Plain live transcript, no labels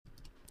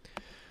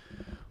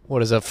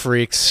What is up,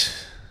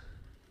 freaks?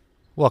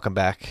 Welcome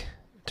back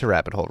to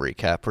Rabbit Hole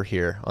Recap. We're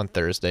here on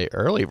Thursday,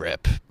 early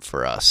rip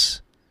for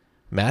us.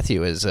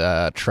 Matthew is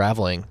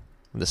traveling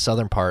in the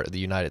southern part of the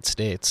United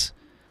States.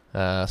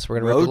 So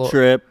we're gonna road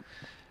trip.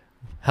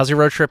 How's your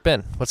road trip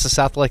been? What's the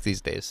South like these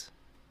days?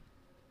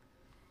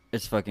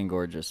 It's fucking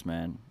gorgeous,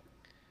 man.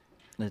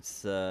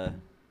 It's the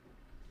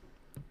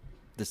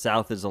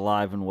South is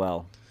alive and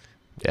well.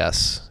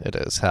 Yes, it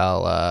is.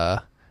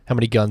 How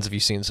many guns have you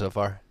seen so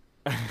far?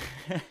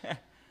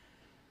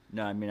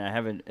 No, I mean I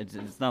haven't.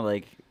 It's not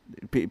like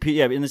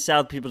yeah. In the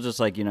South, people just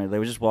like they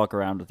would just walk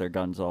around with their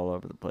guns all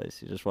over the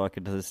place. You just walk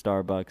into the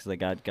Starbucks, they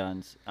got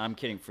guns. I'm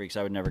kidding, freaks.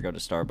 I would never go to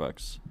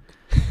Starbucks.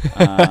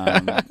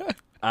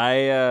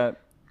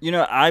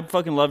 I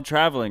fucking love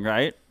traveling,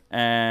 right?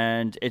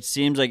 And it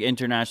seems like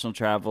international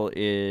travel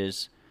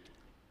is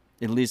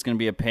at least going to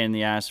be a pain in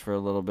the ass for a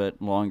little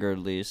bit longer, at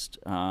least.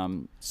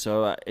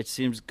 So it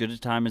seems good a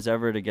time as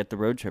ever to get the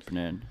road tripping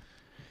in.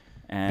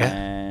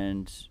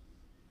 And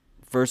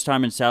first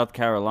time in South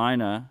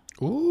Carolina.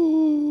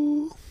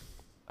 Ooh.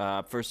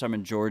 First time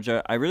in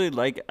Georgia. I really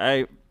like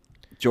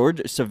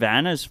Georgia.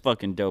 Savannah is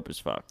fucking dope as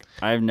fuck.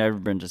 I've never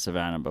been to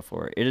Savannah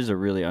before. It is a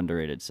really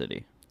underrated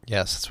city.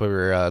 Yes, that's what we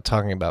were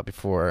talking about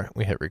before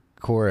we hit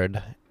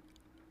record.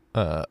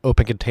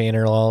 Open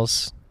container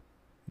laws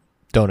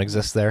don't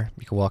exist there.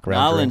 You can walk around.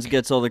 Nolens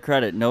gets all the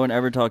credit. No one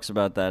ever talks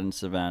about that in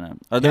Savannah.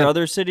 Are there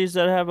other cities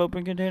that have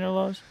open container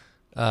laws?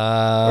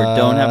 Or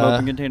don't have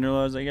open container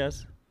laws, I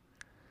guess?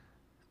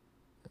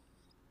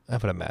 I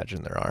would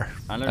imagine there are.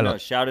 I don't know.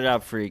 Shout it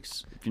out,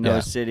 freaks. If you know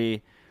a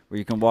city where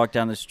you can walk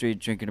down the street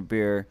drinking a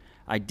beer,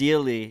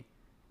 ideally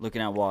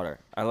looking at water.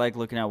 I like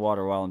looking at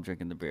water while I'm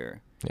drinking the beer.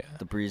 Yeah.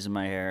 The breeze in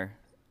my hair.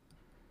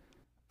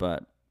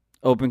 But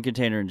open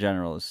container in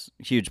general is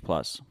a huge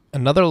plus.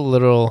 Another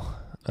little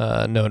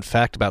known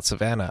fact about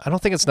Savannah. I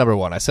don't think it's number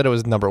one. I said it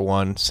was number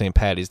one St.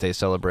 Paddy's Day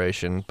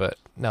celebration, but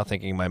now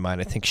thinking in my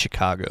mind, I think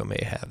Chicago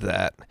may have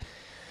that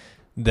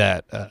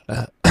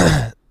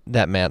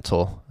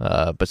mantle.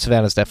 But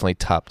Savannah's definitely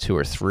top 2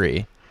 or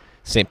 3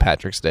 St.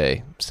 Patrick's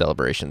Day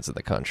celebrations in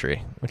the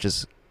country, which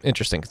is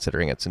interesting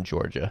considering it's in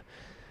Georgia.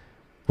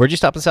 Where'd you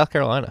stop in South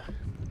Carolina?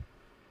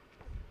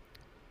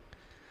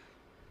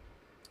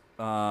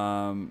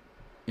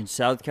 In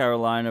South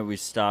Carolina, we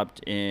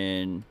stopped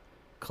in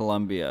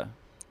Columbia.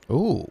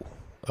 Ooh.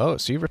 Oh,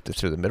 so you ripped it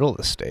through the middle of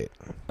the state.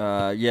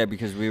 Yeah,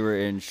 because we were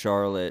in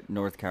Charlotte,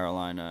 North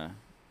Carolina,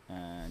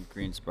 and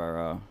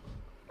Greensboro.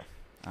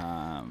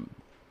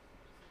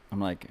 I'm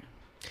like,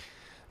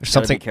 there's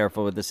something. Be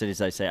careful with the cities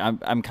I say.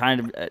 I'm kind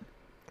of.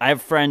 I have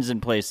friends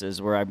in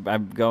places where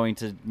I'm going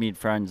to meet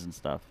friends and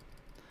stuff.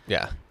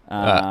 Yeah.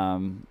 Yeah,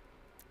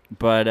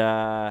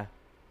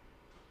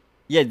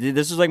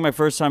 this was like my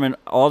first time in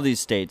all these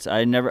states. I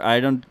had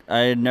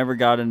never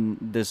gotten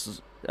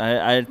this.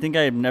 I think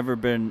I had never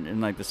been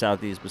in like the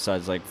Southeast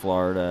besides like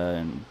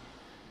Florida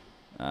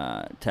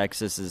and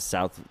Texas is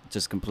south,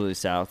 just completely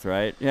south,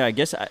 right? Yeah, I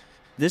guess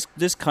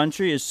this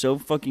country is so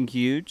fucking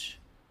huge.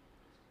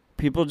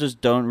 People just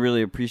don't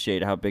really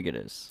appreciate how big it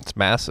is. It's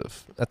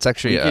massive. That's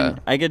actually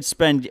I could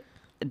spend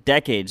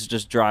decades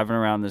just driving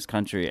around this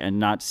country and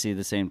not see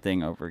the same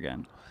thing over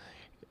again.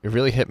 It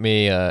really hit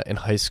me in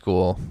high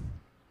school.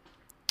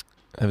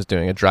 I was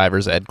doing a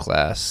driver's ed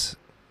class.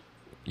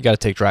 You got to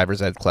take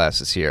driver's ed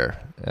classes here.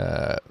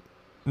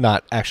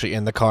 Not actually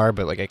in the car,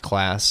 but like a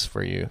class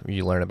where you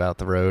learn about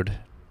the road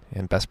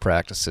and best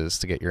practices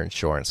to get your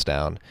insurance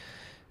down.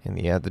 And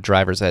the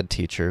driver's ed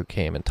teacher who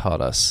came and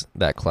taught us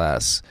that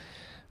class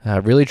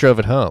really drove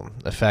it home.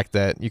 The fact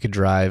that you could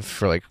drive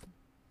for like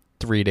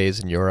 3 days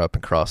in Europe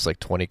and cross like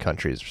 20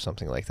 countries or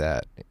something like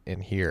that.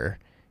 And here,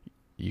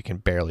 you can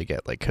barely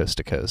get like coast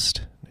to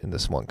coast in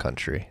this one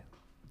country.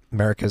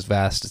 America's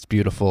vast. It's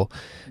beautiful.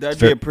 That'd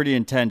be a pretty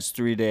intense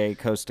 3-day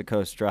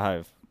coast-to-coast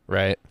drive.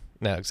 Right?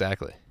 No,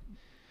 exactly.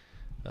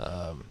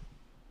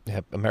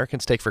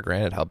 Americans take for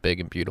granted how big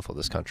and beautiful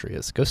this country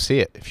is. Go see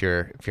it if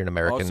you're an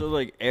American. Also,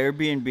 like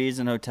Airbnbs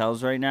and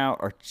hotels right now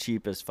are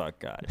cheap as fuck,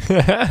 guys.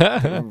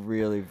 They're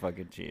really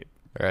fucking cheap.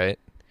 Right?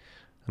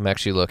 I'm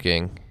actually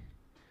looking.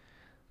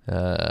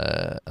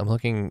 I'm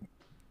looking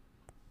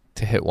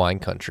to hit wine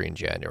country in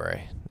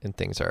January, and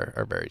things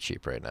are very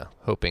cheap right now.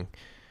 Hoping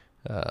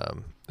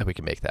that we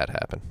can make that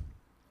happen.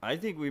 I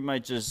think we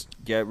might just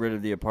get rid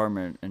of the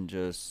apartment and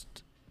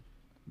just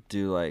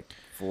do like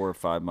 4 or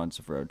 5 months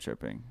of road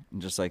tripping and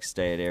just like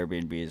stay at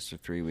Airbnbs for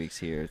 3 weeks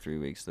here, 3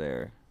 weeks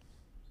there.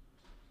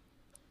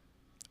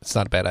 It's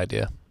not a bad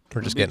idea.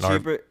 We're just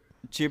getting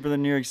cheaper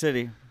than New York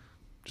City.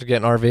 Just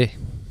get an RV.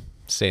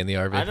 Stay in the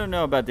RV. I don't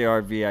know about the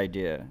RV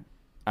idea.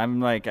 I'm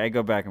like, I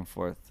go back and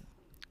forth.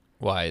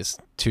 Why? Is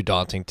it too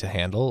daunting to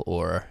handle,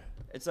 or?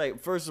 It's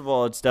like, first of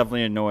all, it's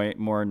definitely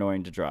more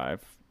annoying to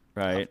drive,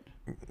 right?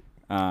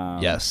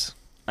 Yes.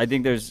 I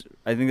think there's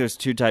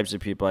 2 types of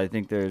people. I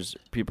think there's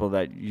people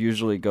that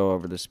usually go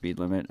over the speed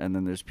limit, and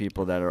then there's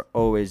people that are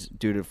always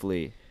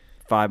dutifully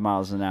 5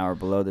 miles an hour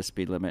below the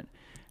speed limit.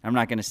 I'm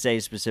not going to say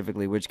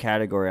specifically which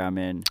category I'm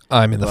in.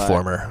 I'm in the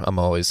former. I'm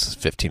always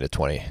 15 to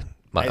 20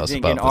 miles I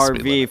think above an the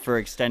speed RV limit. for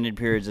extended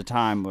periods of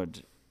time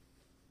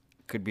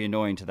could be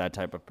annoying to that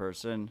type of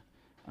person.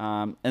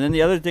 And then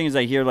the other thing is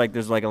I hear like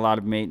there's like a lot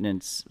of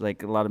maintenance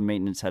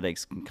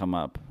headaches can come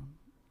up.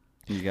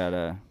 You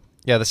gotta.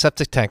 Yeah, the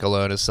septic tank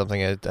alone is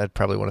something I'd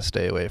probably want to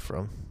stay away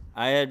from.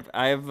 I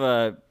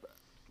have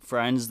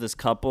friends, this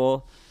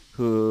couple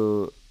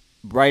who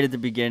right at the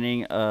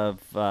beginning of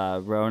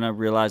Rona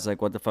realized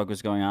like what the fuck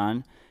was going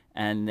on,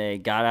 and they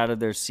got out of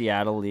their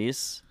Seattle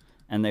lease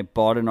and they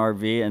bought an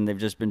RV, and they've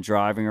just been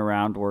driving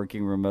around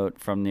working remote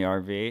from the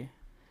RV.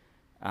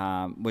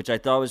 Which I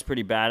thought was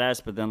pretty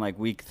badass, but then like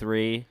week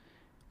 3,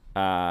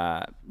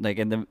 like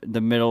in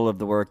the middle of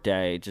the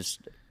workday,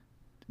 just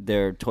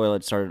their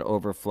toilet started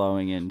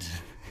overflowing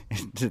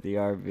into the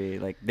RV.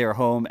 Like their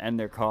home and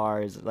their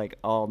car is like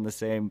all in the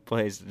same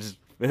place, just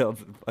filled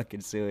with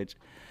fucking sewage.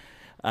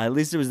 At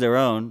least it was their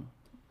own.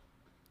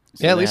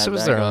 So yeah, at they least had it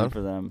was that their going own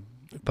for them.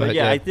 But But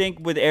yeah, yeah. I think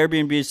with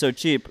Airbnb is so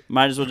cheap,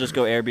 might as well just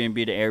go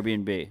Airbnb to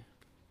Airbnb.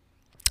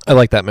 I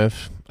like that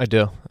move. I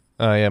do.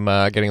 I am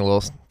getting a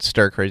little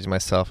stir crazy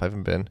myself. I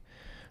haven't been.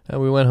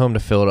 We went home to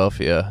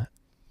Philadelphia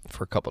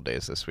for a couple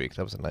days this week.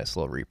 That was a nice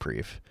little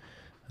reprieve.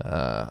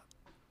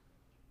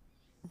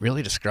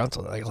 Really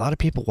disgruntled. Like a lot of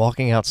people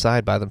walking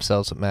outside by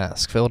themselves with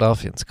masks.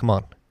 Philadelphians, come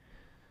on.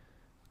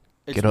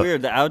 It's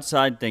weird. The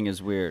outside thing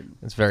is weird.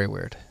 It's very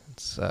weird.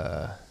 It's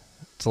a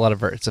lot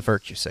of it's a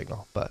virtue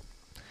signal. But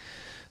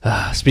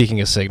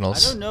speaking of I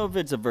signals, don't know if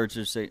it's a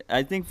virtue signal.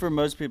 I think for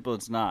most people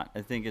it's not.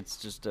 I think it's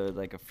just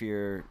like a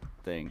fear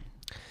thing.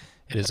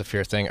 it is a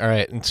fear thing. All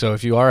right, and so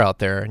if you are out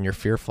there and you're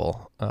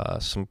fearful,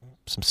 some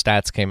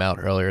stats came out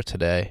earlier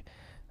today.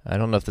 I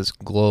don't know if this is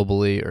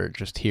globally or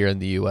just here in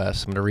the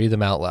U.S. I'm going to read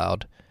them out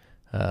loud.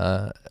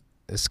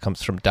 This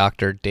comes from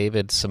Dr.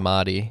 David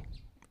Samadi,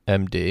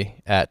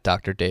 MD, at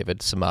Dr. David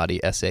Samadi,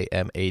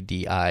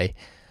 Samadi,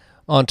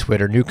 on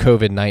Twitter. New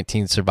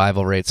COVID-19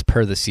 survival rates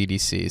per the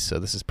CDC. So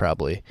this is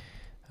probably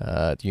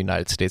the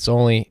United States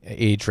only.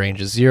 Age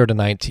range is 0 to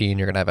 19.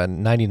 You're going to have a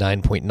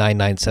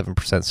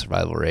 99.997%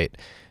 survival rate.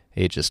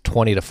 Ages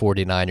 20 to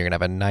 49, you're going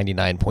to have a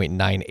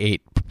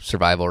 99.98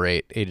 survival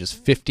rate. Ages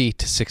 50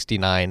 to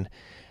 69,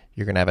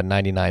 you're going to have a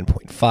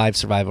 99.5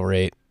 survival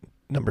rate.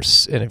 And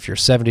if you're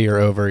 70 or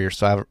over, your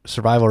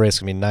survival rate is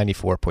going to be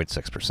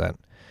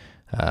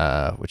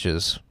 94.6%, which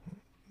is,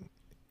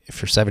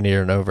 if you're 70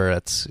 or over,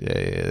 that's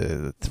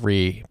a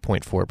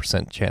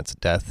 3.4% chance of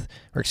death.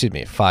 Or excuse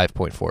me,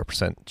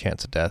 5.4%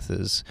 chance of death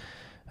is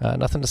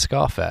nothing to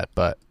scoff at.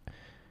 But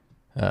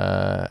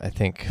I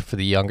think for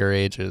the younger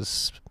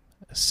ages,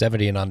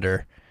 70 and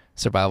under,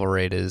 survival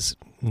rate is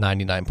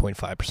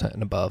 99.5%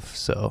 and above.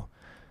 So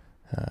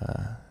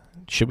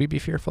should we be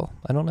fearful?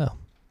 I don't know.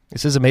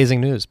 This is amazing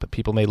news, but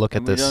people may look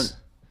at this.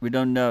 We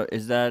don't know.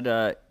 Is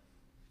that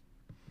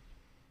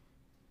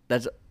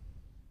that's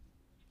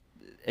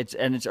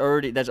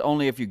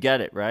only if you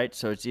get it, right?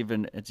 So it's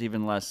even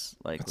less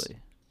likely.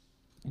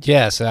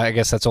 Yes, I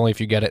guess that's only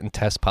if you get it and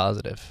test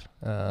positive.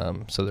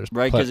 So there's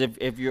right, because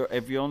if you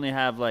only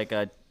have like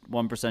a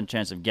 1%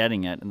 chance of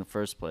getting it in the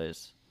first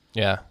place.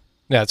 Yeah,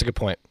 that's a good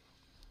point.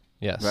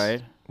 Yes.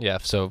 Right. Yeah.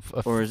 So.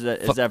 Or is that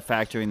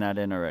factoring that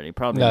in already?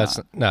 Probably no.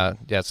 not.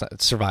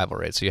 It's survival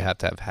rate. So you have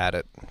to have had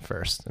it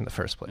first in the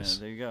first place. Yeah,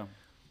 there you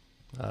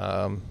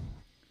go.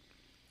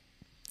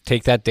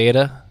 Take that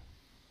data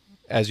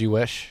as you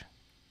wish.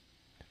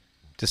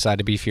 Decide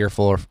to be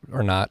fearful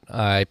or not.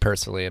 I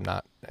personally am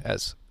not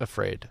as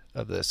afraid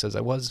of this as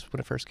I was when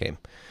it first came.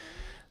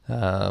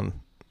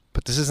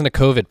 But this isn't a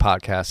COVID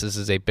podcast. This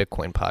is a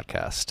Bitcoin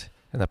podcast.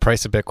 And the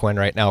price of Bitcoin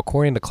right now,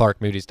 according to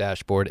Clark Moody's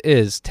dashboard,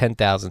 is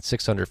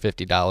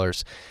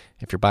 $10,650.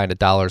 If you're buying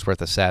 $1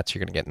 worth of sats, you're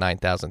going to get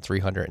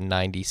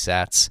 9,390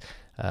 sats.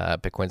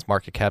 Bitcoin's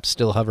market cap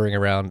still hovering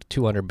around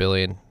 $200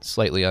 billion,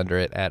 slightly under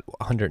it at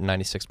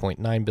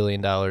 $196.9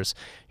 billion. You're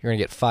going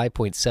to get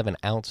 5.7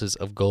 ounces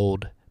of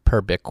gold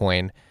per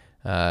Bitcoin.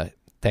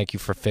 Thank you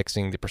for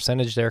fixing the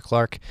percentage there,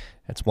 Clark.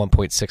 That's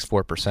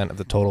 1.64% of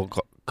the total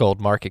gold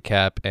market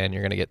cap, and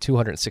you're going to get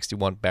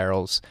 261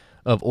 barrels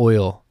of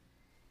oil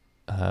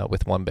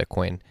with 1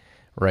 Bitcoin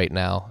right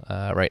now.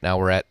 Right now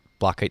we're at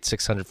block height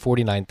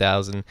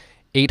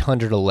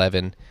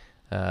 649,811.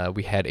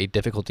 We had a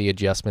difficulty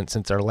adjustment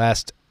since our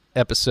last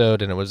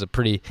episode, and it was a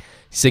pretty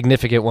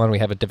significant one. We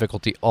have a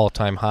difficulty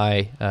all-time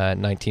high,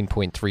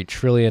 19.3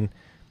 trillion.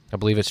 I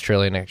believe it's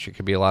trillion. Actually, it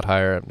could be a lot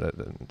higher.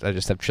 I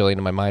just have trillion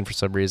in my mind for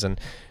some reason.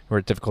 We're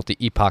at difficulty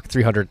epoch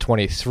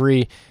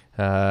 323.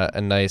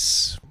 A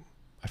nice,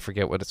 I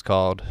forget what it's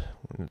called.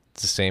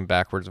 It's the same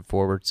backwards and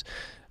forwards.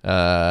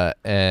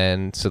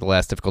 And so the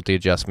last difficulty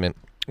adjustment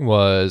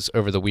was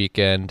over the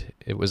weekend.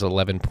 It was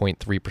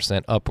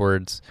 11.3%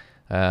 upwards.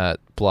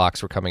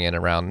 Blocks were coming in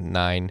around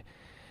 9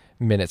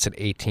 minutes and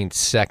 18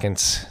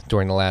 seconds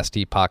during the last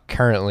epoch.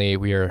 Currently,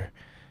 we are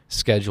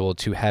scheduled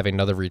to have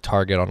another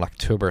retarget on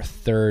October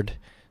 3rd.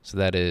 So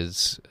that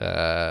is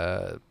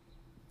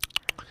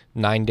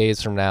 9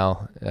 days from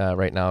now.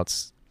 Right now,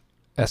 it's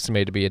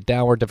estimated to be a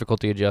downward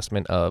difficulty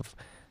adjustment of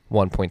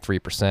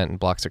 1.3%, and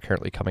blocks are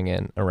currently coming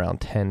in around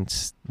 10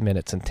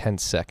 minutes and 10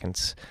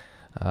 seconds.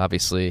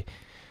 Obviously,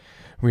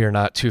 we are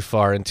not too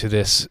far into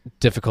this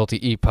difficulty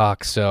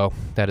epoch, so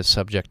that is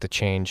subject to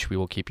change. We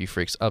will keep you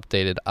freaks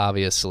updated,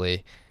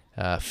 obviously.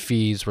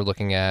 Fees we're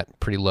looking at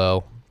pretty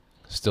low.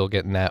 Still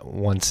getting that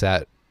 1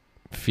 sat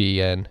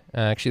fee in.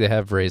 Actually, they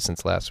have raised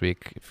since last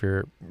week. If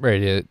you're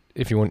ready to,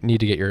 if you need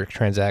to get your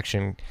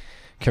transaction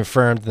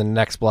confirmed, the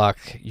next block,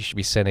 you should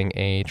be sending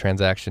a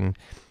transaction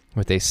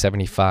with a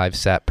 75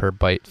 sat per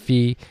byte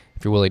fee.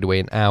 If you're willing to wait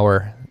an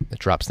hour, it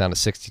drops down to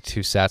 62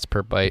 sats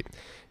per byte.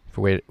 If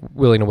you're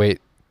willing to wait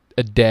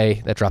a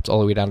day, that drops all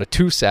the way down to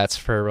 2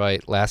 sats per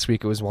byte. Last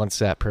week it was 1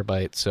 sat per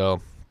byte.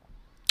 So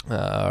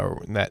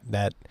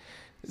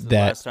It's the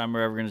last time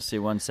we're ever going to see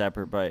 1 sat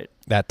per byte.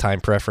 That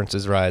time preference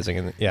is rising,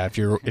 and yeah, if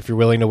you're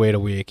willing to wait a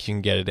week, you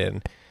can get it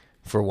in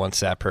for 1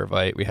 sat per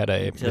byte. We had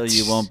until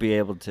you won't be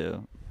able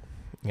to.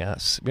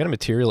 Yes, we had a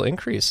material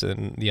increase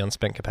in the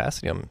unspent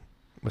capacity on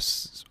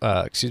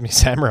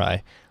Samurai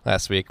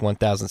last week,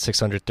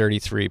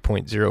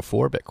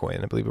 1,633.04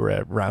 Bitcoin. I believe we were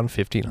at around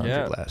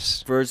 1,500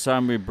 last. First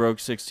time we broke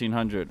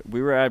 1,600.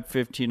 We were at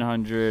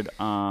 1,500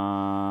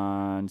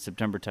 on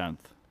September 10th.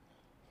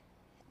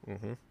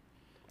 Mm-hmm.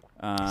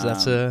 So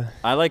that's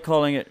I like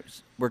calling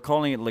it. We're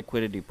calling it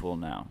liquidity pool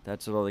now.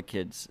 That's what all the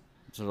kids.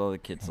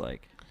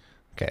 Like.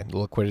 Okay, the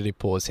liquidity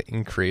pool has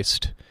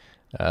increased.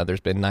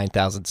 There's been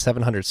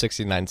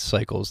 9,769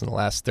 cycles in the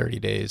last 30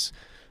 days.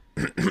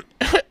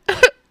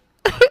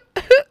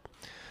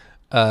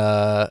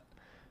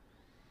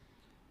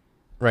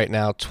 Right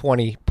now,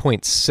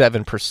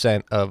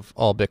 20.7% of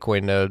all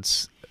Bitcoin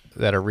nodes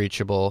that are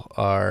reachable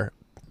are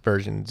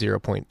version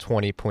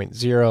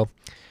 0.20.0.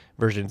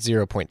 Version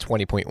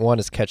 0.20.1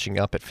 is catching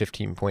up at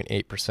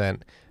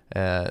 15.8%.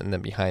 And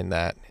then behind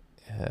that,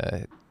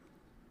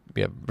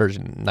 we have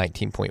version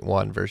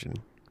 19.1, version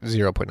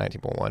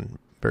 0.19.1,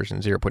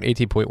 version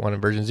 0.18.1,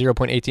 and version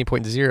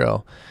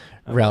 0.18.0,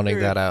 rounding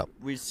that out.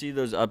 We see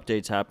those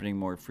updates happening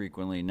more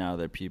frequently now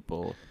that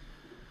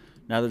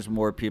there's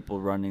more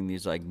people running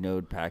these like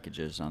node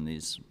packages on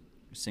these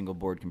single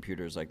board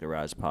computers like the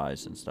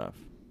Raspberries and stuff.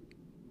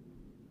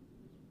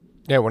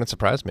 Yeah, it wouldn't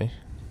surprise me.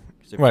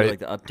 Because I feel like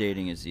the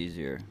updating is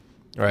easier.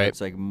 Right.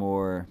 It's like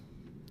more,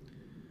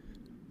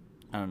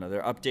 I don't know,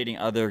 they're updating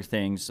other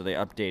things, so they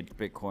update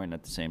Bitcoin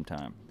at the same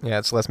time. Yeah,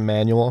 it's less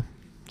manual,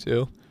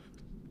 too.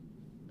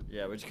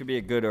 Yeah, which could be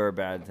a good or a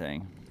bad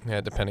thing.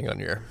 Yeah, depending on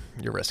your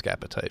risk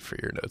appetite for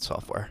your node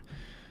software.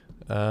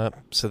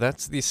 So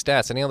that's these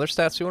stats. Any other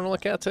stats you want to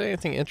look at today?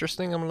 Anything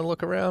interesting I'm going to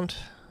look around?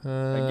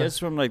 I guess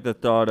from like the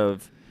thought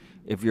of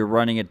if you're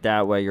running it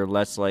that way, you're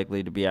less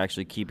likely to be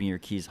actually keeping your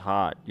keys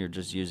hot. You're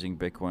just using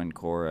Bitcoin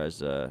Core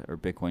or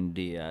Bitcoin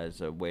D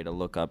as a way to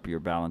look up your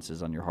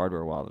balances on your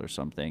hardware wallet or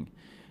something.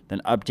 Then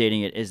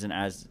updating it isn't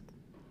as,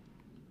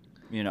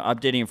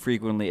 updating it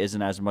frequently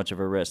isn't as much of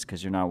a risk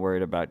because you're not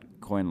worried about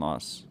coin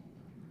loss,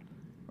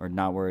 or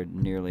not worried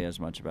nearly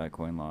as much about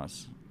coin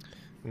loss.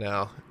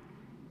 No.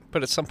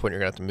 But at some point,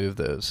 you're going to have to move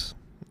those.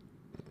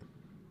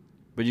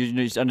 But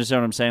you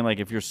understand what I'm saying? Like,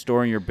 if you're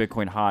storing your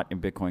Bitcoin hot in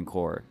Bitcoin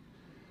Core,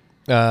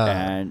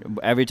 and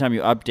every time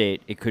you update,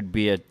 it could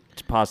be a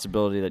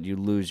possibility that you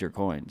lose your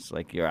coins.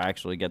 Like, you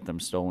actually get them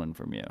stolen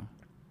from you.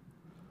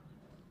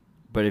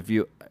 But if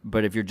you're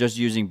just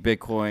using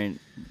Bitcoin,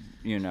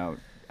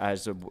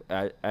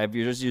 if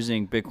you're just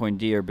using Bitcoin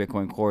D or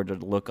Bitcoin Core to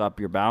look up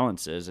your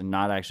balances and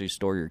not actually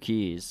store your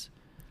keys,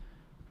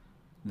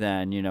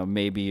 then,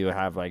 maybe you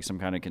have like some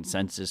kind of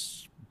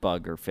consensus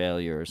bug or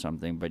failure or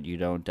something, but you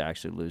don't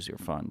actually lose your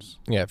funds.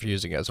 Yeah, if you're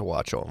using it as a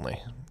watch only,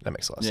 that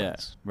makes a lot of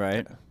sense.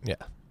 Right? Yeah.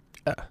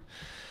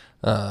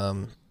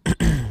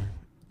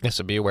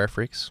 So be aware,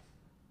 freaks.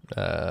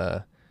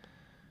 This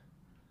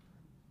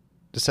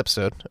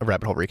episode of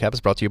Rabbit Hole Recap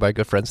is brought to you by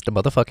good friends, the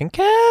motherfucking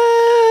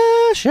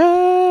Cash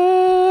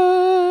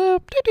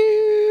App.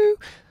 Doo-doo.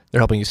 They're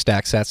helping you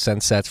stack sats,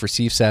 send sats,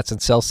 receive sats,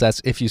 and sell sats.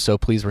 If you so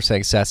please, we're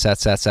saying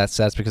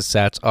sats because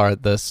sats are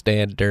the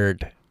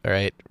standard. All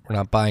right, we're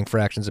not buying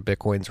fractions of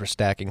Bitcoins. We're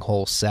stacking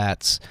whole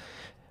sats.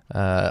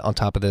 On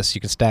top of this, you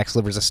can stack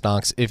slivers of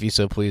stonks if you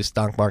so please.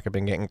 Stonk market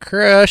been getting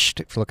crushed.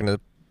 If you're looking to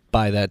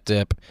buy that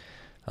dip,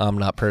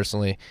 not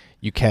personally,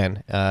 you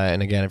can.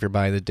 And again, if you're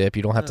buying the dip,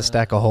 you don't have to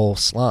stack a whole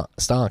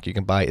stonk. You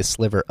can buy a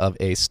sliver of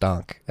a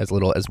stonk as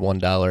little as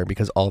 $1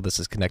 because all this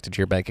is connected to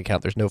your bank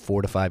account. There's no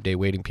 4 to 5 day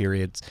waiting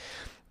periods.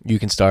 You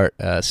can start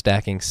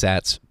stacking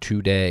sats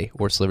today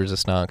or slivers of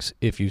stonks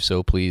if you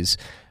so please.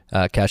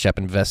 Cash App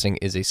Investing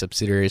is a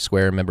subsidiary of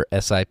Square. Remember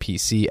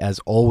SIPC.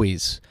 As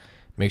always,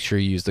 make sure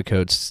you use the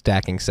code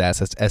STACKINGSATS.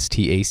 That's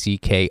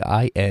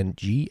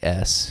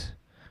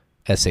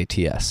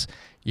STACKINGSSATS.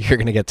 You're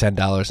going to get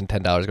 $10, and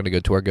 $10 is going to go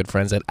to our good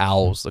friends at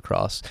Owls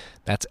Lacrosse.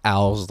 That's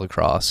Owls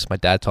Lacrosse. My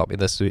dad taught me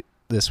this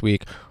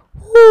week.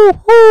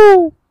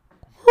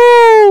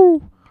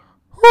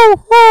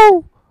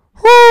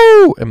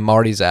 And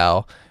Marty's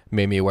owl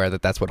made me aware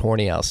that that's what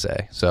horny owls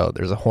say. So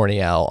there's a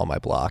horny owl on my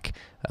block.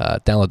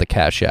 Download the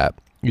Cash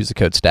App, use the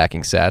code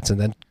STACKINGSATS,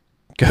 and then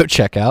go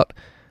check out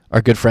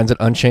our good friends at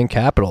Unchained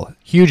Capital.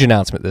 Huge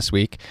announcement this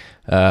week.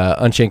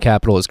 Unchained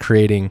Capital is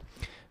creating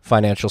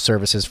financial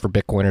services for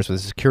Bitcoiners with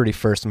a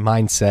security-first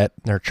mindset.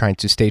 They're trying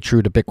to stay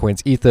true to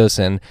Bitcoin's ethos,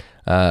 and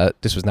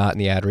this was not in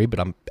the ad read, but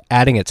I'm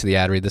adding it to the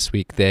ad read this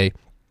week. They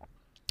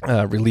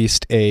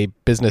released a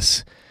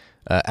business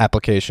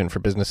application for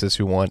businesses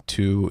who want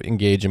to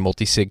engage in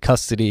multi-sig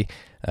custody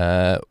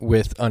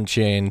with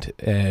Unchained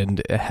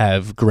and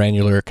have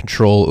granular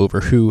control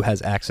over who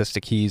has access to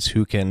keys,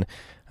 who can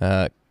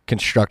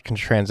construct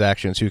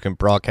transactions, who can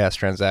broadcast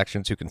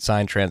transactions, who can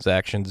sign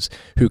transactions,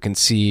 who can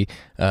see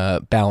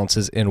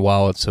balances in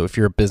wallets. So if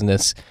you're a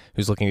business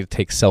who's looking to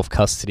take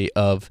self-custody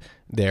of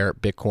their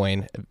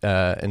Bitcoin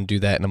and do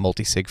that in a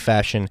multi-sig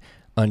fashion,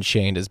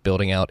 Unchained is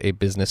building out a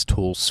business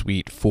tool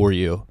suite for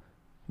you.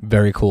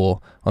 Very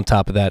cool. On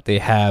top of that, they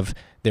have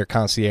their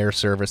concierge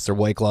service, their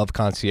white glove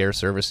concierge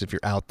service. If you're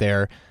out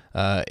there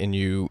and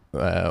you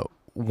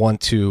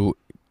want to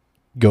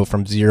go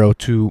from zero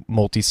to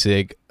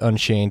multi-sig,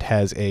 Unchained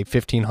has a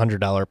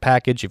 $1,500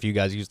 package. If you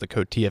guys use the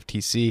code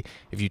TFTC,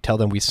 if you tell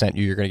them we sent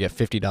you, you're going to get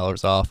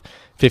 $50 off.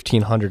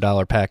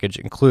 $1,500 package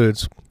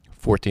includes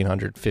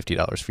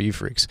 $1,450 for you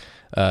freaks.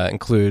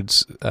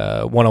 Includes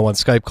one-on-one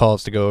Skype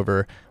calls to go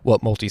over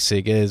what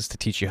multi-sig is, to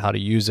teach you how to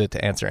use it,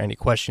 to answer any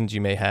questions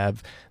you may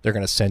have. They're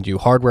going to send you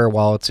hardware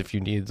wallets if you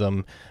need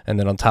them. And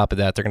then on top of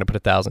that, they're going to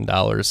put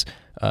 $1,000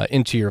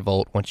 into your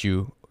vault once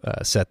you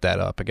set that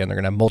up. Again, they're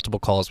going to have multiple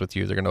calls with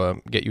you. They're going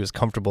to get you as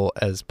comfortable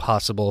as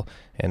possible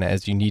and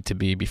as you need to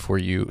be before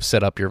you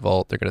set up your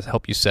vault. They're going to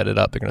help you set it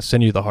up. They're going to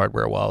send you the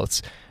hardware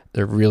wallets.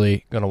 They're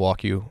really going to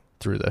walk you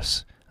through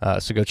this.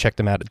 So go check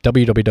them out at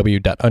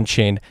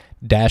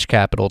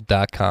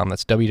www.unchained-capital.com.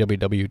 That's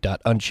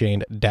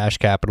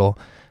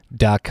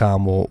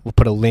www.unchained-capital.com. We'll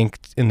put a link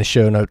in the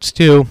show notes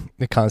to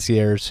the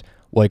concierge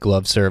white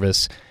glove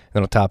service. And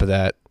then on top of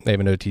that, they have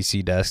an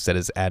OTC desk that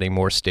is adding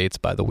more states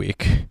by the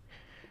week.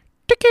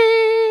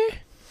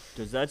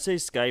 Does that say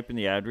Skype in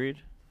the ad read?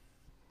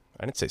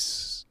 I didn't say...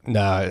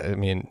 No, I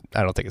mean,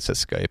 I don't think it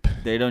says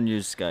Skype. They don't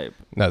use Skype.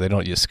 No, they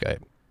don't use Skype.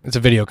 It's a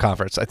video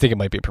conference. I think it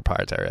might be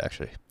proprietary,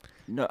 actually.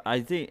 No, I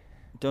think...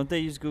 Don't they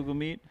use Google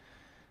Meet?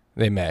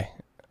 They may.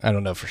 I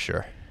don't know for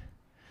sure.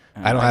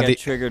 I got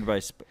triggered by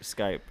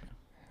Skype.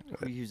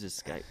 Who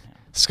uses Skype now?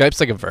 Skype's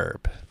like a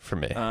verb for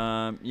me.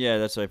 Yeah,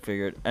 that's what I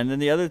figured. And then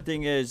the other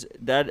thing is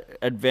that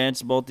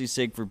advanced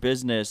multi-sig for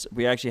business,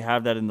 we actually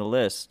have that in the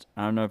list.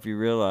 I don't know if you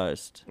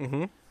realized.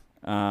 Mm-hmm.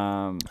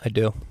 I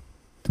do.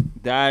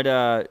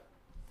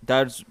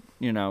 That's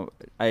you know,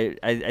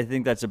 I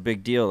think that's a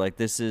big deal. Like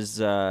this is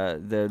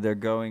they're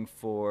going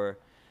for,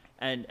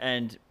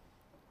 and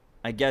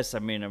I guess I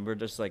mean we're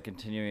just like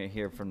continuing it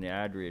here from the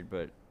ad read,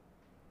 but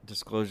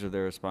disclosure,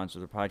 they're a sponsor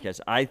of the podcast.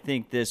 I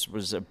think this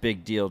was a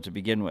big deal to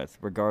begin with,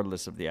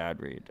 regardless of the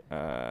ad read.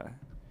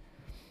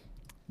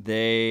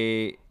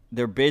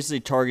 They're basically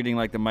targeting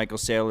like the Michael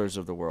Saylors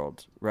of the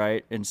world,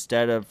 right?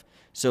 Instead of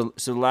so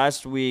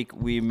last week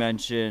we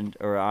mentioned,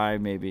 or I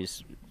maybe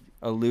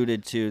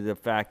alluded to the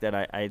fact that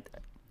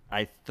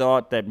I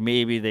thought that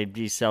maybe they'd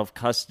be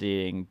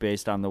self-custodying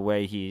based on the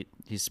way he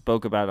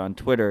spoke about it on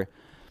Twitter.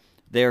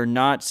 They are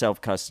not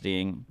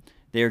self-custodying.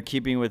 They are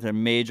keeping with a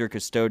major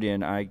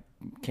custodian. I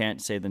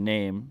can't say the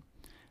name,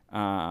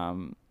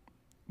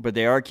 but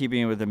they are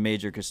keeping it with a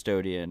major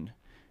custodian.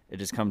 It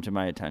has come to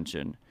my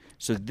attention.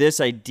 So this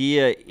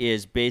idea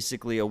is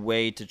basically a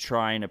way to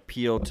try and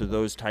appeal to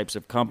those types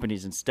of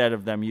companies. Instead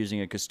of them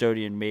using a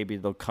custodian, maybe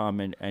they'll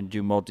come and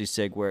do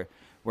multi-sig where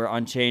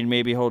Unchained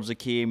maybe holds a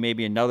key,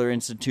 maybe another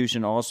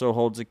institution also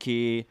holds a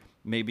key,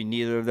 maybe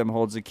neither of them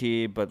holds a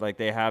key, but like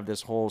they have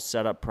this whole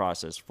setup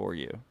process for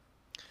you.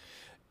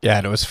 Yeah,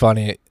 and it was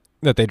funny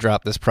that they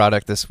dropped this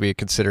product this week,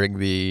 considering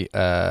the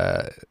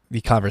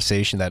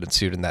conversation that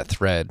ensued in that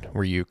thread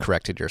where you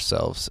corrected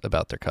yourselves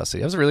about their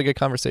custody. That was a really good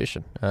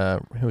conversation.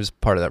 Who was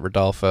part of that?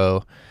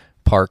 Rodolfo,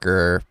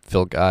 Parker,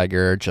 Phil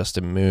Geiger,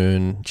 Justin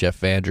Moon, Jeff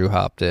Vandrew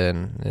hopped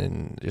in,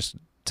 and just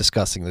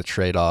discussing the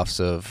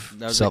trade-offs of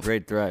that was a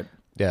great thread.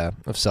 Yeah,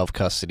 of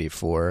self-custody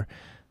for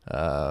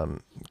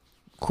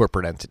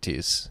corporate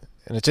entities.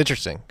 And it's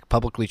interesting.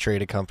 Publicly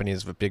traded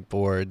companies with big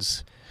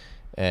boards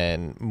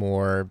and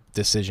more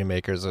decision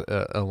makers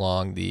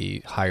along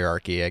the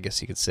hierarchy, I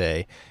guess you could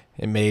say.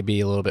 It may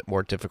be a little bit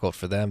more difficult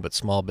for them, but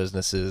small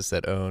businesses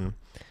that own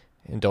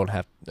and don't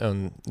have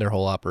own their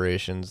whole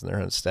operations and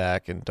their own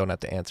stack and don't have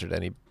to answer to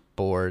any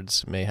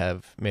boards may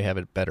have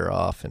it better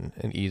off and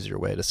an easier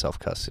way to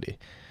self-custody.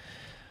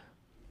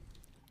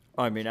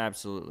 I mean,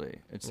 absolutely.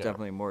 It's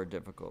definitely more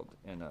difficult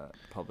in a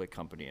public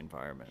company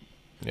environment.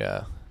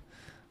 Yeah.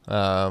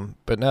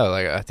 But no,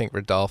 like I think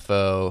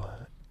Rodolfo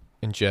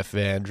and Jeff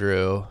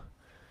Vandrew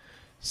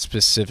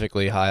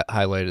specifically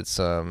highlighted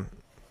some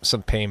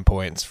pain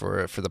points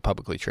for the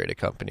publicly traded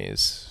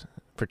companies,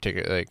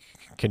 particularly like,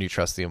 can you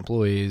trust the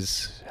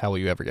employees? How will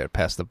you ever get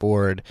past the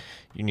board?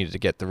 You need to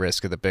get the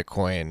risk of the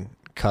Bitcoin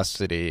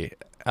custody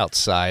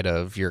outside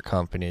of your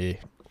company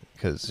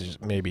because it's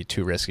maybe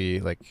too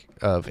risky like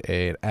of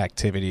an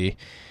activity.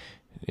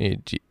 You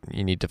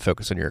need to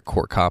focus on your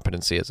core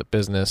competency as a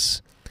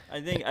business.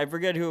 I think I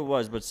forget who it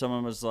was, but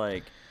someone was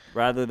like,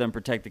 rather than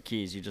protect the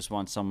keys, you just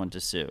want someone to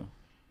sue.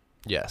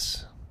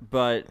 Yes.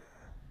 but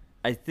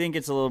I think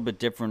it's a little bit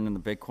different in the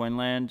Bitcoin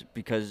land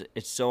because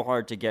it's so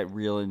hard to get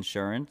real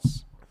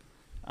insurance.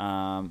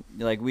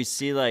 Like we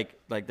see like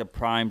the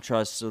Prime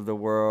Trusts of the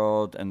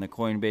world and the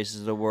Coinbases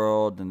of the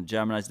world and the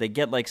Geminis, they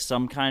get like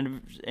some kind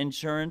of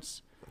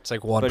insurance. It's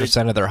like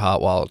 1% of their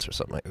hot wallets or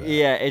something like that.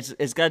 Yeah,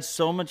 it's got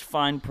so much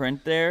fine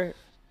print there,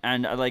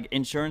 and like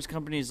insurance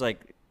companies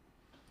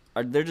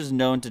they're just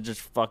known to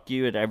just fuck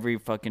you at every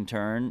fucking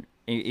turn,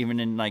 even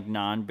in like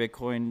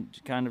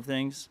non-Bitcoin kind of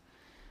things.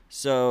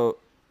 So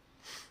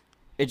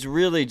it's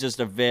really just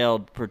a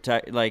veiled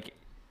protect. Like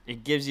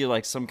it gives you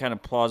like some kind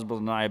of plausible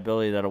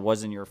deniability that it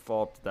wasn't your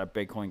fault that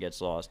Bitcoin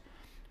gets lost.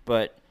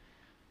 But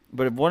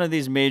if one of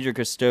these major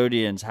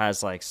custodians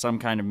has like some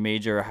kind of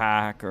major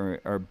hack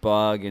or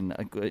bug and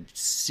a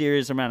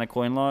serious amount of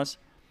coin loss,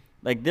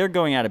 like they're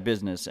going out of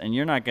business,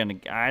 and I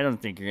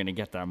don't think you're gonna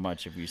get that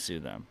much if you sue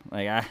them.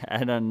 Like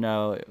I don't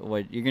know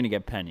what you're gonna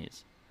get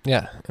pennies.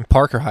 Yeah, and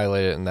Parker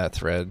highlighted in that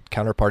thread,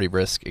 counterparty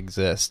risk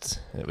exists.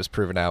 It was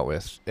proven out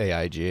with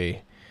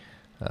AIG.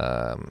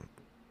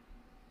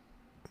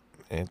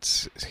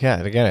 It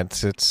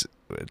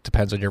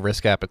depends on your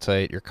risk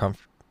appetite, your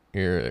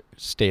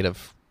state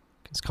of,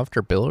 is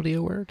comfortability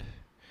a word?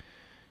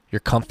 Your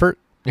comfort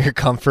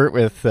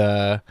with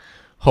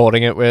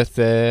holding it with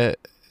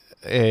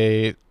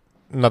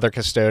another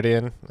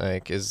custodian.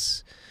 Like,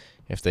 if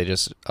they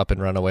just up and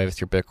run away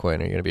with your Bitcoin,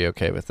 are you gonna be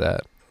okay with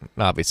that?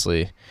 And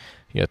obviously,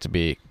 you have to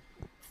be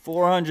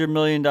 $400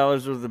 million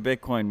worth of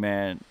Bitcoin,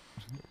 man.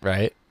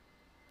 Right.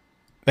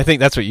 I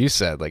think that's what you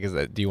said. Like,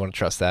 do you want to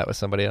trust that with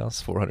somebody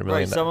else? $400 million.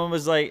 Right. Someone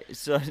was like,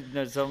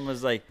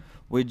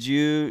 would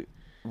you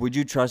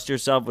trust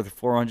yourself with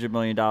 $400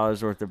 million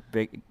worth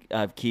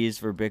of keys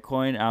for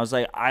Bitcoin? I was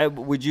like,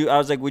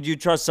 would you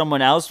trust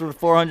someone else with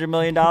 $400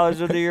 million worth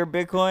of your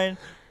Bitcoin?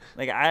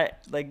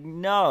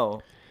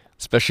 No.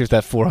 Especially if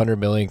that 400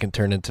 million can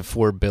turn into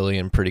 4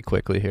 billion pretty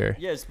quickly here.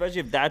 Yeah, especially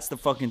if that's the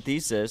fucking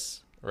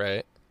thesis.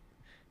 Right.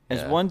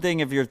 It's one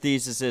thing if your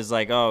thesis is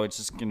like, oh, it's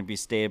just going to be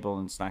stable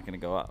and it's not going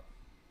to go up.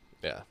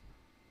 Yeah.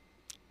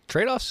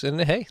 Trade-offs,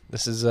 and hey,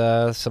 this is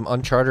some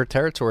uncharted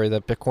territory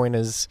that Bitcoin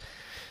is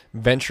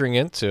venturing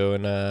into,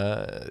 and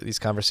these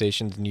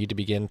conversations need to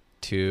begin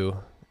to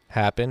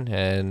happen,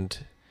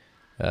 and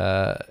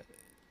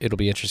it'll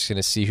be interesting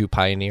to see who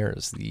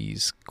pioneers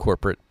these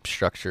corporate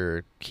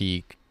structure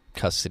key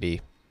custody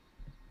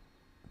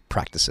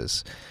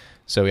practices.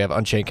 So we have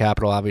Unchained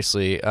Capital,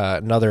 obviously.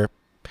 Another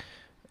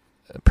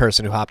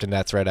person who hopped in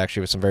that thread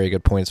actually with some very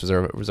good points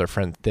was our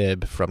friend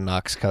Thib from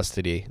Knox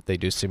Custody. They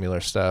do similar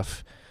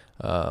stuff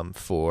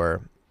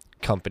for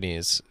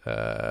companies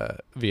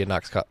via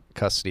Knox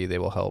Custody. They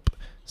will help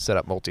set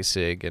up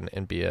multi-sig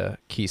and be a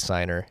key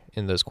signer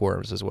in those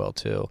quorums as well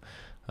too.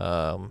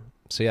 So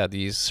yeah,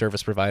 these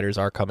service providers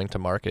are coming to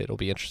market. It'll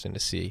be interesting to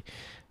see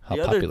how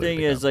popular they become. The other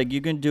thing is, like,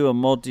 you can do a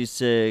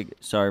multi-sig.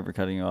 Sorry for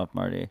cutting you off,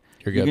 Marty.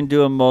 You're good. You can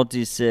do a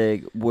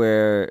multi-sig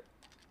where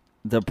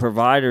the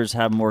providers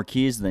have more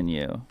keys than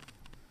you.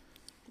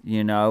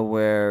 You know,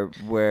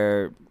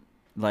 where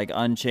like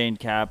Unchained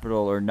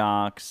Capital or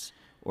Knox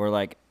or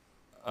like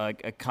a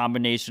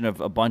combination of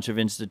a bunch of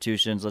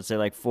institutions. Let's say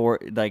like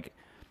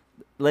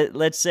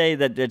let's say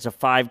that it's a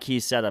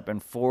 5-key setup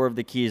and 4 of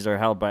the keys are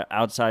held by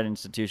outside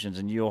institutions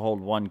and you'll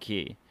hold 1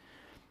 key.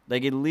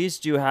 Like, at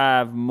least you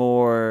have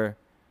more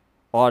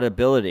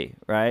audibility,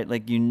 right?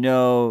 Like, you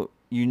know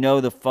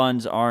the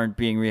funds aren't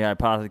being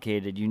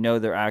rehypothecated. You know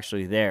they're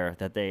actually there.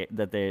 That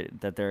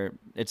they're.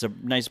 It's a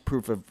nice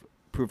proof of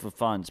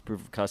funds,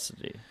 proof of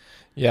custody.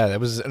 Yeah, that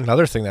was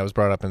another thing that was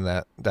brought up in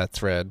that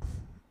thread,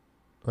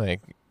 like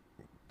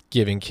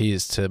giving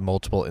keys to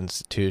multiple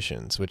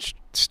institutions. Which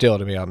still,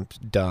 to me, I'm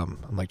dumb.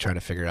 I'm like trying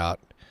to figure out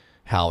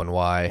how and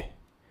why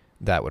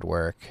that would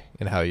work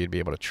and how you'd be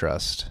able to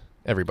trust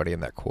everybody in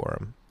that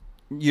quorum.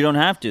 You don't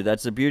have to.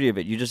 That's the beauty of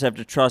it. You just have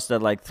to trust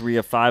that like 3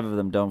 or 5 of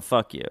them don't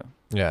fuck you.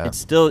 Yeah. It's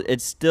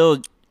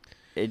still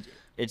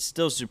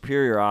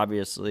superior,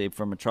 obviously,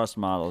 from a trust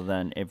model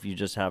than if you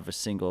just have a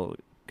single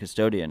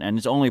custodian, and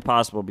it's only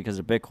possible because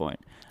of Bitcoin.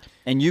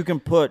 And you can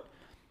put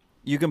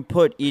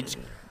each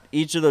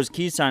of those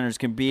key signers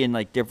can be in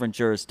like different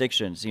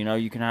jurisdictions. You know,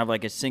 you can have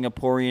like a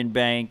Singaporean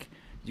bank,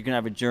 you can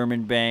have a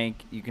German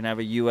bank, you can have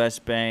a U.S.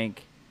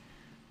 bank.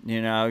 You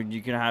know,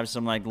 you can have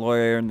some like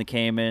lawyer in the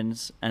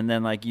Caymans, and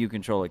then like you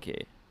control a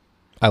key.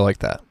 I like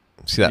that.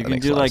 See, that you can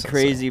makes do a lot like of sense,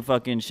 crazy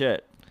fucking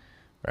shit.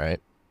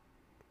 Right.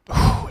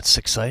 Ooh, it's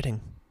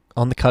exciting.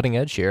 On the cutting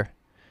edge here.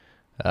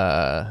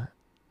 Yeah,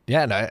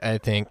 and I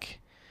think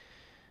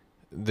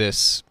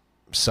this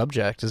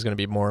subject is going to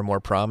be more and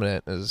more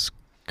prominent as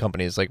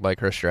companies like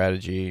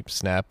MicroStrategy,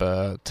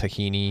 Snappa,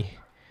 Tahini.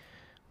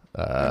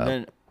 And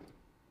then,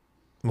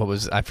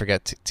 I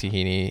forget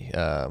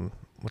Tahini.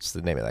 What's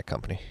the name of that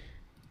company?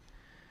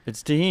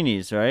 it's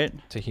Tahini's, right?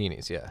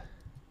 Tahini's, yeah.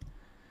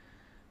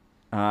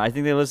 I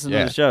think they listen to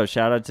the show.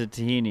 Shout out to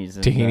Tahini's.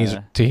 And,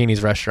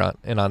 Tahini's restaurant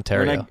in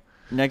Ontario.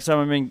 Next time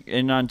I'm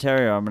in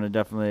Ontario, I'm gonna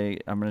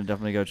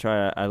definitely go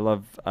try it. I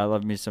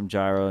love me some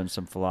gyro and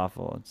some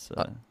falafel. It's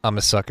I'm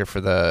a sucker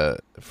for the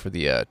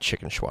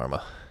chicken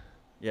shawarma.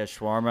 Yeah,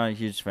 shawarma,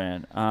 huge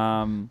fan.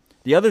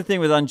 The other thing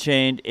with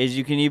Unchained is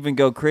you can even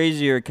go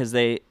crazier because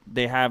they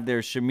have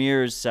their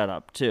Shamirs set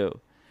up too.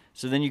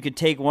 So then you could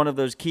take one of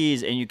those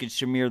keys and you could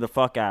Shamir the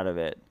fuck out of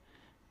it,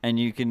 and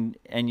you can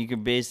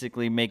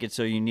basically make it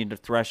so you need a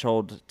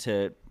threshold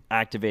to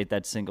activate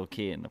that single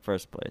key in the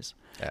first place.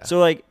 Yeah. So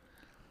like,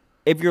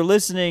 if you're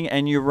listening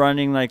and you're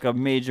running like a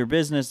major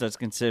business that's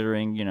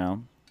considering,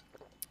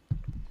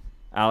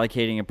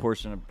 allocating a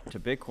portion to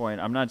Bitcoin,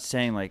 I'm not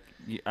saying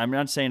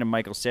to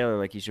Michael Saylor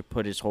like he should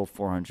put his whole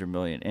 400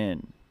 million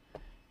in,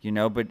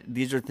 but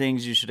these are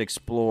things you should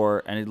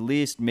explore and at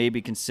least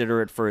maybe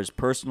consider it for his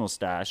personal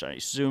stash. I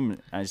assume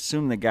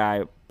the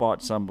guy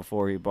bought some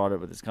before he bought it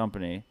with his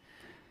company.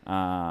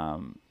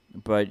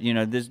 But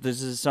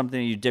this is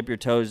something you dip your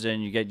toes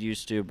in, you get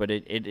used to, but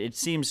it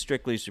seems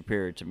strictly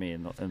superior to me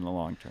in the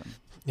long term.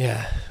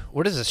 Yeah.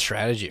 What is the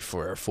strategy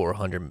for a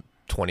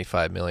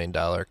 $425 million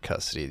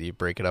custody? Do you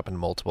break it up in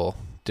multiple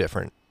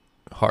different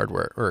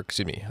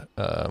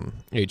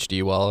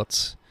HD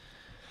wallets?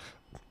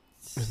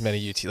 As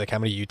many how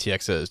many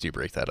UTXOs do you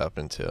break that up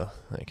into?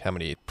 Like, how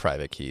many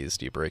private keys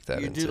do you break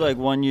that into? You do like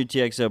one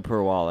UTXO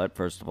per wallet,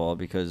 first of all,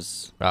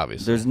 because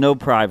obviously there's no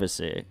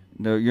privacy.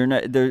 No, you're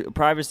not.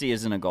 Privacy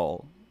isn't a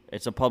goal.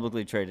 It's a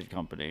publicly traded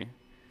company,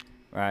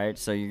 right?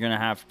 So you're gonna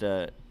have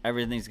to.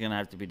 Everything's gonna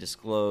have to be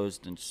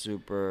disclosed and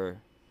super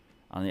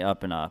on the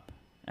up and up,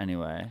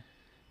 anyway.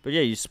 But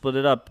yeah, you split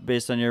it up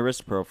based on your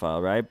risk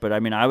profile, right? But I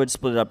mean, I would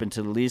split it up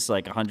into at least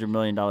like $100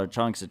 million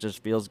chunks. It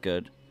just feels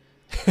good.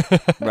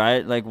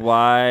 Right? Like,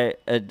 why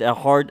a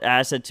hard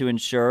asset to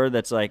insure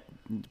that's like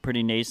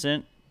pretty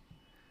nascent?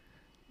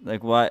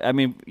 Like, why? I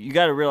mean, you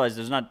got to realize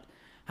there's not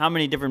how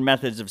many different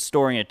methods of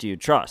storing it do you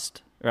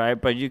trust, right?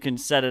 But you can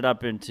set it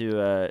up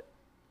into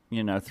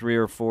 3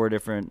 or 4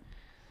 different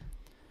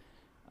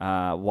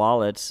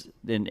wallets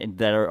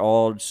that are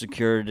all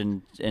secured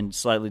in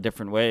slightly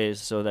different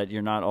ways, so that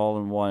you're not all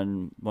in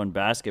one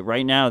basket.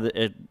 Right now,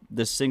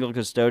 the single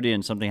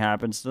custodian, something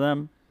happens to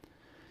them.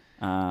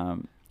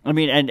 I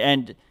mean,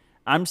 and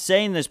I'm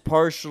saying this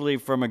partially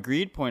from a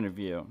greed point of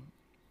view,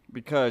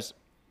 because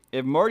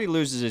if Marty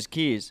loses his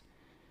keys,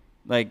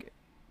 like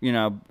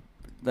Bitcoin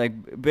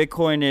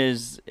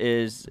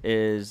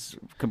is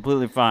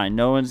completely fine.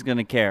 No one's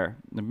gonna care.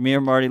 If me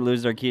or Marty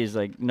lose our keys,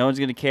 like, no one's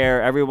gonna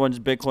care. Everyone's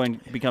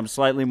Bitcoin becomes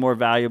slightly more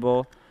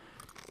valuable.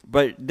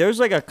 But there's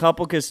like a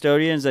couple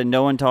custodians that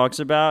no one talks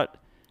about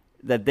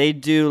that they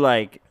do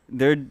like.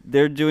 They're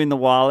doing the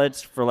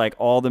wallets for like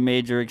all the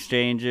major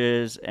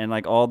exchanges and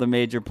like all the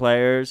major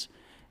players,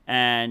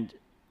 and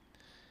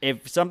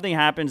if something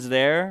happens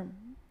there,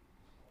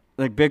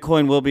 like,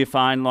 Bitcoin will be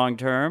fine long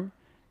term,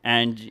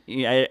 and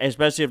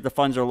especially if the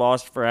funds are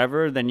lost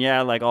forever, then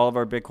yeah, like, all of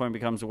our Bitcoin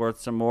becomes worth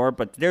some more.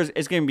 But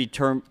it's going to be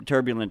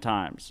turbulent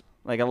times.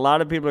 Like, a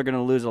lot of people are going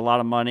to lose a lot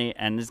of money,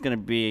 and it's going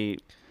to be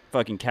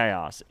fucking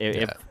chaos.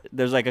 If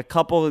there's like a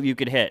couple you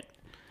could hit,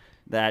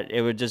 that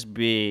it would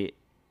be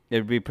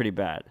pretty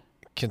bad.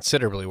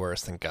 Considerably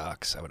worse than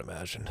Gox, I would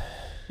imagine.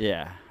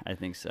 Yeah, I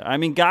think so. I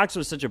mean, Gox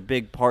was such a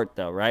big part,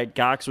 though, right?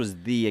 Gox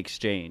was the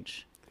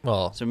exchange.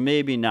 Well, so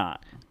maybe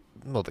not.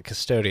 Well, the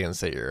custodians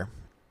that you're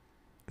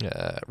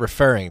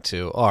referring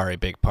to are a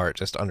big part,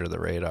 just under the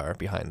radar,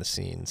 behind the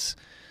scenes.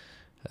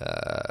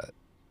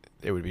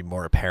 It would be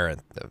more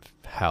apparent of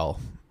how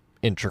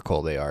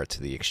integral they are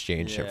to the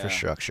exchange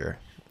infrastructure.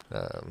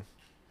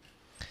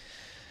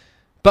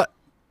 But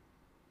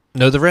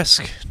know the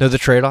risk, know the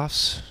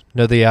trade-offs,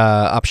 know the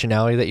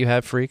optionality that you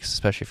have, freaks,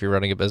 especially if you're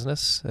running a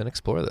business, and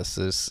explore this.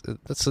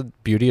 That's the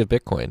beauty of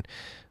Bitcoin.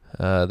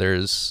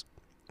 There's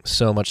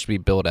so much to be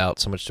built out,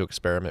 so much to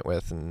experiment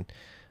with, and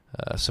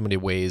so many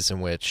ways in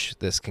which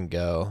this can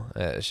go.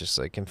 It's just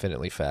like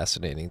infinitely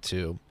fascinating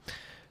to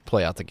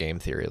play out the game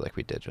theory like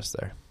we did just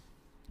there.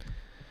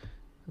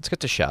 Let's get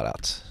to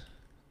shout-outs.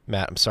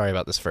 Matt, I'm sorry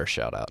about this first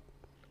shout-out.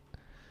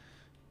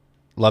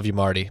 Love you,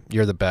 Marty.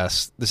 You're the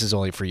best. This is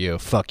only for you.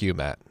 Fuck you,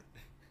 Matt.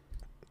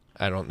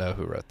 I don't know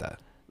who wrote that.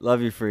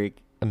 Love you, freak.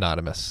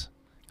 Anonymous.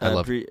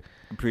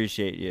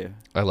 Appreciate you.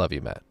 I love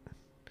you, Matt.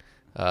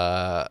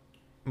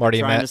 Marty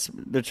and Matt.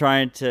 They're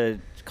trying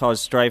to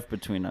cause strife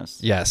between us.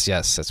 Yes.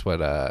 That's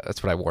what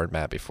I warned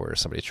Matt before.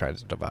 Somebody tried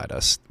to divide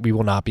us. We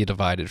will not be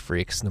divided,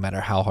 freaks, no matter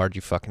how hard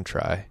you fucking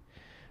try.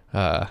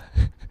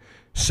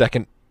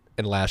 Second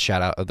and last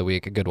shout out of the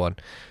week, a good one.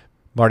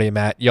 Marty and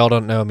Matt, y'all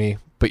don't know me,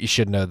 but you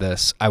should know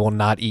this. I will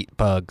not eat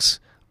bugs.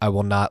 I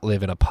will not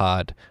live in a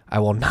pod. I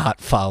will not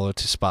follow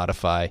to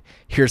Spotify.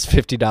 Here's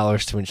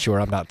 $50 to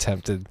ensure I'm not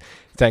tempted.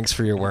 Thanks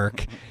for your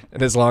work.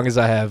 And as long as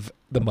I have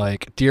the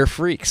mic, dear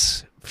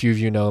freaks, few of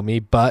you know me,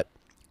 but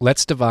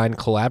let's divine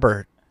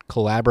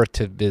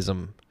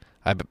collaborativism.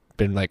 I've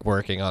been like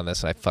working on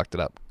this and I fucked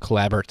it up.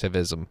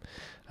 Collaborativism.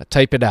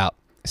 Type it out.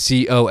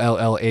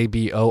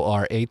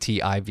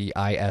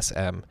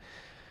 COLLABORATIVISM.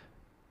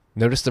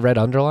 Notice the red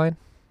underline?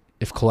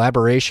 If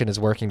collaboration is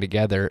working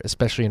together,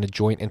 especially in a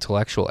joint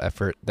intellectual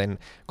effort, then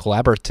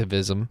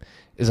collaborativism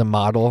is a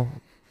model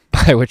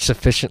by which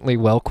sufficiently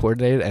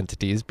well-coordinated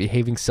entities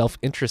behaving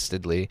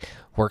self-interestedly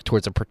work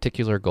towards a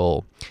particular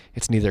goal.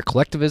 It's neither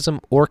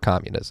collectivism or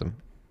communism.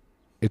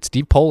 It's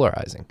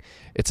depolarizing.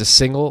 It's a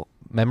single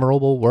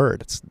memorable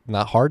word. It's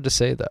not hard to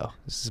say, though.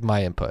 This is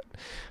my input.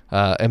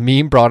 A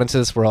meme brought into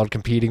this world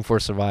competing for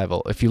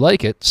survival. If you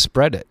like it,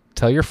 spread it.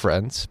 Tell your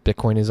friends.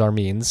 Bitcoin is our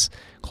means.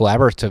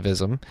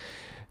 Collaborativism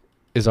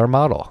is our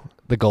model.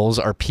 The goals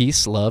are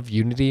peace, love,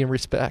 unity, and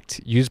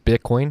respect. Use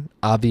Bitcoin.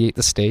 Obviate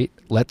the state.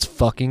 Let's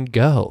fucking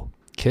go.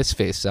 Kiss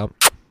face up.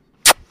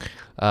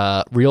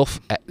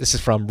 This is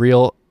from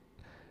real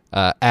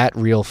at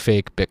real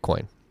fake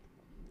Bitcoin.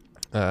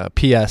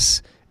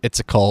 P.S. It's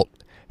a cult.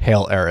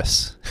 Hail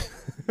Eris.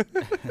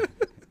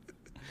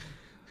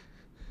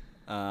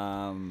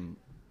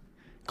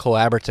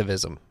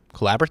 Collaborativism.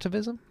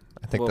 Collaborativism?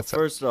 I think that's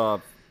first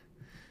off,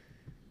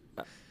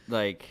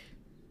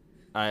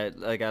 I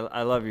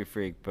love you,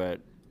 Freak,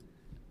 but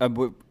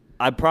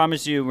I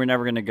promise you we're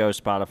never gonna go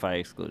Spotify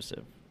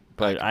exclusive.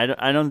 But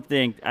I don't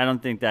think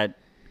that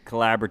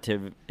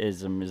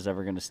collaborativism is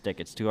ever gonna stick.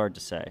 It's too hard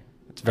to say.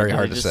 It's very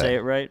hard to say. Say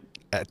it right.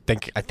 I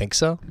think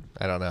so.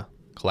 I don't know.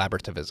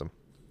 Collaborativism.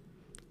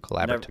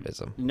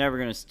 Never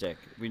gonna stick.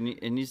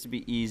 It needs to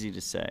be easy to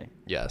say.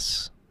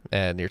 Yes,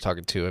 and you're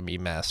talking to a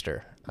meme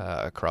master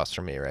across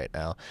from me right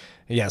now.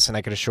 Yes, and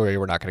I can assure you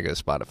we're not going to go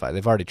to Spotify.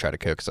 They've already tried to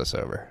coax us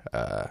over.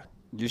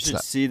 You should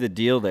see the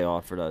deal they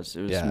offered us.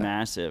 It was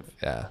massive.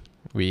 Yeah,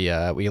 we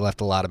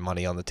left a lot of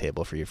money on the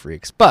table for you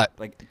freaks, but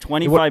like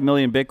 25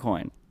 million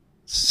Bitcoin.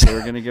 They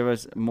were going to give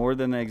us more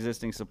than the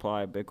existing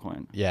supply of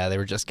Bitcoin. Yeah, they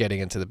were just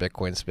getting into the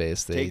Bitcoin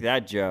space. Take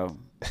that, Joe.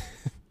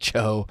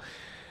 Joe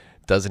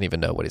doesn't even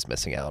know what he's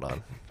missing out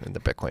on in the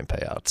Bitcoin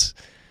payouts.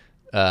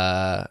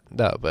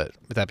 No, but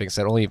with that being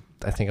said, I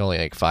think only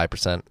like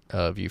 5%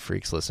 of you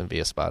freaks listen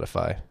via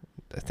Spotify.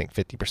 I think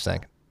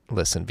 50%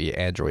 listen via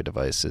Android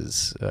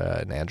devices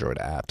and Android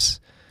apps.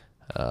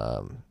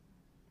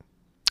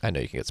 I know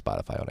you can get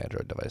Spotify on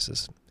Android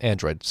devices,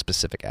 Android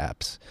specific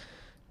apps.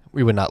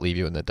 We would not leave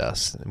you in the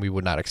dust, and we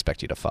would not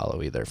expect you to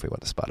follow either if we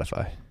went to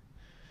Spotify.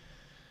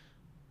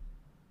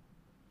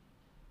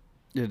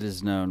 It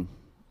is known.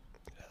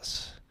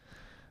 Yes.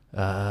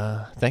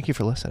 Thank you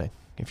for listening.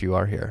 If you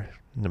are here,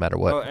 no matter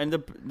what. Oh, and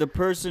the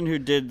person who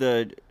did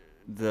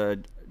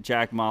the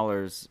Jack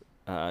Mahler's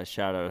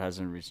shout out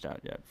hasn't reached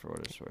out yet, for what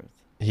it's worth.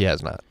 He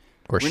has not.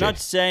 We're not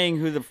saying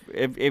who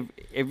if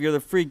you're the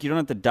freak, you don't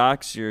have to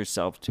dox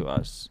yourself to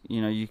us.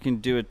 You know, you can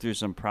do it through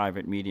some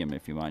private medium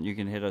if you want. You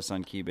can hit us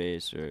on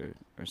Keybase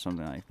or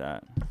something like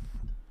that,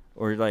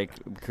 or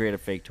like create a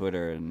fake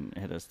Twitter and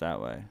hit us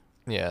that way.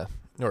 Yeah,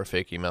 or a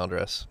fake email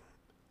address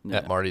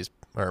at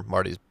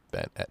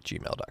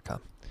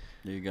martysbent@gmail.com.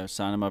 There you go.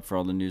 Sign them up for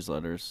all the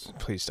newsletters.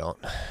 Please don't.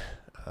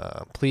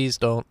 Please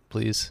don't.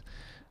 Please.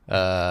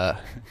 Why'd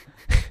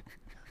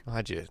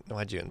you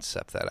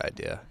incept that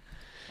idea?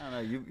 I don't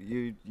know.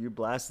 You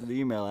blasted the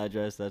email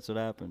address. That's what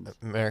happened.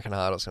 American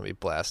Idol's gonna be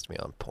blasting me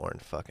on porn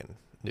fucking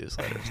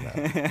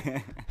newsletters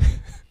now.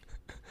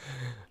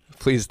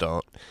 Please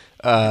don't.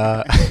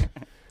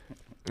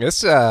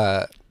 This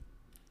I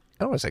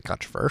don't want to say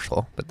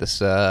controversial, but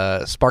this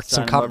sparked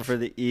some conversation for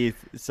the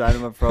ETH. Sign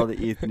him up for all the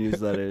ETH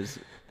newsletters.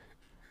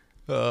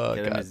 Oh,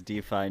 Get him his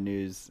DeFi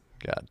news.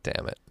 God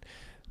damn it.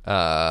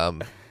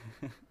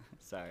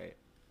 Sorry.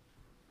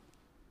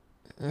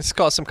 This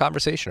caused some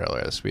conversation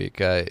earlier this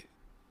week.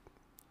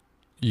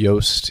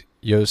 Joost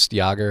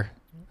Jager,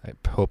 I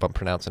hope I'm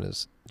pronouncing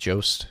his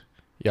Joost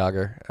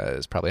Jager,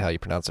 is probably how you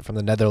pronounce it, from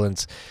the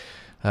Netherlands.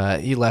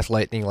 He left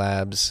Lightning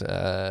Labs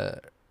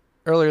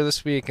earlier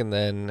this week and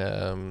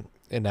then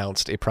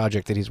announced a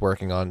project that he's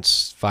working on,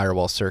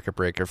 firewall circuit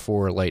breaker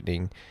for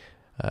Lightning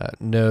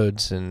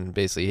nodes, and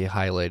basically he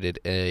highlighted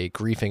a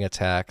griefing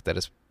attack that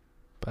is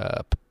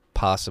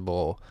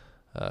possible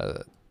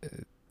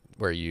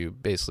where you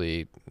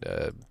basically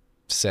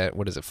sent,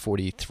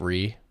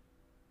 43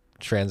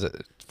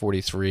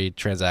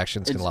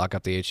 transactions can lock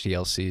up the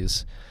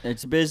HTLCs.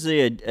 It's basically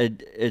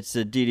it's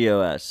a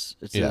DDoS.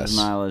 It's a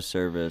denial of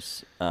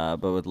service,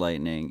 but with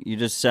Lightning. You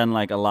just send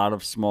like a lot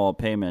of small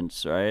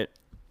payments, right?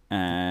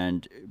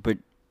 But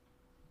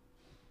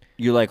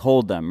you like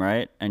hold them,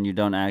 right? And you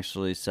don't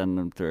actually send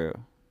them through.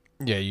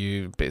 Yeah,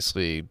 you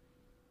basically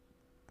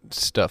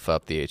stuff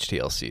up the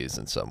HTLCs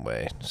in some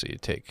way. So you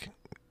take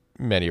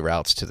many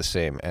routes to the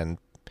same end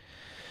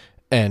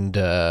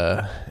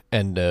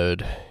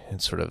node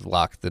and sort of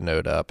lock the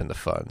node up in the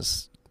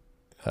funds.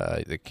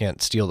 They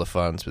can't steal the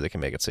funds, but they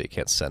can make it so you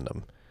can't send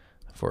them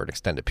for an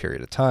extended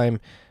period of time.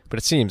 But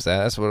it seems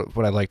that's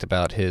what I liked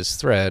about his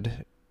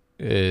thread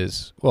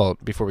is, well,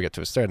 before we get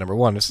to his thread, number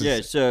one,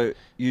 so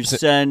you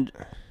send,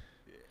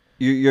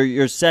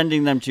 you're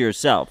sending them to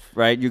yourself,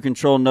 right? You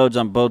control nodes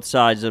on both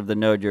sides of the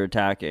node you're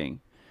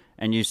attacking,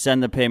 and you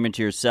send the payment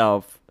to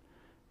yourself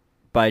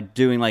by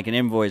doing like an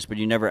invoice, but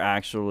you never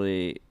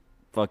actually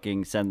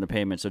fucking send the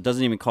payment, so it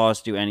doesn't even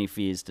cost you any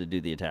fees to do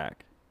the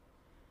attack.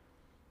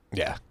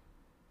 Yeah,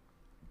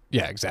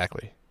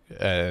 exactly.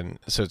 And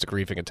so it's a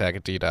griefing attack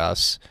at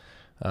DDoS.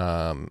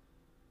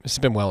 It's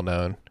been well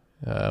known.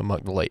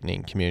 among the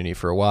Lightning community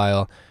for a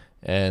while,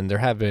 and there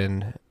have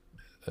been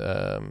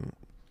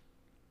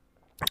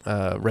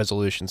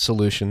resolution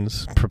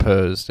solutions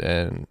proposed,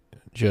 and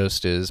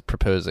Jost is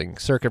proposing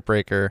Circuit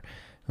Breaker,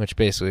 which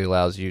basically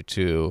allows you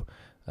to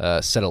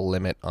set a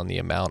limit on the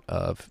amount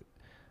of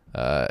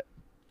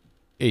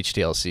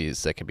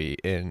HTLCs that can be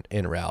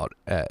in route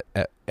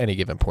at any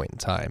given point in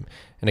time.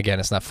 And again,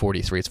 it's not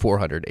 43, it's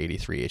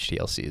 483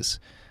 HTLCs.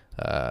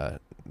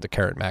 The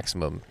current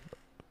maximum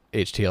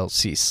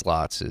HTLC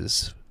slots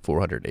is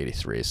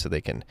 483, so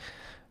they can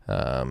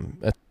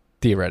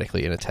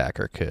theoretically an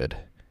attacker could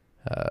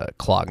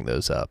clog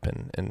those up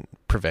and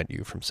prevent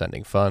you from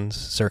sending funds.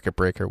 Circuit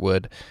Breaker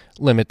would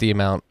limit the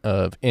amount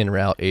of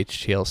in-route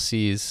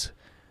HTLCs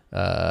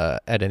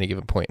at any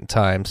given point in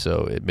time,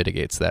 so it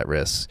mitigates that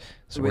risk.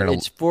 So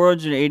it's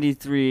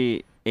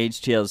 483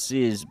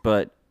 HTLCs,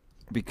 but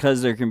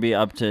because there can be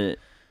up to...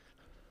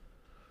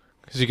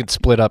 Because you can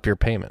split up your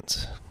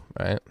payments,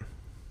 right?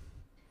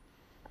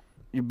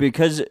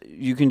 Because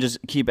you can just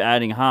keep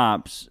adding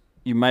hops,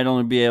 you might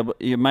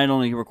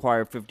only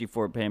require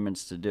 54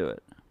 payments to do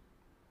it.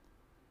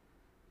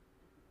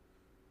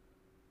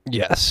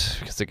 Yes,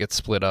 because it gets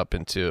split up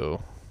into...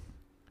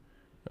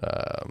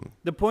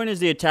 the point is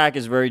the attack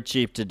is very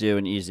cheap to do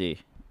and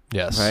easy.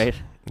 Yes. Right?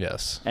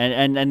 Yes.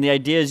 And the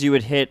idea is you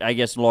would hit, I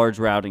guess, large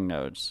routing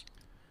nodes.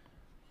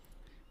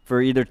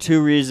 For either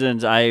two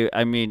reasons,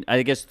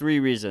 I guess three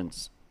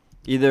reasons.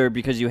 Either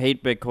because you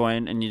hate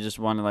Bitcoin and you just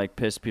want to like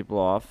piss people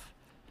off.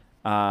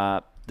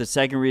 The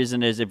second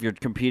reason is if you're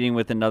competing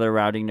with another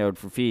routing node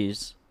for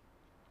fees,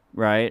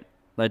 right?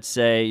 Let's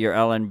say you're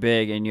LN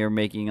big and you're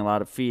making a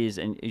lot of fees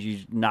and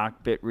you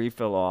knock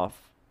Bitrefill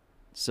off.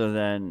 So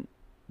then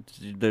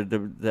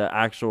the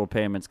actual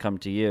payments come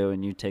to you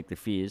and you take the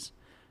fees.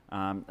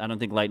 I don't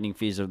think Lightning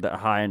fees are that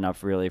high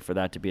enough really for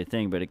that to be a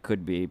thing, but it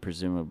could be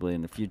presumably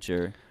in the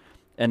future.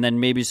 And then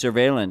maybe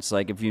surveillance,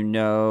 like if you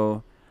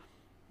know,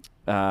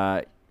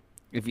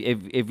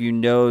 if you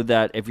know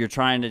that if you're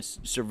trying to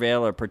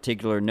surveil a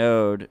particular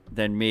node,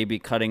 then maybe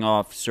cutting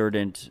off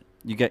certain,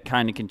 you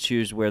can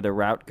choose where the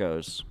route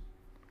goes.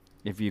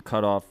 If you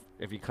cut off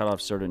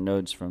certain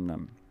nodes from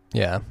them.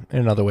 Yeah.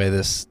 Another way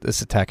this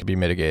attack could be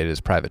mitigated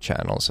is private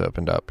channels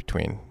opened up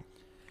between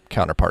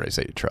counterparties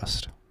that you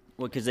trust.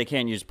 Well, because they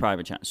can't use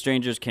private channels.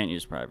 Strangers can't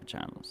use private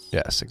channels.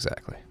 Yes,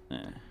 exactly.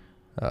 Yeah.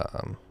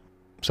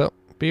 So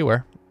be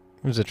aware.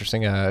 It was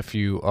interesting. If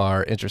you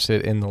are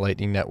interested in the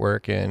Lightning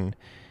Network and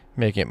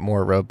making it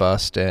more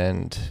robust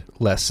and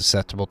less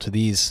susceptible to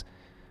these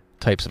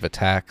types of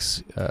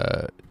attacks,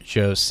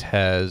 Jost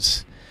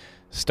has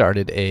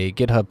started a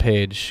GitHub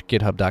page,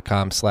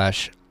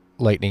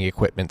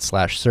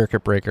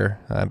 github.com/lightningequipment/circuit breaker.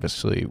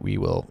 Obviously, we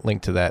will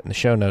link to that in the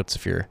show notes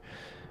if you're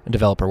a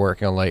developer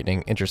working on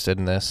Lightning, interested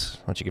in this.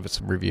 Why don't you give it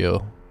some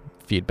review,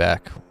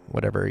 feedback,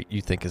 whatever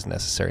you think is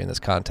necessary in this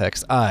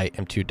context. I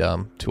am too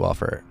dumb to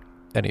offer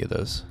any of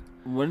those.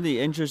 One of the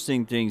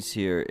interesting things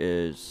here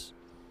is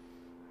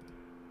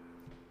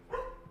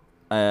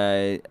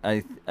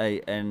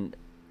and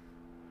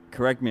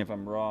correct me if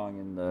I'm wrong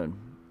in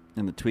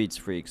the tweets,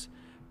 freaks,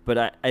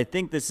 but I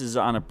think this is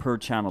on a per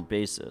channel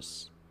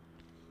basis.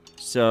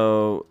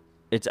 So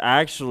it's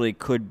actually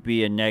could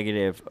be a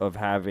negative of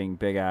having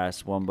big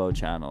ass Wumbo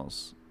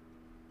channels,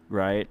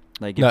 right?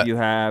 Like if you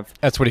have,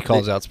 that's what he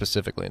calls out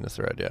specifically in the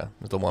thread. Yeah,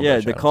 the Wumbo yeah,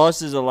 channels. the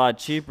cost is a lot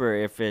cheaper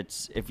if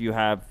you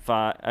have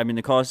five. I mean,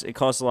 it costs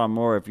a lot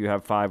more if you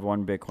have 5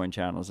 1 Bitcoin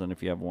channels than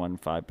if you have 1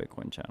 5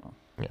 Bitcoin channel.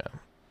 Yeah,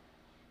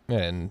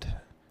 and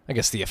I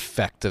guess the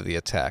effect of the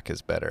attack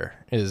is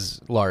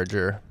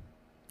larger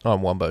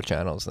on Wumbo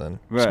channels than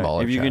smaller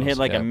channels. If you can hit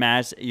like a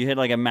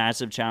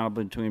massive channel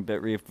between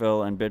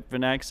Bitrefill and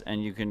Bitfinex,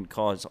 and you can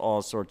cause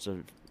all sorts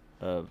of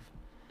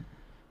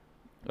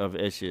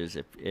issues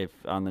if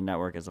on the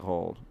network as a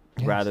whole,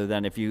 yes. Rather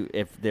than if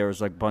there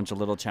was like a bunch of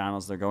little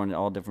channels, they're going to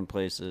all different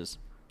places.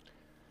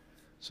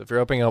 So if you're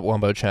opening up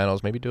Wumbo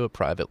channels, maybe do it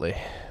privately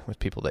with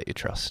people that you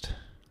trust.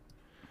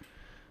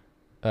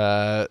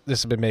 This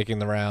has been making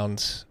the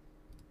rounds.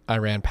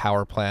 Iranian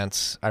power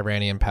plants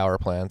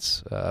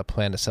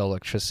plan to sell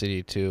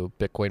electricity to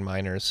Bitcoin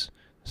miners.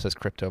 It says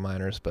crypto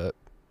miners, but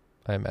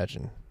I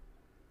imagine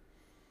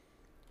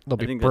I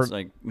think that's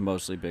like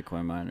mostly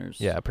Bitcoin miners.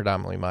 Yeah,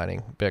 predominantly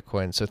mining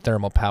Bitcoin. So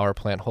Thermal Power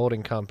Plant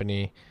Holding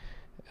Company,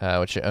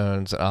 which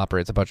owns and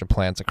operates a bunch of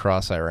plants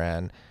across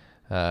Iran,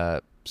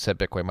 said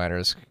Bitcoin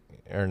miners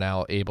are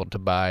now able to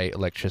buy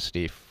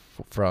electricity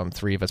from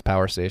 3 of its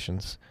power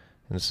stations.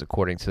 And this is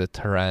according to the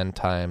Tehran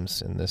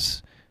Times, and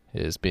this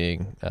is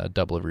being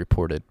doubly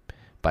reported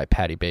by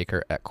Patty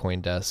Baker at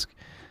CoinDesk.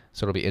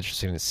 So it'll be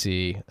interesting to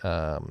see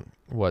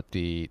what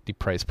the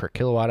price per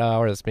kilowatt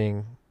hour that's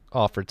being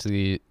offered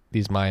to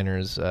these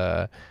miners,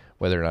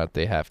 whether or not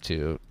they have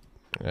to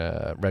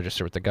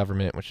register with the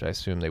government, which I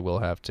assume they will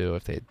have to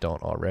if they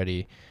don't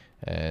already.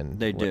 And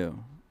they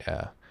do.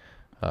 Yeah.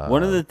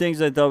 One of the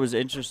things I thought was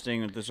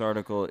interesting with this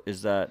article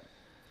is that,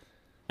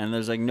 and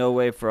there's like no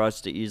way for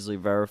us to easily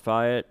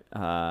verify it.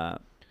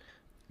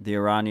 The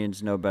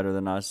Iranians know better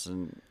than us,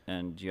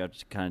 and you have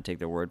to kind of take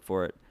their word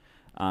for it.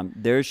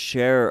 Their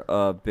share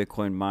of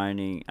Bitcoin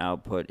mining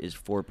output is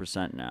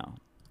 4% now,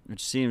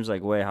 which seems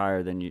like way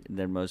higher than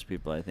most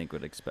people I think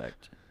would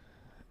expect.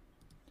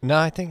 No,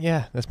 I think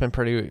that's been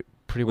pretty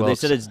well. They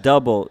said it's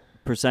double.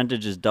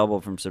 Percentage is double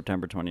from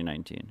September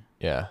 2019.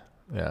 Yeah.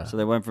 So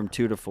they went from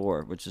 2 to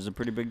 4, which is a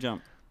pretty big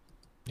jump.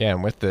 Yeah,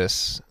 and with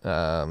this,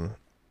 I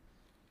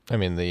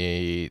mean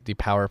the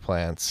power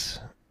plants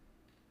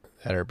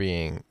that are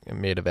being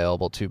made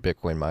available to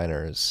Bitcoin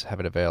miners have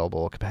an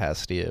available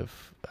capacity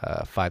of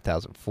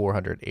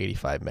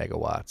 5,485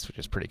 megawatts, which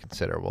is pretty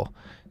considerable.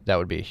 That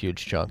would be a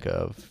huge chunk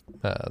of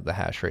the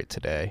hash rate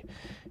today.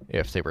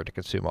 If they were to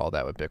consume all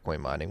that with Bitcoin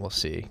mining, we'll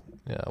see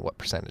what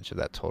percentage of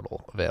that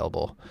total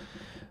available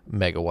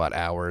megawatt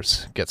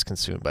hours gets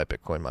consumed by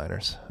Bitcoin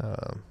miners.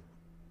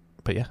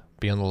 But yeah,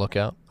 be on the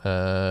lookout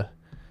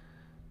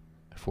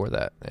for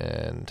that.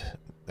 And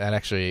that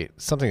actually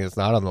something that's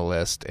not on the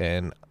list,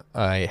 and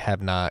I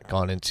have not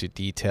gone into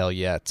detail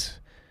yet.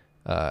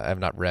 I have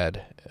not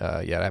read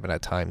yet. I haven't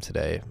had time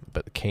today.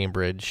 But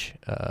Cambridge,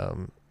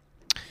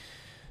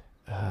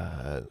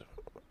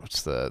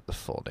 what's the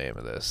full name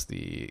of this?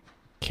 The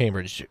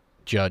Cambridge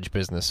Judge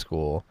Business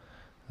School.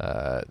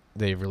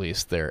 They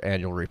released their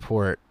annual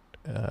report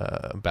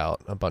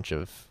about a bunch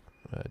of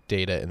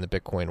data in the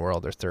Bitcoin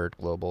world, their third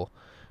global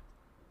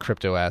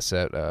crypto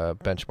asset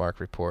benchmark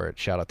report.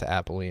 Shout out to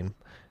Appeline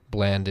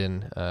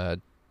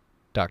Blandon,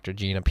 Dr.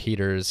 Gina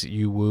Peters,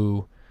 Yu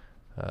Wu,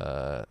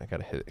 I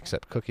gotta hit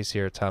accept cookies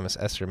here, Thomas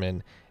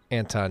Esserman,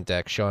 Anton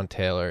Deck, Sean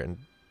Taylor, and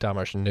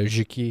Damash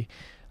Nojiki.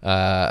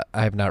 I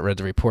have not read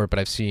the report, but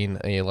I've seen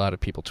a lot of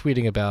people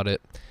tweeting about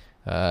it.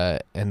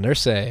 And they're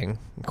saying,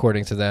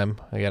 according to them,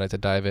 again, I had to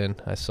dive in.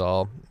 I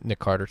saw Nick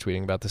Carter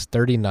tweeting about this.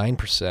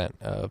 39%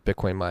 of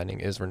Bitcoin mining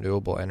is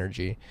renewable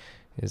energy,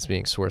 is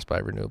being sourced by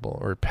renewable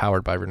or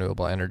powered by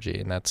renewable energy,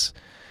 and that's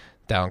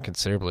down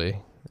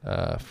considerably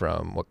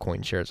from what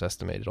CoinShares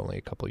estimated only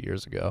a couple of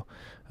years ago.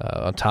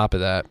 On top of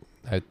that,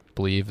 I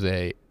believe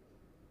they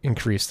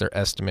increased their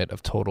estimate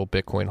of total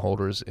Bitcoin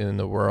holders in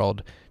the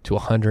world to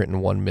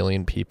 101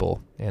 million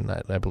people, and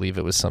I believe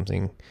it was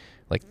something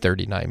like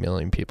 39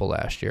 million people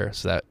last year.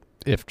 So that,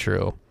 if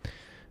true,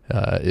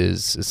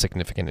 is a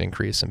significant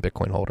increase in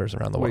Bitcoin holders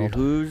around the world.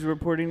 Who's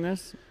reporting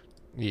this?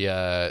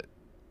 The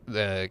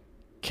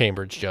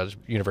Cambridge Judge,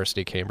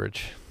 University of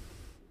Cambridge.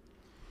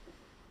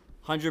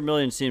 100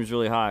 million seems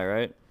really high,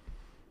 right?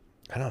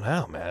 I don't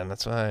know, man.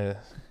 That's why.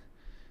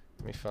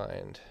 Let me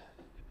find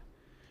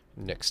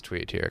Nick's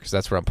tweet here, because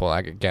that's where I'm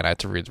pulling. Again, I had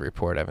to read the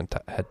report. I haven't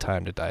had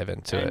time to dive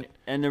into it.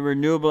 And the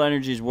renewable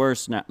energy is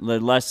worse now. The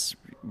less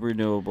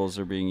renewables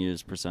are being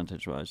used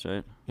percentage-wise,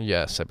 right?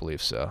 Yes, I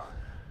believe so.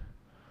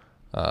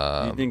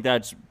 Do you think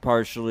that's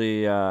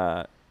partially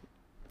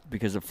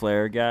because of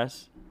flare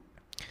gas?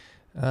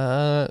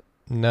 No,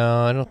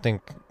 I don't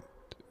think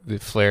the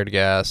flared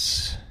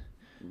gas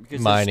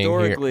because mining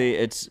historically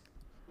here.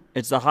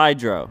 It's the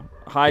hydro.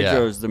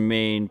 Hydro is the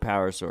main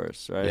power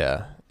source, right?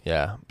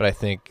 Yeah. But I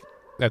think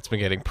that's been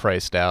getting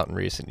priced out in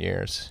recent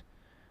years.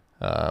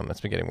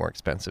 It's been getting more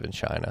expensive in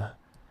China.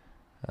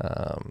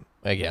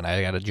 Again,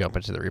 I got to jump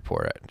into the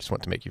report. I just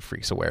want to make you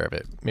freaks aware of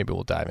it. Maybe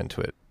we'll dive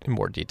into it in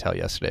more detail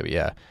yesterday. But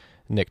yeah,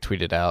 Nick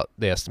tweeted out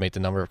they estimate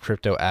the number of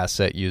crypto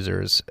asset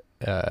users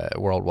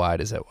worldwide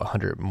is at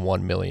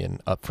 101 million,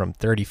 up from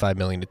 35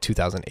 million to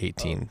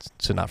 2018.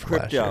 So not from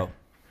last year.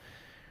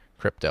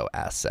 Crypto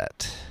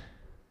asset.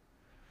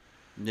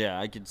 Yeah,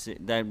 I could see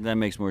that. That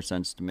makes more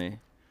sense to me.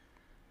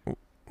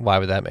 Why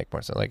would that make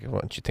more sense? Like,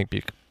 wouldn't you think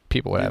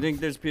people would have? Do you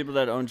think there's people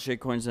that own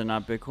shitcoins and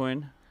not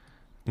Bitcoin?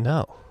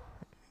 No.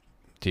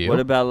 Do you? What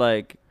about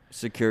like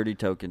security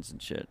tokens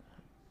and shit?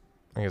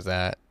 Is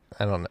that?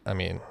 I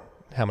mean,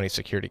 how many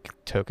security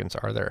tokens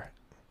are there?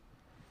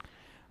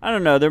 I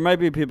don't know. There might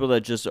be people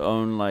that just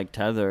own like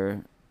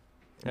Tether.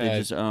 They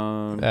just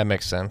own. That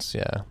makes sense.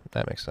 Yeah,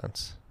 that makes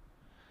sense.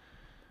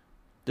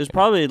 There's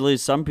probably at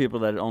least some people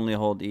that only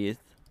hold ETH.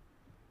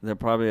 They're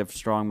probably a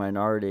strong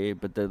minority,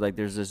 but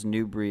there's this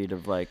new breed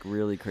of like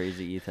really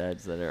crazy ETH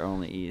heads that are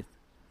only ETH.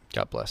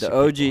 God bless the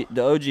you.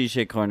 The OG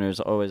shitcoiners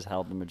always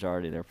held the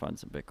majority of their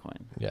funds in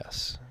Bitcoin.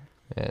 Yes,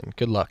 and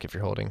good luck if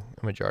you're holding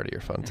a majority of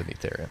your funds in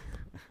Ethereum.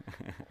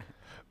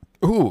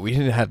 Ooh, we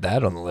didn't have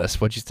that on the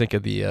list. What'd you think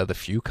of the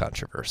Few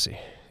controversy?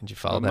 Did you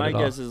follow that at all?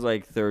 My guess is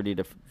like 30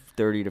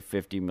 to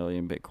 50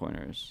 million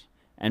Bitcoiners,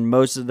 and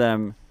most of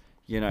them,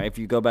 you know, if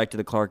you go back to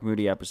the Clark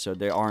Moody episode,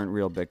 they aren't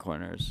real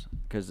Bitcoiners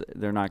because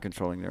they're not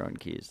controlling their own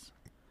keys.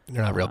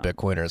 They're not real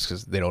Bitcoiners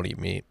because they don't eat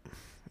meat.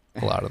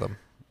 A lot of them.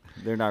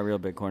 They're not real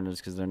Bitcoiners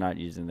because they're not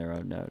using their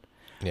own node.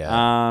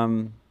 Yeah.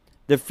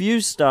 The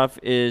Few stuff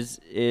is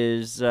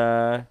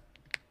I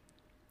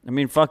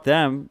mean, fuck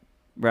them,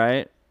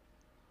 right?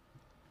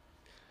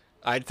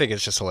 I think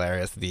it's just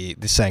hilarious, the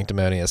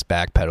sanctimonious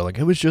backpedal. Like,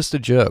 it was just a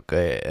joke.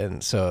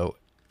 And so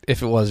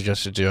if it was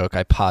just a joke,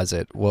 I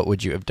posit, what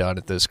would you have done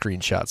if those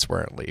screenshots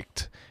weren't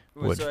leaked?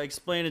 would. So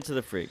explain it to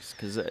the freaks,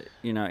 because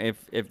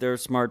if they're a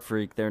smart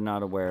freak, they're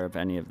not aware of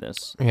any of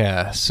this.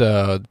 Yeah,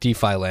 so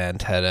DeFi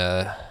Land had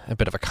a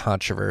bit of a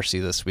controversy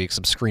this week.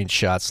 Some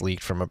screenshots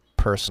leaked from a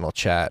personal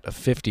chat of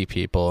 50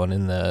 people, and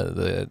in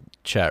the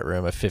chat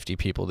room of 50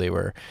 people, they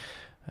were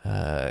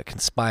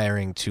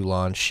conspiring to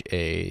launch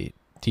a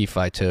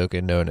DeFi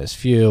token known as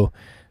Few.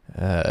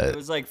 It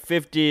was like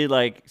 50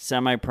 like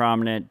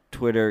semi-prominent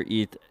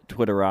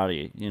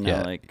Twitterati,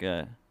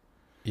 Yeah.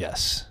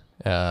 Yes.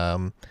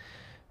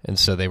 And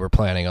so they were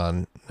planning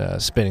on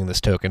spinning this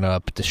token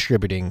up,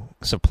 distributing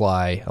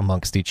supply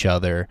amongst each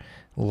other,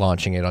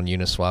 launching it on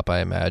Uniswap, I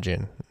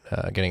imagine,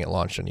 getting it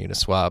launched on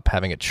Uniswap,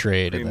 having it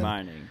trade.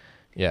 Pre-mining.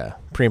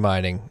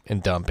 Pre-mining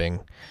and dumping.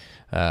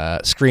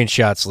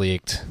 Screenshots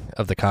leaked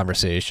of the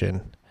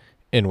conversation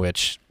in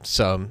which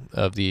some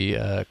of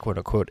the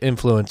quote-unquote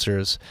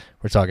influencers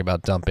were talking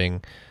about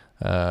dumping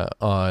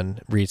on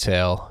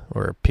retail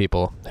or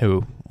people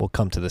who will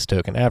come to this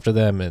token after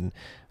them, and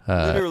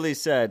literally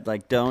said,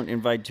 like, don't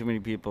invite too many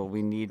people.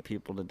 We need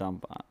people to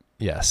dump on.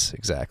 Yes,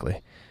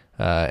 exactly.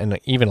 And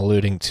even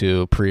alluding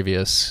to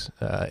previous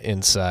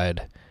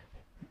insider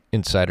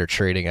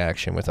trading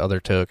action with other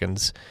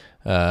tokens.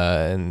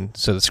 And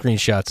so the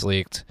screenshots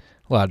leaked,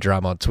 a lot of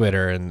drama on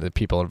Twitter, and the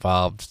people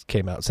involved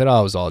came out and said, oh,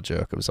 it was all a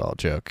joke. It was all a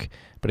joke.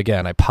 But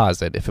again, I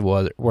posit if it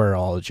were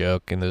all a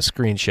joke and those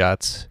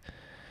screenshots,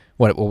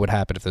 what would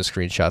happen if those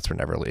screenshots were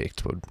never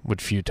leaked?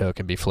 Would Few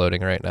token be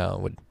floating right now?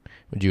 Would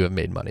you have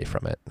made money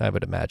from it? I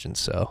would imagine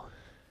so.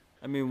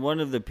 I mean, one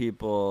of the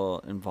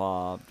people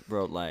involved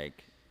wrote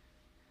like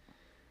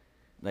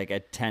a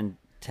 10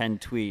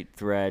 tweet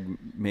thread,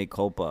 mea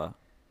culpa,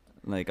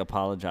 like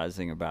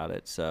apologizing about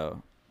it.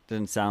 So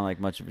didn't sound like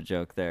much of a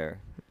joke there.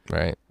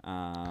 Right.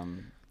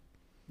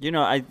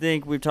 I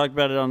think we've talked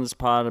about it on this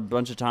pod a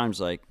bunch of times.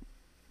 Like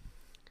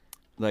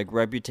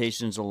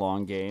reputation's a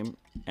long game,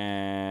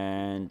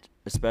 and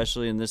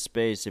especially in this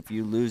space, if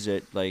you lose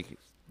it, like,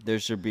 there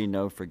should be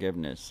no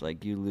forgiveness.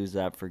 Like, you lose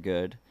that for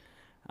good.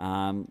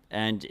 And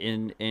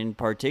in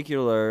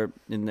particular,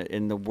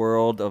 in the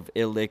world of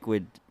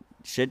illiquid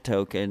shit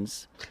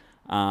tokens,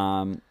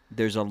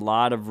 there's a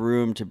lot of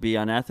room to be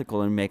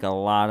unethical and make a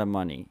lot of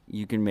money.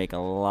 You can make a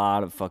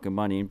lot of fucking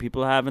money, and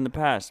people have in the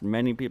past.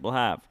 Many people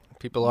have.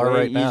 People are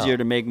right now. Way easier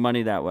to make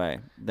money that way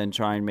than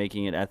trying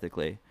making it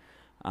ethically.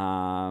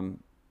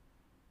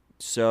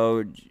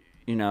 So,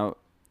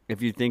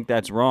 if you think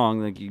that's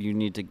wrong, like, you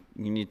need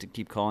to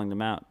keep calling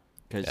them out,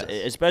 because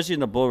especially in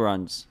the bull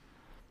runs,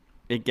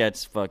 it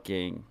gets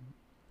fucking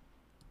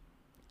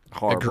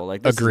horrible.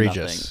 Like, this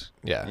egregious. Is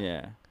nothing.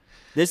 Yeah.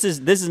 This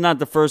is not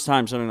the first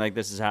time something like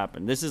this has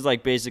happened. This is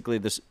like basically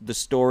the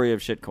story of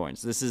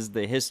shitcoins. This is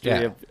the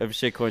history of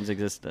shitcoins'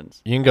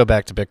 existence. You can go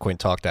back to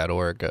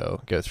BitcoinTalk.org,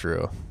 go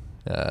through.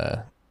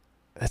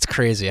 It's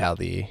crazy how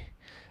the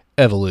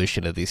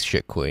evolution of these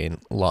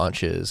shitcoin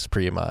launches,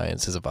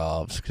 pre-mines, has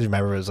evolved. Because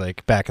remember, it was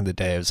like back in the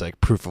day, it was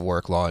like proof of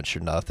work launch or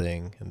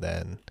nothing, and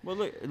then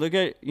look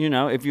at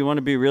if you want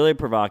to be really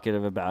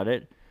provocative about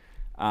it,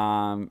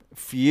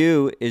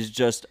 Few is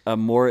just a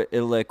more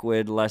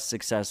illiquid, less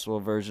successful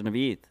version of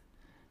ETH.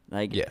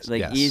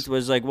 ETH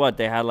was like what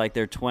they had, like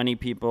their 20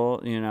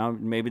 people.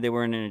 Maybe they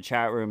weren't in a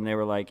chat room. They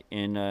were like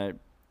in a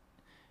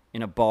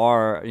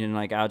bar,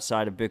 like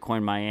outside of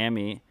Bitcoin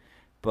Miami.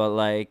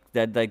 But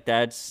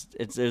it's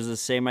the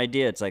same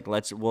idea. It's like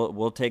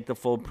we'll take the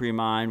full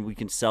pre-mine, we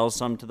can sell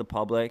some to the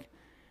public,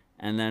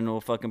 and then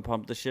we'll fucking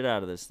pump the shit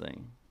out of this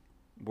thing.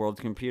 World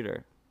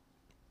Computer.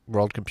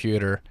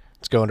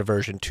 It's going to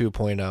version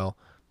 2.0.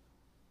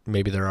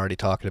 Maybe they're already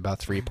talking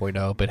about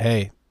 3.0. But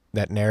hey,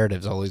 that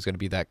narrative's always going to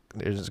be that.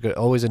 There's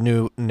always a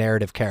new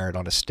narrative carrot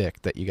on a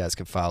stick that you guys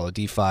can follow.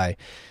 DeFi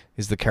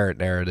is the carrot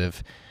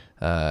narrative,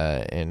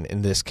 and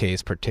in this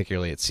case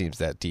particularly, it seems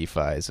that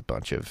DeFi is a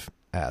bunch of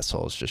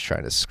assholes just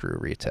trying to screw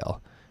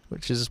retail,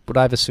 which is what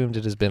I've assumed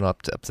it has been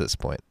up to this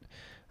point.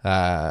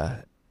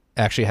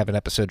 Actually have an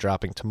episode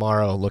dropping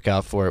tomorrow. Look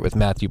out for it with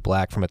Matthew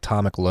Black from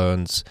Atomic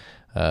Loans,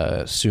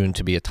 soon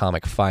to be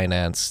Atomic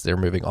Finance. They're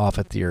moving off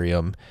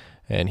Ethereum,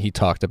 and he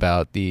talked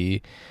about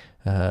the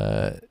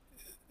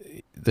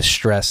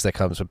stress that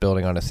comes with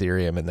building on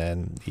Ethereum, and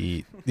then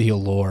the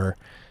allure.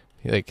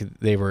 Like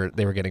they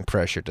were getting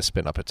pressured to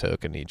spin up a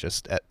token. He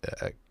just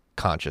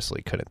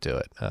consciously couldn't do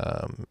it.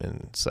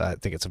 And so I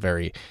think it's a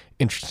very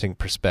interesting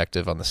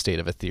perspective on the state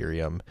of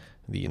Ethereum,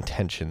 the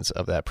intentions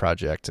of that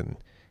project, and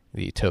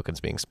the tokens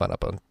being spun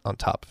up on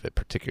top of it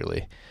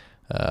particularly.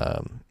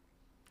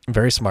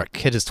 Very smart.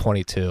 Kid is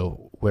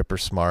 22, whipper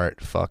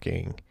smart,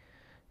 fucking.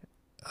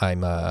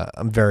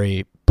 I'm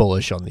very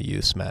bullish on the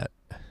use, Matt.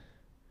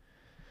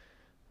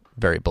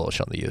 Very bullish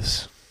on the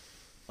use.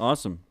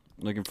 Awesome.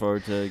 Looking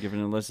forward to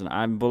giving it a listen.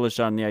 I'm bullish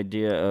on the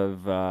idea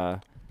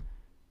of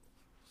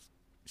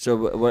so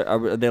what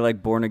are they,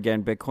 like born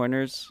again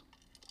Bitcoiners?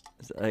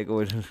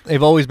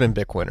 They've always been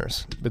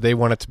Bitcoiners, but they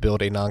wanted to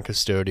build a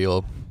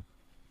non-custodial.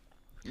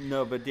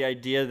 No, but the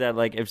idea that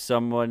like if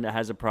someone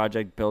has a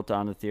project built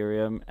on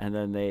Ethereum and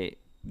then they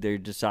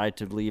decide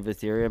to leave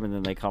Ethereum and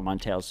then they come on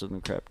Tales from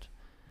the Crypt.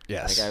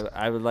 Yes. Like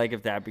I would like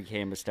if that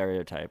became a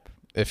stereotype.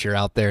 If you're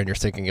out there and you're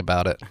thinking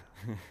about it,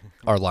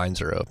 our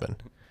lines are open.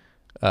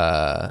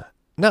 No,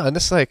 and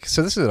this this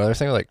is another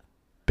thing, like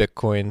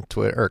Bitcoin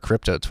Twitter or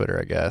crypto Twitter,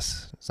 I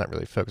guess. It's not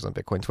really focused on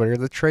Bitcoin Twitter.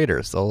 The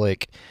traders, they'll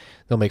make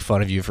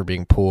fun of you for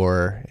being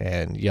poor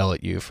and yell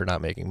at you for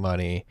not making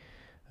money.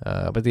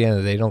 But at the end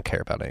of the day, they don't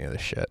care about any of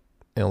this shit.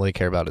 And all they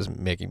care about is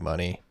making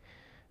money.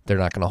 They're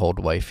not going to hold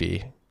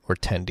wifey or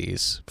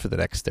tendies for the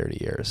next 30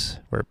 years.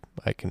 Where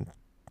I can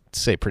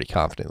say pretty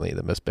confidently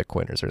that most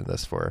Bitcoiners are in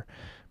this for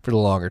the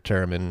longer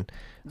term. And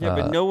yeah,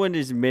 but no one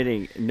is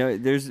admitting. No,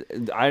 there's.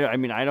 I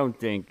mean, I don't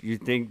think you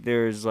think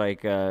there's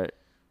like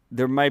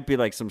there might be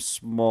like some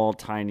small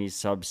tiny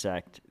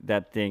subsect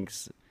that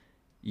thinks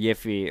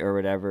Yiffy or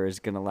whatever is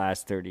going to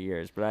last 30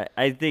 years. But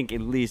I think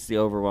at least the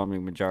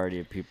overwhelming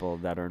majority of people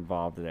that are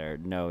involved there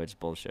know it's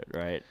bullshit,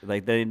 right?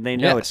 Like they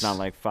know it's not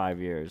like 5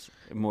 years,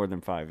 more than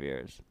 5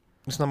 years.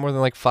 It's not more than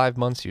like 5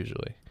 months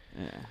usually.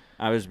 Yeah,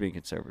 I was being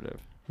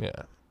conservative. Yeah.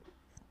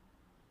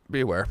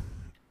 Be aware.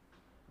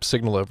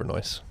 Signal over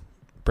noise.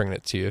 Bringing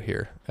it to you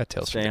here at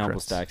Tales from Stay the humble,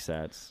 Crypt. stack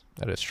sats.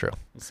 That is true.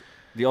 It's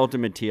the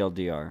ultimate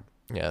TLDR.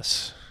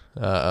 Yes.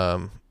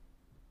 Good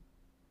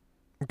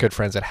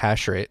friends at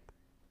Hashrate,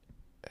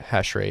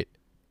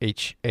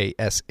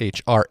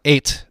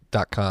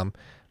 HASHR8.com,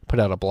 put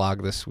out a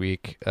blog this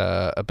week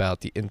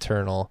about the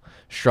internal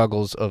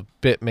struggles of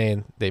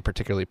Bitmain. They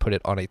particularly put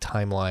it on a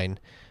timeline.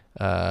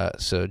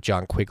 So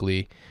John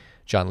Lee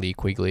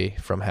Quigley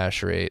from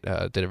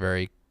Hashrate did a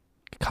very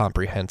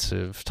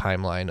comprehensive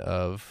timeline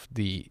of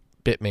the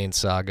Bitmain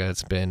saga.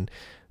 It's been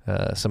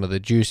some of the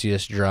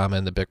juiciest drama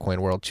in the Bitcoin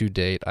world to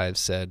date. I've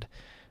said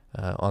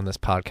on this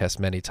podcast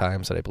many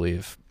times that I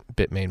believe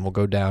Bitmain will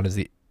go down as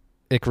the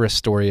Icarus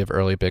story of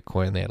early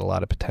Bitcoin. They had a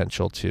lot of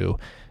potential to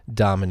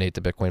dominate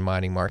the Bitcoin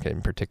mining market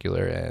in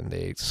particular, and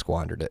they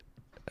squandered it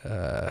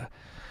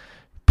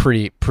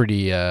pretty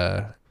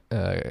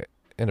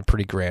in a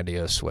pretty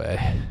grandiose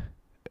way.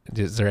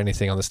 Is there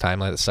anything on this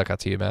timeline that stuck out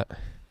to you, Matt?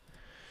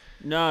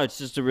 No, it's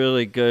just a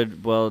really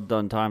good, well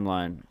done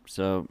timeline.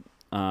 So,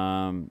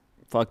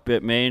 fuck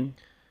Bitmain.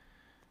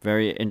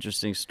 Very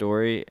interesting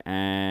story,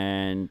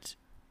 and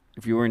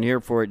if you weren't here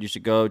for it, you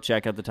should go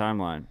check out the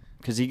timeline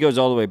because he goes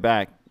all the way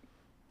back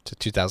to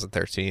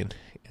 2013.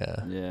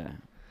 Yeah. Yeah.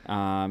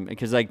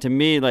 Because like to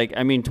me, like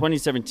I mean,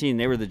 2017,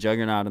 they were the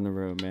juggernaut in the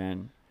room,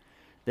 man.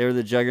 They were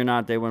the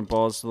juggernaut. They went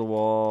balls to the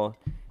wall,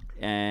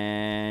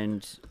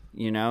 and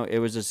you know it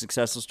was a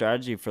successful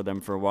strategy for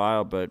them for a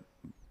while, but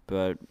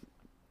it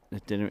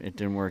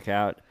didn't work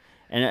out.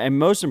 And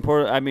most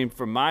important, I mean,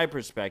 from my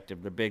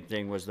perspective, the big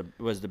thing was the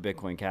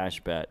Bitcoin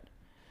Cash bet,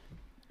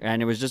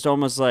 and it was just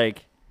almost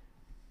like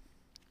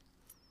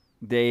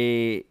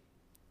they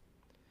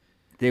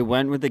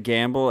went with the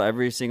gamble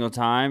every single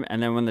time,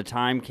 and then when the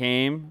time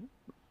came,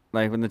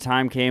 when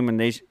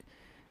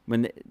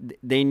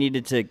they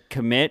needed to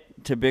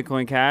commit to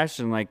Bitcoin Cash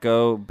and like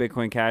go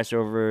Bitcoin Cash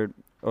over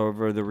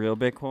the real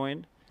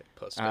Bitcoin,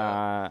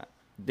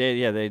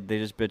 they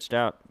just bitched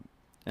out,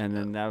 and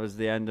then that was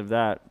the end of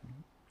that.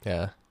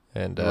 Yeah,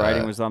 and the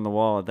writing was on the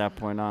wall at that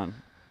point on.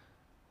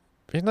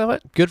 You know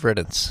what? Good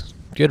riddance.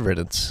 Good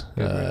riddance.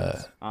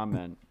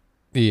 Amen.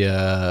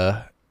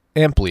 The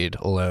amp lead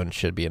alone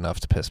should be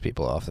enough to piss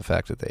people off. The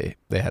fact that they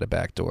had a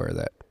backdoor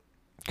that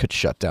could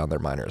shut down their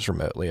miners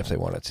remotely if they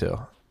wanted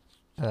to.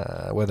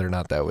 Whether or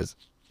not that was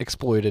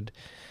exploited,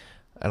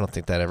 I don't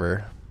think that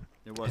ever.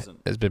 It wasn't.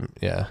 Has been,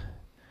 yeah.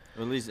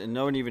 Or at least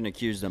no one even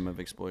accused them of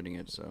exploiting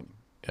it. So.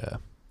 Yeah.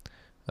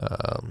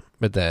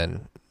 But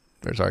then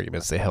there's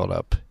arguments they held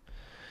up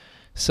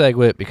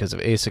SegWit because of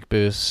ASIC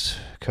boost,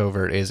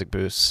 covert ASIC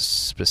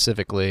boost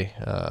specifically.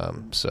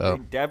 So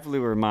they definitely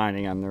were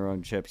mining on their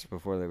own chips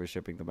before they were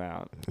shipping them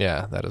out.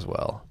 Yeah, that as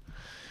well.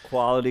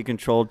 Quality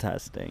control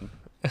testing.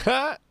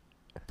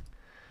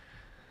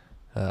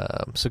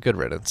 So good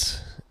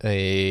riddance.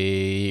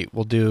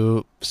 We'll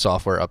do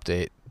software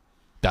update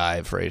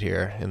dive right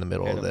here in the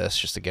middle of this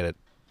just to get it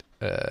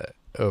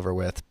over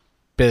with.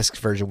 Bisq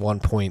version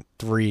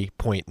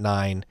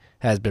 1.3.9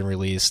 has been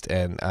released,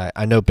 and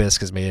I know Bisq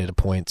has made it a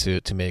point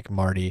to make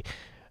Marty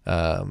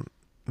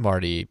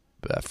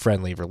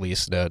friendly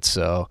release notes.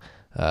 So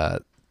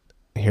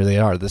here they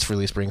are. This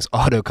release brings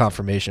auto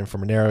confirmation for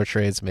Monero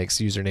trades, makes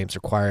usernames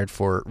required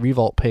for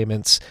Revolt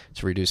payments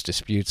to reduce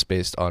disputes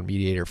based on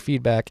mediator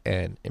feedback,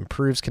 and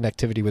improves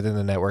connectivity within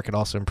the network. It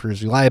also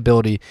improves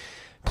reliability.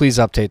 Please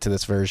update to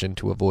this version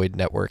to avoid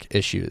network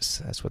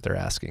issues. That's what they're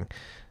asking.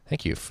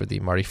 Thank you for the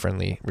Marty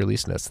friendly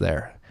release notes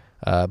there.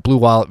 Blue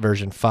Wallet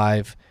version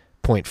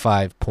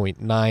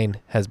 5.5.9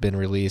 has been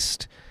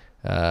released.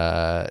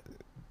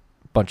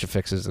 Bunch of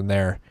fixes in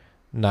there.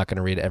 Not going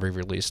to read every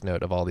release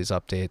note of all these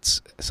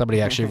updates.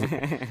 Somebody actually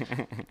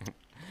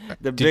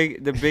the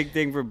big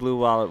thing for Blue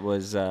Wallet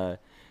was the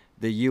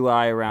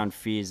UI around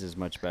fees is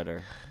much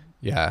better.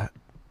 Yeah.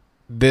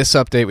 This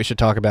update we should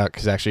talk about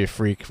because actually a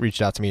freak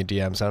reached out to me in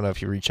DMs. I don't know if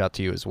he reached out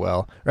to you as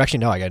well. Or actually,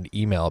 no, I got an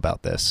email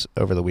about this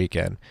over the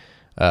weekend.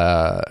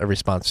 A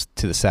response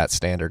to the SAT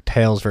standard.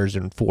 Tails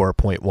version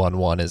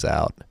 4.11 is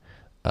out.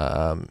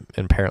 And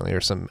apparently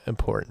there's some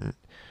important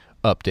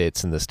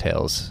updates in this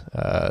Tails.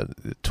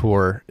 The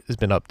tour has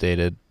been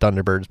updated.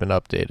 Thunderbird's been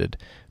updated.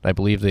 And I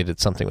believe they did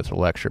something with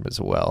Electrum as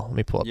well. Let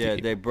me pull up Yeah,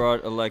 they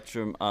brought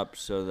Electrum up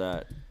so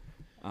that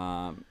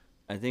I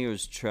think it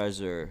was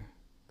Trezor.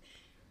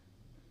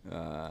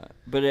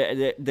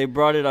 But they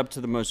brought it up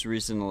to the most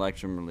recent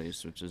Electrum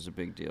release, which is a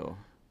big deal.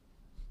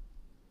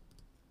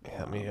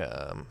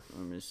 Yeah,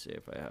 let me see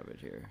if I have it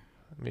here.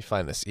 Let me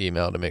find this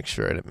email to make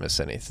sure I didn't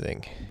miss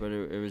anything. But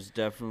it was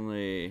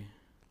definitely...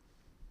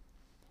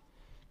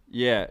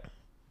 Yeah,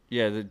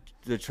 the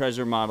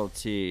Trezor Model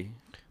T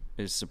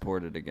is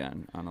supported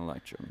again on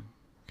Electrum.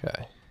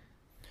 Okay.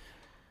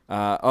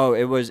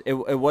 It was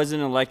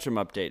an Electrum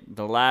update.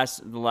 The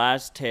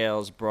last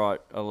Tails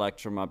brought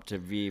Electrum up to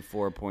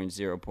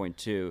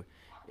v4.0.2.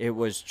 It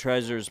was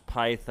Trezor's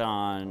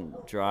Python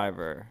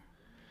driver.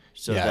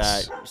 So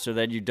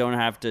that you don't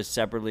have to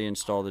separately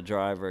install the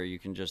driver, you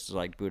can just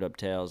like boot up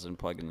Tails and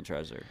plug in the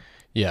Trezor.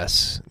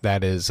 Yes,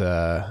 that is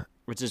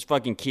which is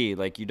fucking key.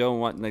 Like you don't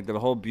want like the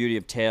whole beauty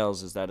of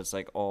Tails is that it's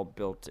like all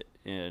built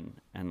in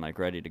and like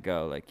ready to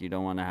go. Like you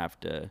don't want to have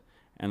to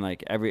and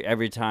like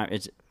every time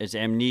it's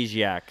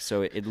amnesiac,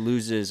 so it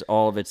loses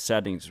all of its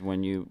settings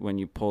when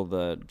you pull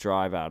the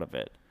drive out of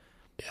it.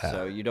 Yeah.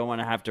 So you don't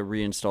want to have to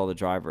reinstall the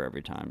driver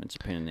every time. It's a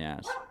pain in the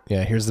ass.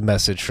 Yeah, here's the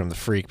message from the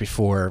Freak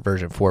before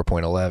version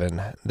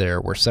 4.11. There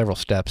were several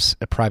steps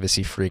a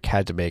privacy freak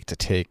had to make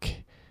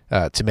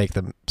to make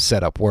the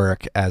setup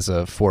work. As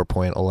of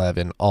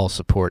 4.11, all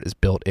support is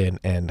built in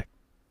and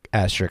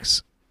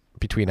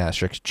between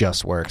asterisks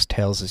just works.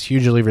 Tails is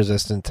hugely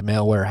resistant to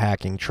malware,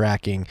 hacking,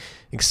 tracking,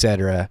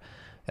 etc.,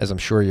 as I'm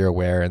sure you're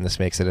aware, and this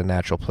makes it a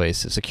natural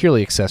place to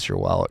securely access your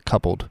wallet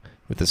coupled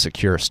with the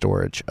secure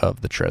storage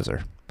of the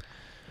Trezor.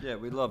 Yeah,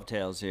 we love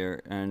Tails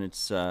here, and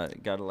it's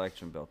got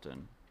Electrum built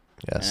in.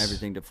 Yes. And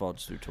everything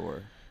defaults through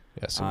Tor.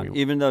 Yes.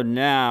 Even though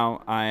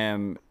now I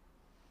am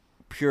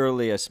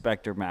purely a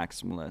Spectre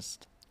maximalist.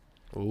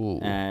 Ooh.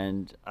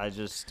 And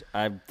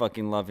I'm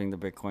fucking loving the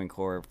Bitcoin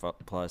Core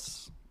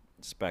plus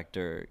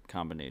Spectre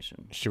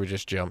combination. Should we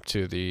just jump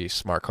to the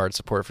smart card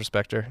support for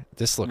Spectre?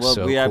 This looks so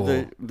cool. Well, we have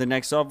the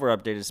next software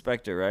update is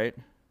Spectre, right?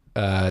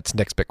 It's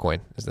Nix Bitcoin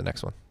is the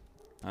next one.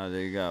 Oh,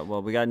 there you go.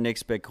 Well, we got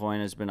Nix Bitcoin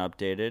has been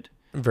updated.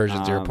 Version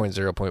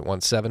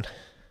 0.0.17.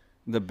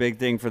 The big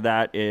thing for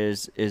that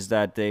is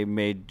that they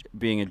made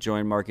being a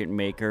join market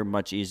maker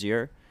much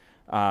easier,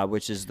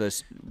 which is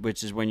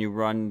when you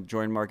run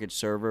join market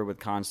server with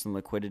constant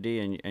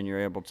liquidity and you're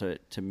able to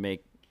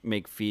make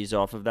fees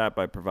off of that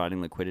by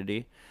providing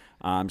liquidity.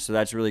 So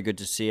that's really good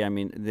to see. I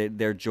mean,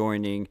 they're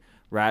joining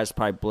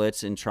Raspberry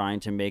Blitz and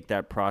trying to make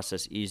that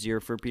process easier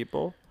for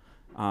people.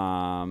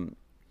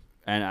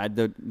 And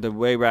the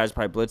way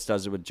Raspberry Blitz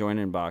does it with Join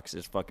Inbox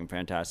is fucking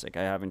fantastic.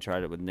 I haven't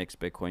tried it with Nix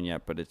Bitcoin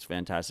yet, but it's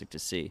fantastic to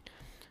see.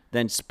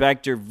 Then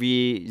Spectre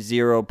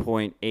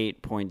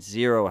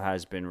v0.8.0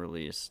 has been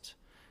released.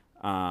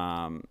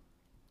 And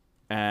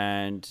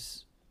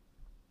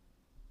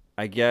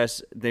I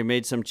guess they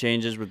made some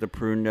changes with the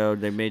prune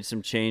node. They made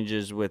some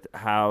changes with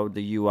how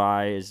the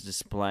UI is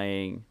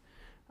displaying.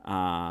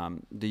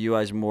 The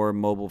UI is more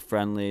mobile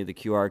friendly. The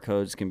QR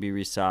codes can be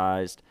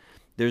resized.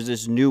 There's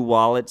this new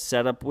wallet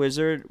setup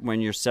wizard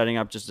when you're setting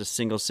up just a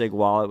single sig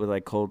wallet with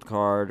like Cold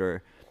Card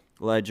or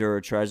Ledger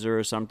or Trezor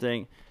or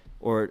something,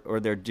 or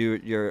their do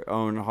your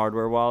own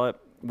hardware wallet,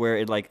 where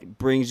it like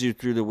brings you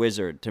through the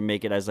wizard to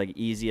make it as like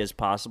easy as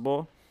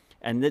possible.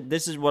 And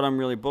this is what I'm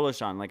really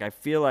bullish on. Like I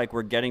feel like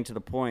we're getting to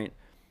the point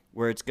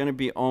where it's going to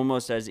be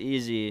almost as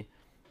easy,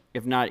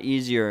 if not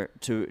easier,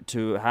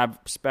 to have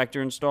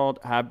Spectre installed,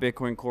 have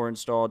Bitcoin Core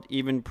installed,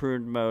 even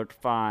pruned mode,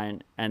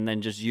 fine, and then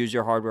just use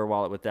your hardware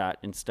wallet with that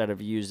instead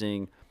of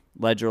using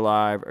Ledger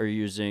Live or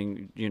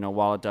using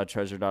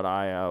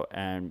wallet.trezor.io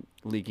and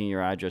leaking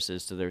your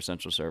addresses to their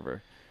central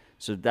server.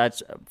 So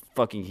that's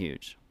fucking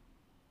huge.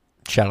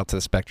 Shout out to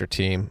the Spectre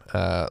team.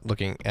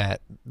 Looking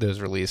at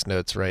those release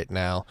notes right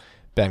now,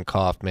 Ben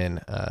Kaufman,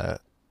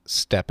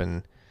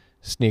 Stepan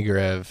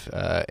Snegerev,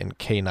 and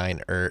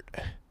K9ert.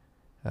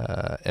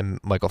 And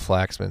Michael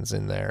Flaxman's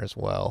in there as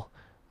well,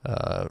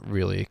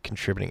 really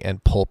contributing.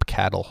 And Pulp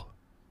Cattle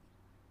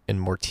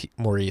and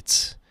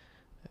Moritz,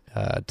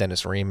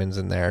 Dennis Raymond's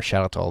in there.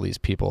 Shout out to all these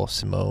people.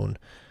 Simone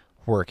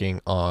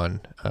working on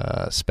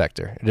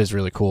Spectre. It is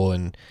really cool.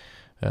 And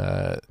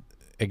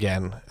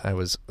again, I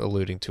was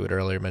alluding to it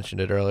earlier, mentioned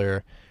it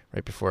earlier,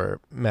 right before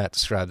Matt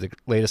described the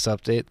latest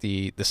update.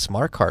 The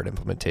smart card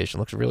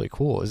implementation looks really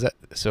cool. Is that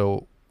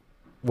so?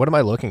 What am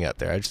I looking at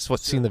there? I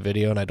just seen the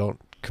video and I don't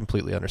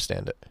completely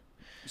understand it.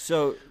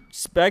 So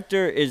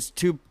Spectre is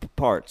two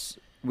parts.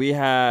 We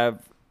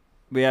have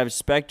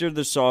Spectre,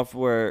 the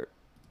software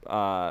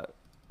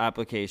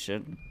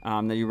application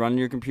that you run on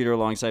your computer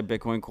alongside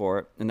Bitcoin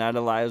Core, and that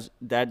allows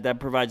that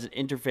provides an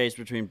interface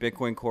between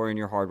Bitcoin Core and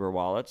your hardware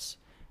wallets,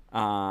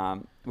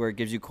 where it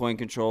gives you coin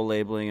control,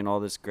 labeling, and all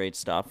this great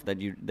stuff that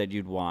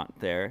you'd want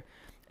there.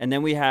 And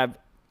then we have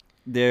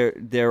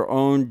their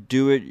own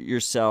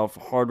do-it-yourself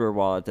hardware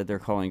wallet that they're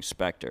calling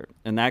Spectre,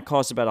 and that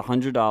costs about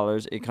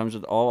 $100. It comes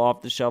with all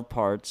off-the-shelf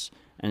parts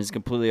and it's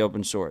completely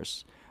open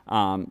source.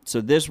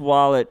 So this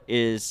wallet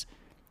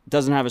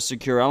doesn't have a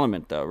secure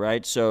element though,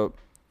 right? So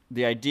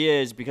the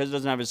idea is because it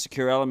doesn't have a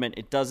secure element,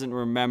 it doesn't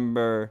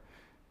remember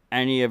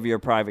any of your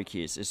private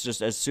keys. It's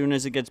just as soon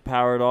as it gets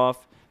powered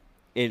off,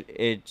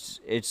 it's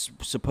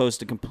supposed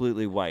to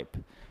completely wipe.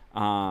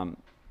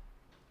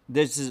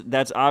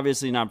 That's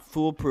obviously not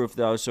foolproof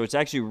though, so it's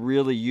actually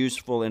really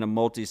useful in a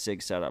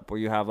multi-sig setup where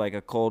you have like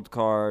a cold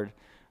card,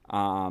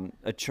 a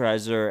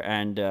Trezor,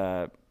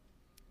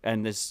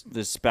 and this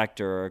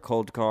Spectre, or a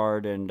cold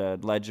card and a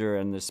Ledger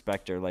and the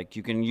Spectre. Like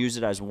you can use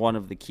it as one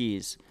of the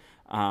keys,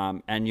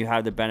 and you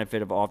have the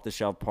benefit of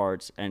off-the-shelf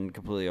parts and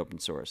completely open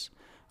source.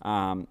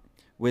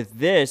 With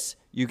this,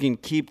 you can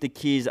keep the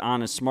keys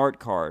on a smart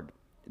card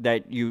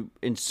that you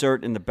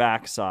insert in the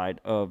backside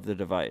of the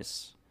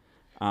device.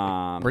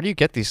 Where do you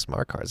get these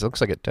smart cards? It looks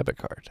like a debit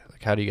card.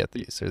 Like, how do you get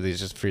these? Are these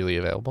just freely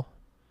available?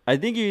 I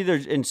think you either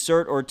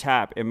insert or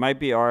tap. It might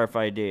be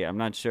RFID. I'm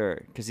not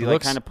sure because he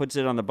kind of puts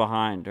it on the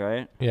behind,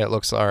 right? Yeah, it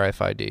looks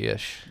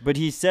RFID-ish. But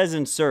he says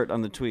insert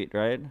on the tweet,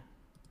 right?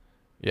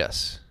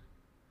 Yes.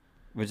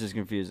 Which is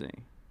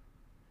confusing.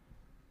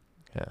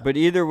 Yeah. But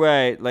either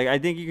way, like I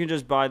think you can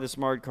just buy the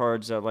smart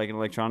cards at like an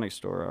electronics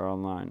store or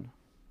online.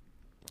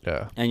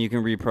 Yeah. And you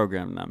can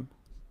reprogram them.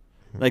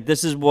 Like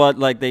this is what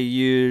like they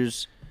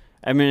use.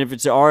 I mean, if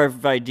it's an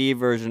RFID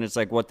version, it's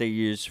like what they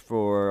use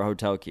for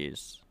hotel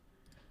keys.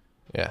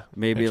 Yeah.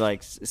 Maybe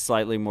like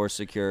slightly more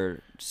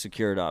secured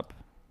up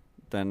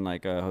than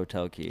like a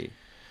hotel key.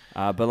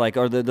 But like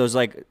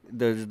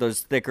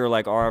those thicker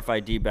like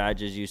RFID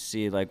badges you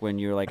see like when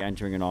you're like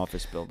entering an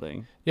office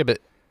building. Yeah, but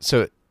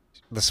so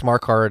the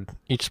smart card,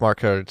 each smart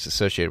card is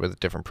associated with a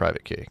different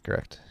private key,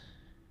 correct?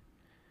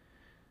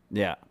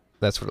 Yeah.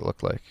 That's what it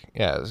looked like.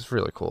 Yeah, it was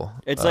really cool.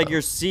 It's like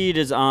your seed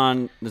is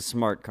on the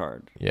smart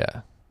card.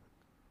 Yeah.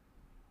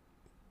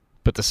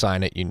 But to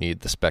sign it, you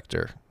need the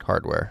Spectre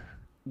hardware.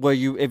 Well,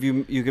 you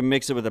can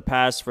mix it with a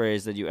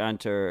passphrase that you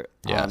enter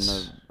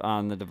Yes.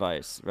 on the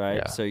device, right?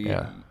 Yeah, So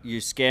yeah.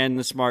 you scan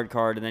the smart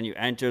card and then you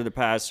enter the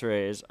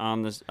passphrase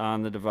on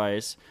the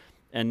device,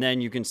 and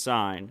then you can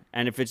sign.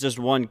 And if it's just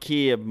one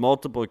key of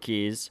multiple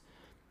keys,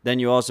 then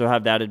you also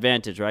have that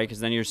advantage, right?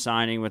 Because then you're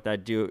signing with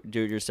that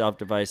do-it-yourself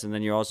device, and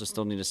then you also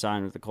still need to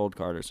sign with the cold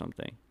card or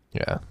something.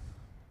 Yeah.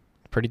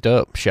 Pretty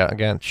dope. Shout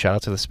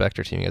out to the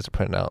Spectre team. You guys are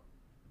putting out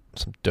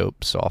some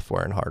dope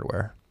software and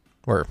hardware.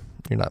 Or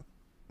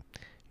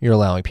you're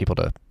allowing people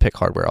to pick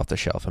hardware off the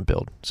shelf and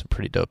build some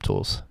pretty dope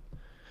tools.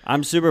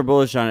 I'm super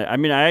bullish on it. I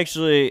mean,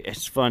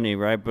 it's funny,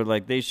 right? But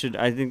like I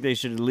think they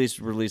should at least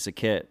release a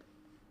kit.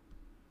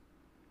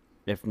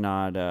 If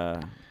not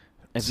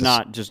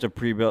just a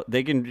pre-built,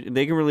 they can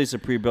release a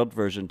pre-built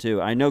version too.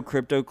 I know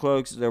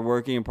CryptoCloaks, they're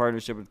working in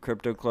partnership with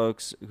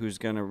CryptoCloaks, who's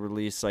going to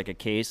release like a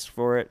case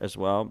for it as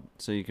well,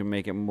 so you can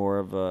make it more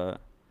of a.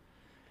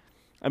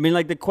 I mean,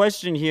 like the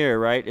question here,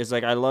 right, is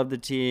like I love the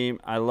team.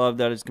 I love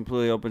that it's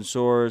completely open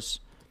source.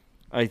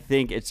 I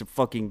think it's a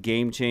fucking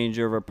game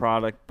changer of a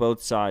product,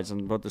 both sides,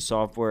 on both the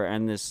software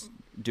and this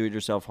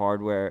do-it-yourself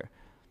hardware.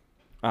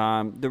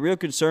 The real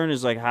concern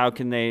is like how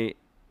can they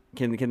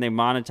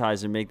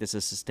monetize and make this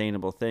a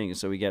sustainable thing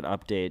so we get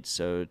updates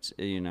so it's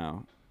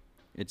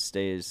it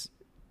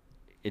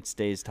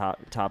stays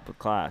top of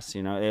class,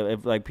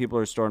 if like people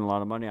are storing a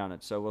lot of money on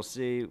it. So we'll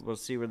see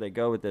where they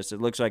go with this.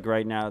 It looks like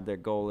right now their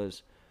goal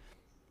is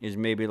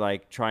maybe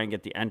like try and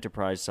get the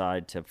enterprise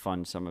side to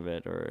fund some of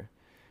it, or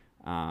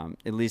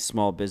at least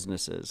small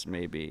businesses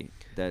maybe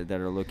that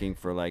are looking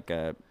for like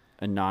a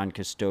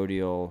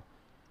non-custodial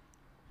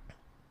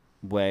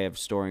way of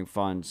storing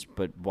funds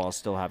but while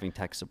still having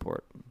tech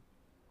support.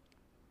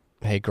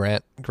 Hey,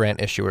 grant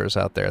issuers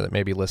out there that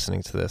may be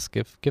listening to this,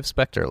 give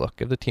Spectre a look.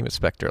 Give the team at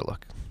Spectre a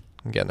look.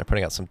 Again, they're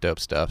putting out some dope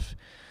stuff.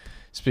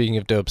 Speaking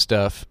of dope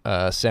stuff,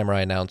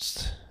 Samurai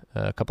announced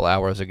a couple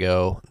hours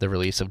ago the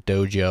release of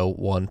Dojo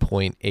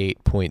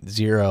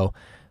 1.8.0.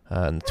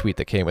 And the tweet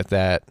that came with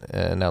that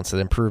announced that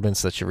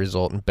improvements that should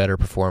result in better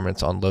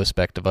performance on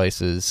low-spec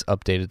devices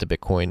updated to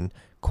Bitcoin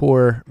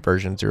Core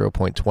version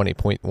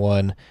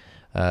 0.20.1.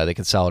 They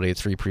consolidated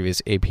 3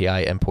 previous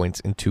API endpoints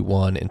into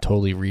one and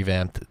totally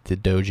revamped the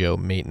Dojo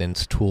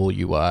maintenance tool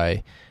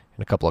UI.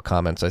 And a couple of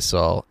comments I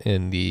saw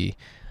in the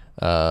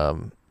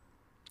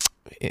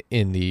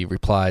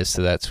replies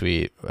to that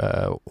tweet,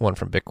 one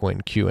from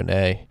Bitcoin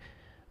Q&A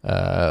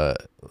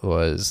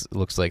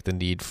looks like the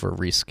need for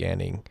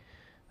rescanning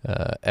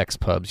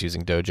XPubs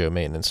using Dojo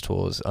maintenance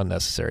tool is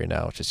unnecessary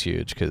now, which is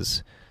huge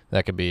because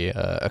that could be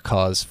a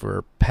cause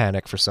for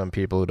panic for some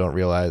people who don't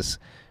realize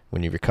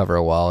when you recover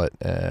a wallet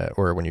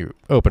or when you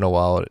open a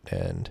wallet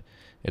and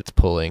it's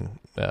pulling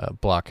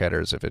block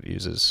headers, if it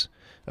uses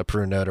a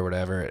prune node or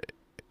whatever,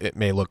 it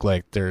may look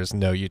like there's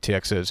no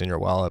UTXOs in your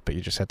wallet, but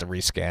you just have to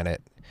rescan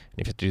it. And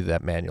if you have to do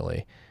that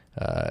manually,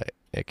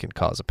 it can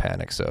cause a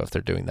panic. So if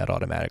they're doing that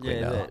automatically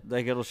now.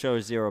 Like it'll show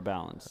zero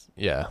balance.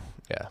 Yeah.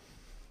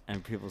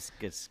 And people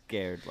get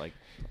scared like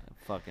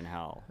fucking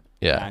hell.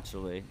 Yeah.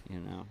 Naturally,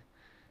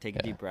 take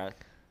a deep breath.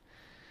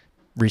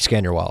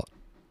 Rescan your wallet.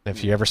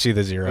 If you ever see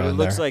the zero But it in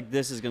looks there, like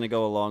this is going to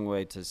go a long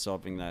way to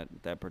solving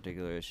that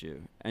particular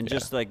issue, and Yeah.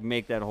 just like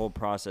make that whole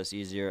process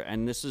easier.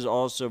 And this is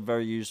also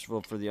very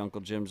useful for the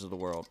Uncle Jims of the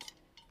world,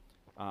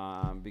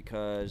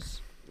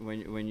 because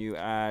when you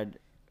add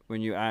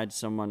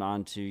someone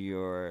onto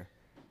your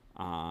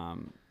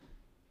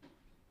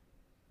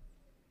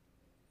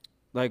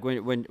like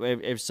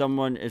if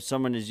someone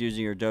is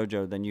using your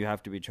dojo, then you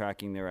have to be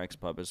tracking their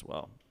XPub as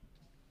well.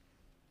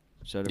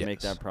 So to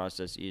make Yes. that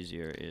process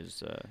easier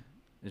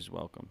is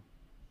welcome.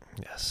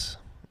 yes.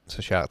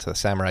 So shout out to the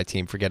Samurai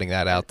team for getting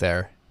that out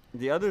there.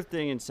 The other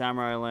thing in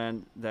Samurai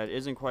Land that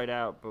isn't quite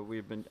out, but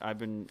I've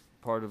been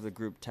part of the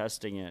group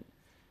testing it,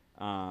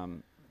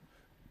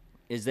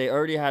 is they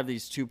already have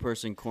these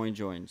 2-person coin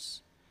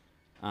joins.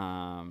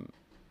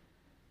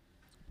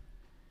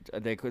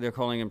 They're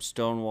calling them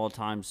Stonewall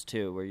times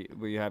 2,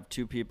 where you have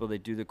 2 people. They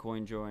do the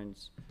coin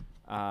joins,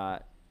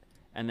 and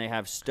they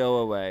have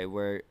stowaway,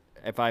 where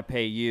if I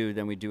pay you,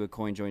 then we do a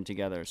coin join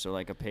together. So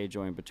like a pay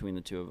join between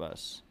the 2 of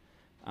us.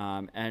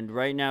 And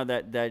right now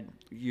that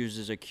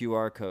uses a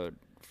QR code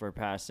for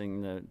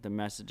passing the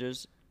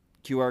messages.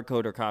 QR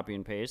code or copy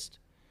and paste.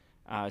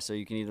 So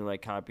you can either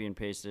like copy and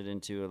paste it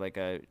into like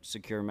a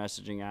secure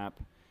messaging app,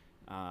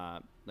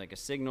 like a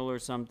Signal or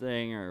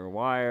something, or a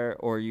Wire,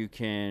 or you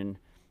can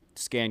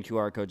scan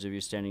QR codes if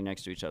you're standing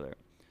next to each other.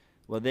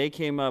 Well, they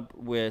came up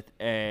with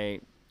a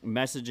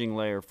messaging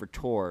layer for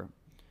Tor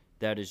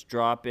that is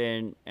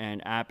drop-in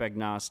and app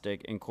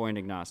agnostic and coin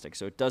agnostic.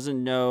 So it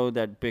doesn't know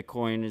that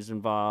Bitcoin is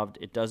involved.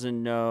 It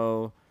doesn't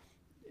know,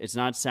 it's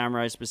not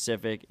Samurai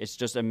specific. It's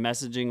just a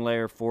messaging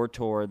layer for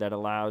Tor that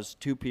allows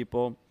 2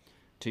 people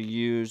to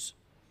use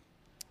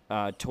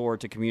Tor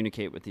to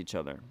communicate with each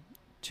other,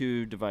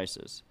 2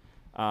 devices.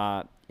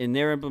 In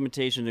their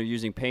implementation, they're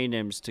using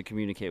paynims to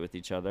communicate with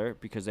each other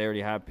because they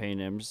already have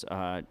paynims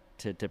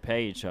to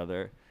pay each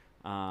other,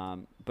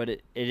 but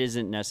it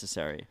isn't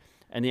necessary.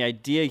 And the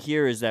idea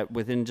here is that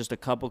within just a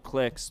couple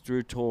clicks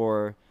through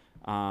Tor,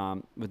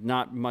 with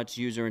not much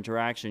user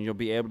interaction, you'll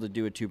be able to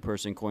do a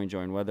 2-person coin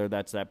join, whether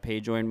that's that pay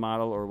join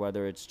model or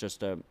whether it's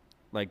just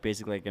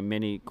basically like a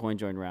mini coin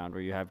join round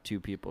where you have 2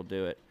 people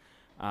do it.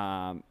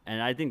 And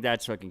I think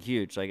that's fucking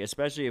huge. Like,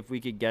 especially if we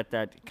could get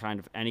that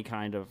any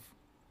kind of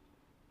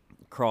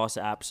cross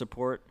app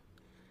support,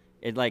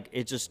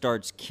 it just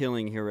starts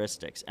killing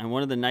heuristics. And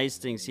one of the nice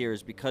things here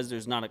is because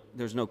there's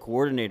no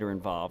coordinator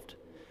involved.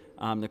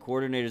 The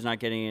coordinator's not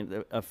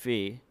getting a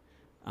fee,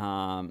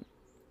 and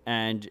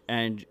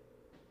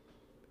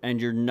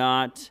you're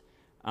not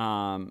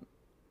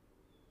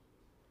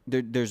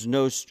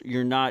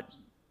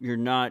you're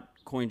not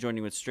coin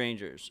joining with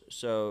strangers.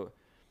 So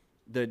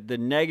the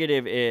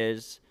negative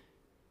is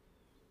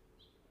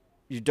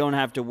you don't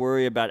have to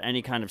worry about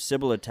any kind of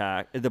Sybil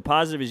attack. The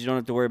positive is you don't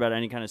have to worry about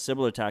any kind of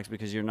Sybil attacks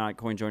because you're not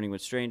coin joining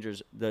with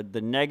strangers. The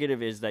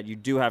negative is that you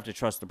do have to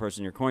trust the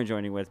person you're coin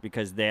joining with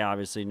because they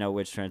obviously know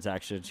which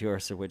transaction is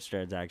yours and which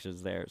transaction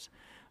is theirs.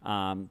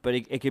 But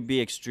it could be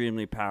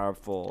extremely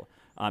powerful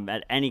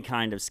at any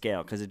kind of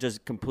scale because it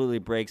just completely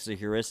breaks the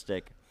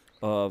heuristic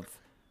of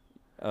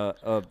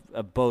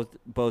both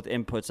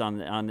inputs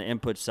on the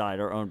input side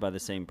are owned by the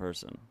same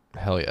person.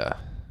 Hell yeah.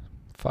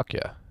 Fuck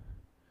yeah.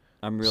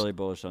 I'm really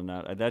bullish on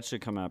that. That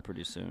should come out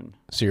pretty soon.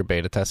 So you're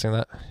beta testing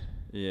that?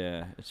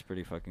 Yeah, it's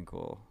pretty fucking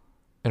cool.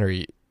 And are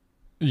you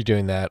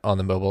doing that on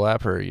the mobile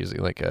app or are you using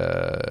like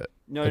a...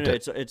 No,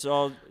 it's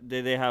all...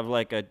 They have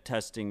like a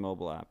testing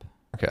mobile app.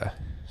 Okay,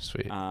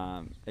 sweet.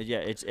 Yeah,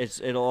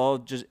 it'll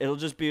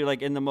just be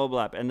like in the mobile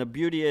app. And the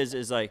beauty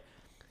is like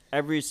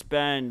every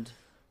spend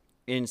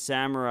in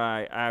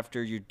Samurai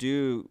after you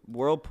do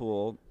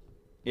Whirlpool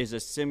is a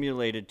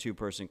simulated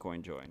 2-person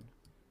coin join.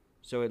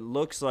 So it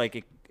looks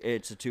like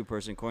it's a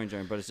 2-person coin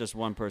join, but it's just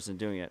one person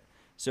doing it.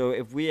 So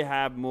if we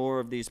have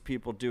more of these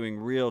people doing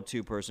real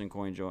 2-person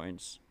coin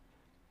joins,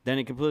 then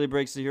it completely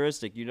breaks the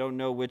heuristic. You don't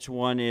know which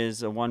one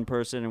is a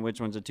 1-person and which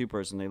one's a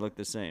 2-person. They look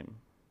the same.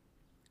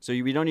 So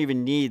we don't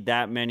even need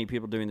that many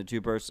people doing the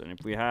 2-person.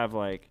 If we have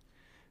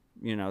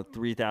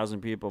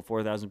 3,000 people,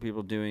 4,000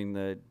 people doing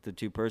the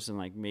 2-person,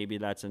 like maybe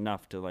that's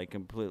enough to like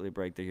completely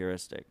break the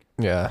heuristic.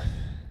 Yeah.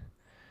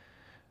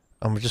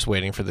 I'm just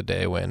waiting for the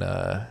day when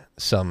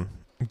some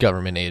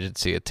government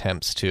agency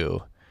attempts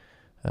to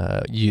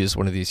use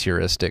one of these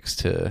heuristics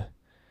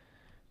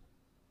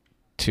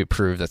to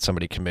prove that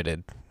somebody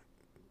committed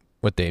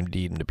what they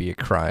deem to be a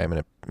crime,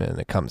 and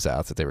it comes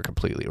out that they were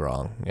completely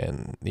wrong,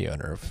 and the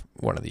owner of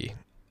one of the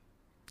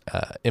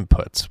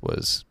inputs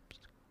was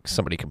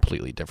somebody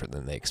completely different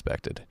than they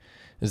expected.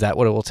 Is that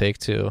what it will take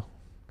to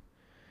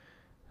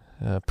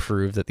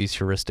prove that these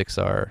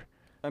heuristics are?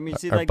 I mean,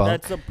 see, bunk?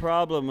 that's the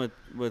problem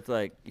with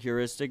like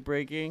heuristic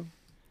breaking,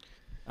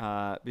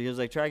 because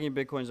like tracking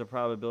Bitcoin is a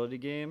probability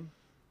game.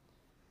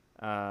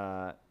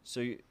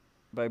 So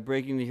by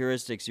breaking the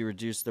heuristics, you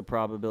reduce the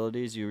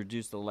probabilities, you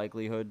reduce the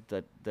likelihood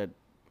that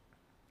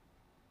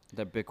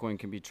Bitcoin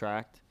can be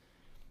tracked.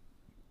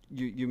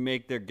 You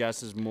make their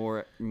guesses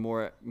more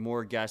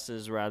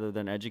guesses rather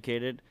than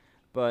educated.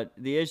 But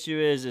the issue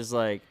is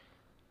like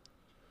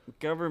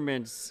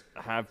governments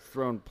have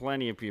thrown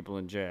plenty of people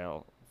in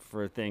jail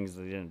for things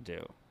they didn't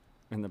do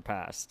in the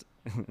past.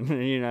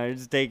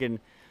 It's taken.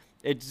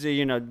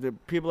 The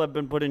people have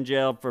been put in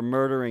jail for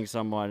murdering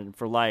someone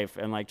for life,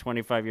 and like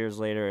 25 years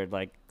later,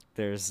 like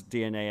there's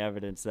DNA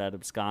evidence that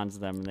absconds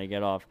them and they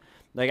get off.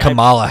 Like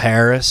Kamala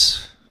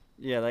Harris.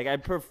 Yeah, like I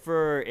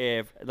prefer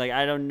if like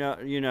I don't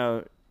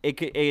know,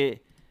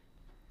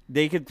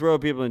 they could throw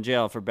people in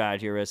jail for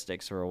bad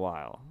heuristics for a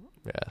while.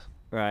 Yeah.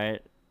 Right?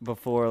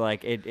 Before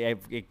like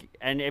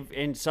and if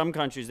in some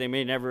countries they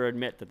may never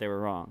admit that they were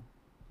wrong.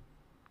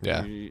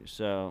 Yeah.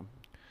 So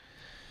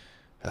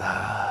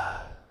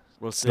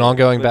we'll see. It's an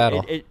ongoing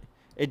battle.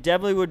 It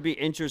definitely would be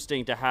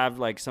interesting to have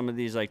like some of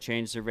these like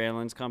chain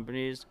surveillance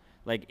companies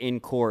like in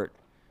court,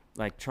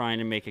 like trying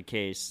to make a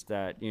case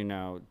that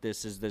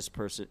this is this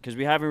person, because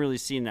we haven't really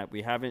seen that.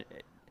 We haven't.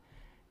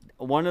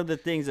 One of the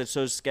things that's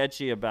so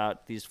sketchy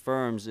about these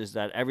firms is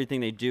that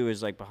everything they do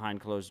is like behind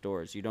closed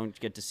doors. You don't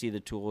get to see the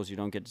tools. You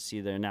don't get to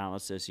see their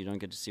analysis. You don't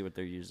get to see what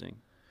they're using.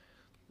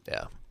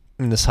 Yeah.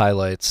 And this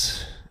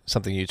highlights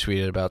something you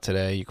tweeted about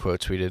today. You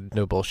quote tweeted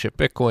 "No bullshit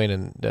Bitcoin"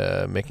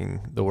 and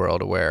making the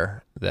world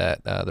aware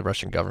that the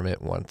Russian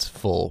government wants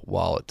full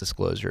wallet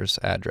disclosures,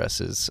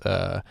 addresses.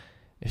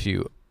 If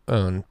you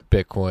own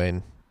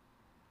Bitcoin,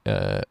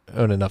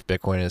 own enough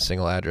Bitcoin in a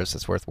single address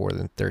that's worth more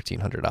than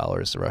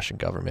 $1,300, the Russian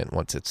government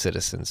wants its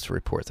citizens to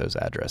report those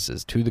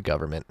addresses to the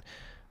government.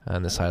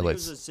 And this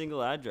highlights. It was a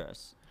single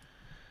address.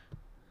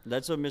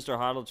 That's what Mr.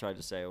 Hodl tried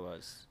to say it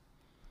was.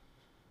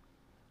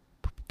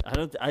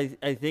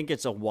 I think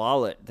it's a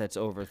wallet that's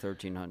over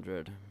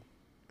 1,300.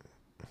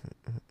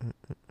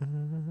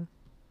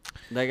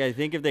 Like I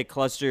think if they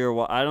cluster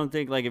your, I don't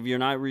think like if you're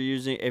not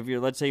reusing,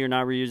 let's say you're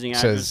not reusing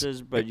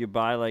addresses, but you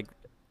buy like.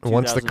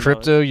 Wants the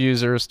crypto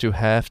users to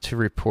have to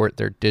report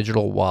their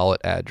digital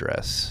wallet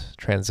address,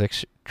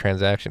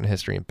 transaction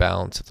history, and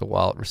balance if the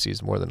wallet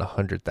receives more than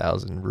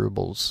 100,000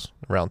 rubles,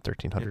 around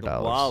 $1,300.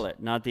 The wallet,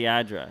 not the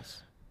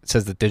address. It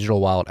says the digital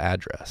wallet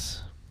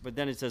address. But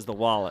then it says the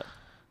wallet.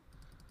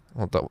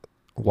 Well, the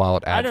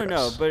wallet address. I don't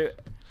know, but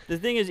the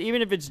thing is,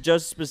 even if it's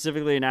just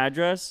specifically an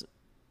address,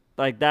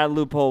 like that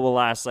loophole will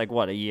last like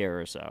what, a year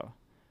or so,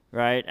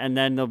 right? And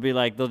then they'll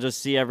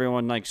just see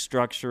everyone like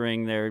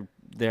structuring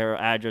their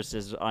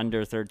addresses under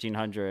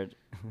 1,300.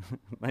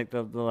 Like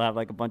they'll have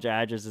like a bunch of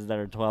addresses that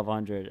are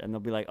 1,200, and they'll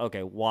be like,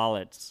 okay,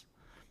 wallets,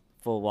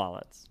 full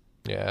wallets.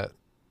 Yeah,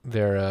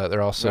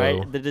 they're also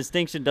right. The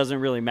distinction doesn't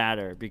really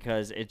matter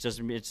because it's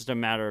just a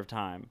matter of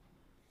time.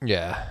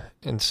 Yeah,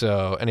 and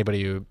so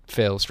anybody who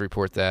fails to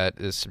report that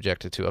is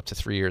subjected to up to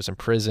 3 years in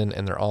prison,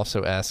 and they're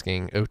also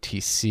asking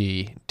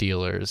OTC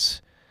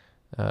dealers,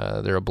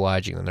 they're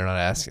obliging them, they're not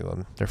asking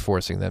them, they're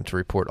forcing them to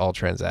report all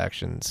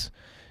transactions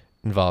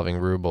involving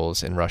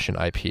rubles and Russian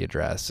IP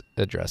addresses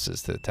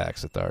to the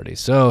tax authorities.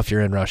 So if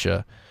you're in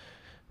Russia,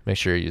 make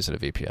sure you're using a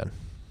VPN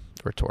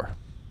or Tor.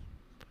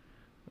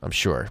 I'm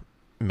sure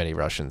many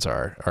Russians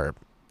are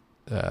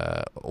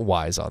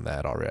wise on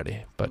that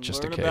already, but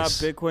just in case. Learn about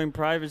Bitcoin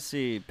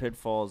privacy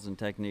pitfalls and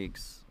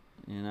techniques.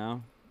 Yeah.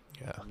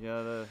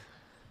 Yeah.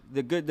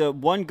 The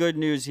one good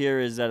news here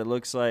is that it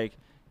looks like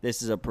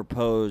this is a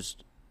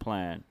proposed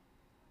plan.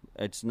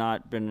 It's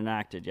not been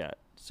enacted yet,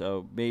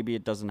 so maybe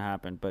it doesn't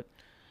happen. But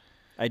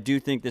I do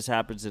think this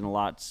happens in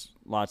lots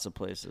of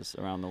places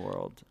around the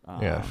world.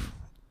 Yeah.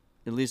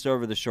 At least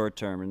over the short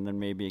term, and then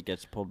maybe it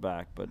gets pulled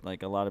back. But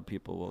like a lot of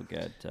people will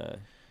get.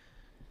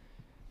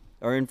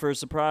 Are in for a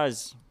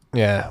surprise.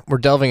 Yeah, we're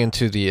delving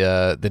into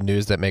the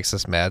news that makes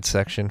us mad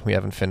section. We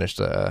haven't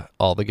finished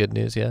all the good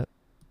news yet,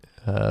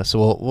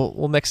 so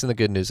we'll mix in the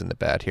good news and the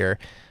bad here.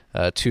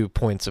 2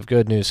 points of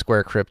good news: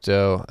 Square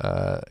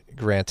Crypto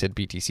granted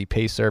BTC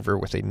Pay Server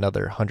with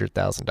another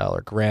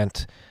 $100,000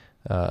 grant,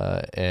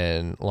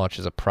 and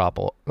launches a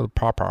proper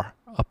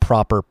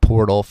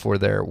portal for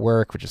their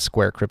work, which is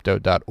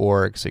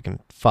squarecrypto.org. So you can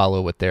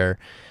follow what they're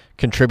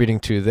contributing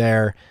to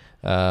there.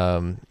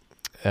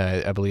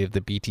 I believe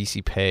the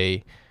BTC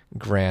Pay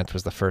grant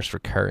was the first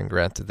recurring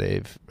grant that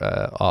they've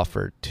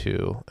offered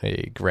to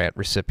a grant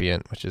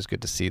recipient, which is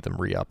good to see them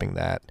re-upping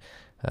that,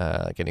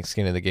 getting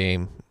skin in the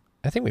game.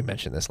 I think we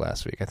mentioned this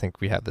last week. I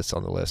think we have this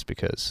on the list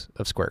because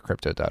of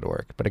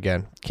squarecrypto.org. But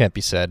again, can't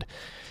be said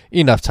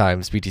enough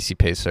times. BTC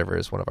Pay Server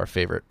is one of our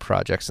favorite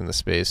projects in the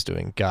space,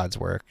 doing God's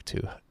work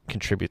to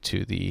contribute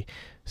to the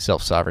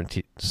sovereign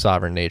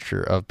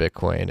nature of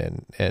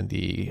Bitcoin and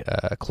the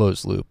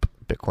closed loop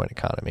Bitcoin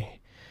economy.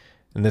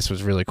 And this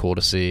was really cool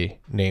to see.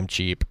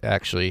 Namecheap,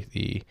 actually,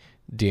 the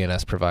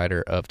DNS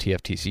provider of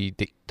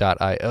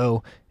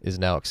TFTC.io, is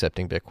now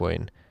accepting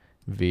Bitcoin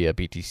via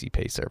BTC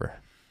Pay Server.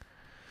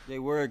 They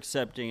were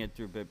accepting it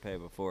through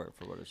BitPay before,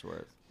 for what it's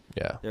worth.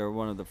 Yeah, they were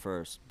one of the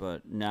first,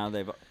 but now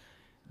they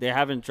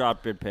haven't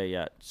dropped BitPay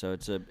yet, so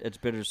it's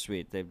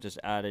bittersweet. They've just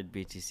added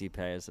BTC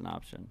Pay as an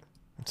option.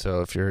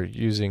 So if you're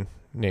using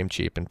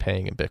Namecheap and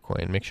paying in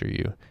Bitcoin, make sure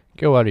you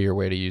go out of your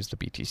way to use the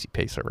BTC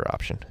Pay Server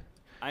option.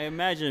 I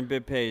imagine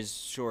BitPay is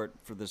short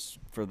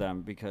for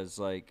them because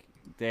like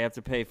they have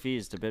to pay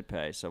fees to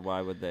BitPay, so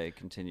why would they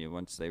continue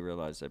once they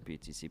realize that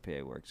BTC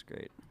Pay works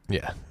great?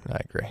 Yeah, I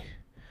agree.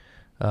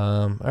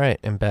 All right,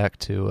 and back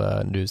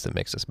to news that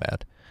makes us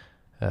mad.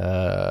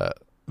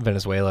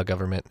 Venezuela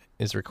government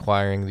is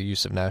requiring the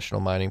use of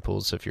national mining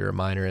pools. So if you're a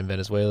miner in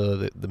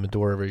Venezuela, the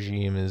Maduro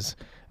regime is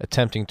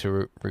attempting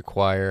to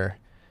require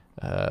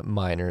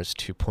miners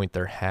to point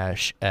their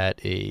hash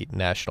at a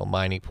national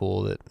mining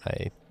pool that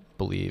I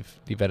believe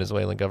the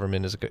Venezuelan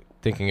government is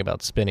thinking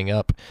about spinning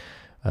up.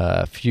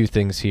 A few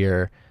things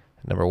here.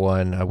 Number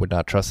one, I would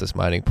not trust this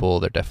mining pool.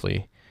 They're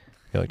definitely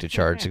going to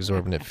charge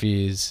exorbitant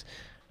fees.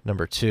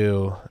 Number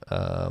two,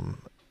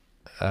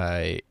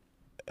 I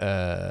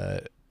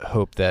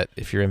hope that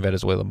if you're in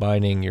Venezuela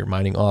mining, you're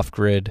mining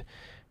off-grid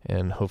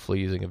and hopefully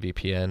using a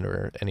VPN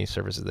or any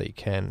services that you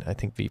can. I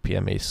think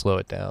VPN may slow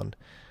it down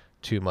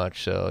too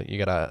much, so you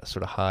got to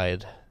sort of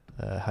hide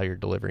how you're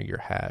delivering your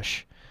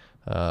hash.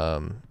 I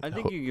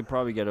think you could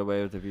probably get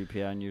away with a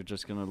VPN. You're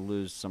just going to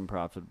lose some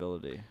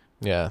profitability.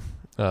 Yeah.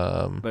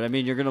 But, I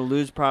mean, you're going to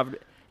lose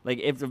profit. Like,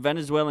 if the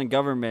Venezuelan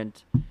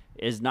government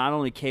is not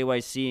only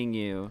KYCing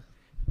you,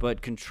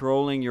 but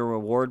controlling your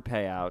reward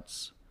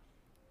payouts,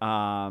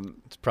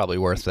 it's probably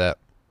worth that.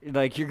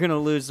 Like, you're going to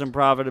lose some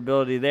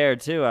profitability there,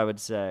 too, I would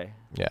say.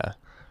 Yeah.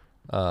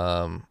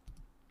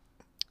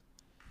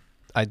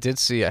 I did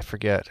see, I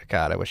forget,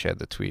 God, I wish I had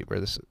the tweet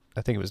where this,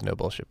 I think it was No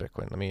Bullshit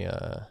Bitcoin. Let me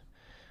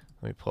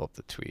pull up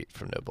the tweet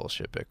from No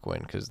Bullshit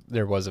Bitcoin, because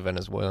there was a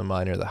Venezuelan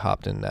miner that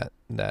hopped in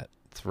that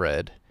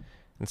thread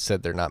and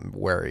said they're not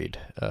worried,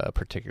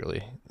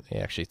 particularly. They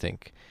actually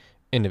think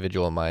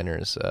individual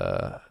miners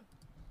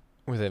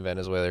within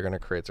Venezuela are going to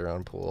create their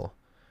own pool.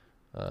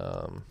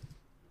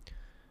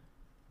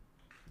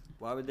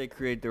 Why would they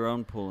create their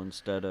own pool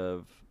instead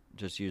of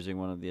just using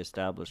one of the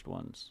established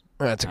ones?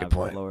 That's a good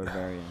point. Lower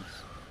variance.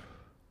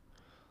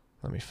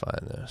 Let me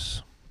find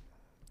this.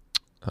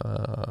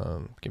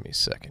 Give me a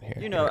second here.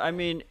 You know, I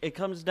mean, it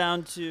comes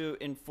down to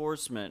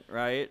enforcement,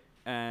 right?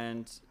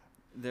 And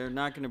they're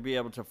not going to be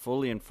able to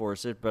fully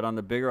enforce it, but on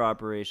the bigger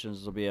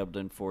operations, they'll be able to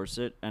enforce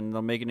it. And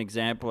they'll make an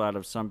example out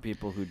of some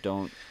people who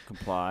don't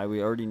comply.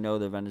 We already know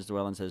the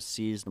Venezuelans have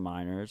seized the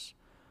miners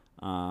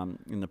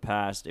in the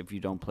past if you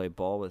don't play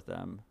ball with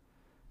them.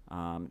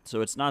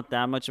 So it's not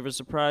that much of a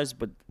surprise,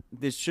 but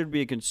this should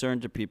be a concern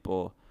to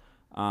people.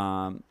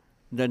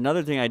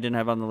 Another thing I didn't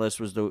have on the list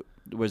was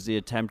the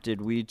attempted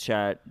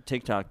WeChat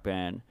TikTok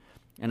ban.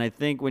 And I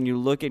think when you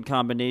look at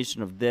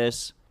combination of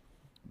this,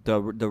 the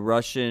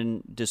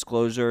Russian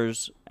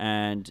disclosures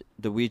and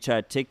the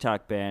WeChat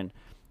TikTok ban,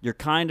 you're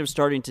kind of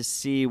starting to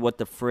see what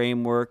the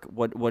framework,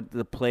 what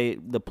the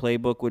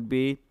playbook would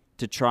be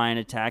to try and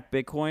attack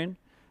Bitcoin.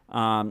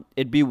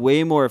 It'd be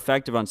way more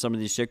effective on some of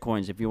these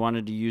shitcoins if you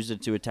wanted to use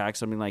it to attack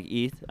something like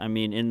ETH. I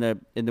mean, in the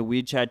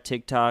WeChat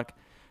TikTok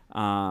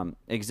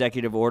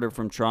executive order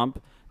from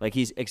Trump, like,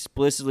 he's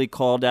explicitly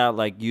called out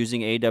like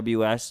using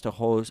AWS to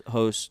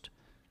host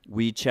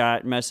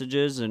WeChat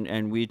messages and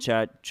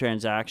WeChat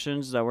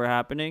transactions that were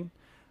happening.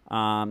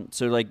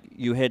 So like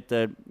you hit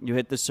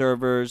the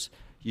servers,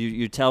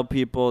 you tell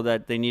people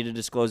that they need to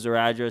disclose their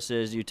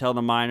addresses, you tell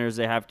the miners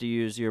they have to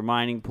use your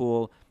mining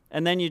pool,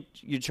 and then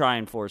you try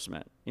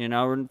enforcement. You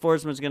know,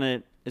 enforcement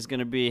is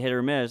gonna be hit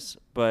or miss,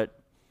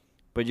 but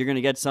you're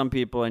gonna get some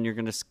people and you're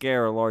gonna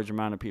scare a large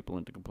amount of people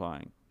into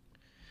complying.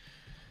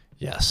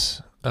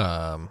 Yes.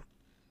 I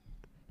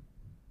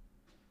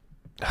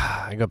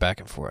go back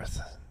and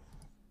forth.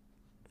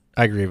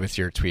 I agree with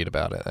your tweet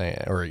about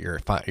it, or your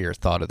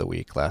thought of the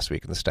week last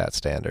week in the Stat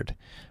Standard.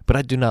 But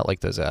I do not like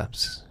those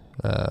apps,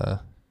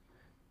 and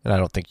I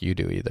don't think you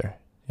do either.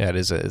 Yeah, it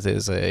is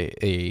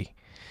an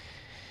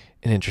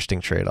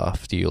interesting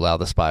trade-off. Do you allow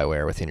the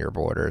spyware within your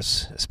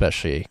borders,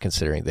 especially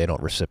considering they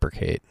don't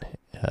reciprocate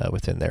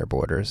within their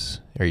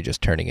borders? Or are you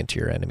just turning into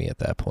your enemy at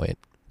that point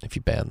if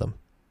you ban them?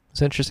 It's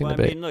an interesting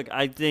debate. I mean, look,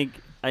 I think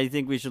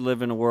we should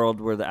live in a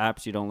world where the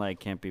apps you don't like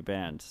can't be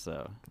banned.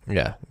 So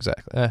yeah,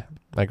 exactly. I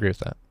agree with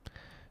that.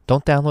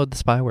 Don't download the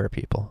spyware,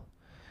 people.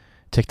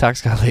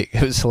 TikTok's got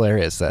it was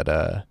hilarious that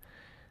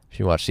if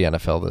you watch the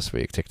NFL this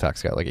week,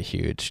 TikTok's got like a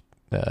huge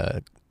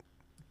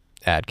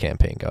ad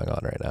campaign going on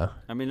right now.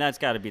 I mean, that's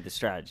got to be the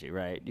strategy,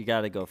 right? You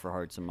got to go for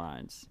hearts and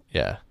minds.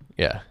 Yeah.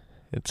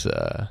 It's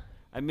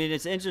I mean,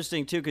 it's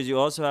interesting too because you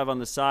also have on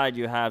the side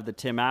you have the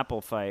Tim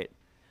Apple fight.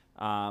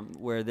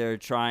 Where they're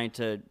trying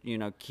to,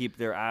 keep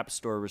their app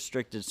store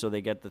restricted so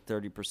they get the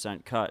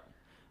 30% cut.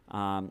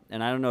 And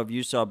I don't know if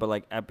you saw, but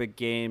like Epic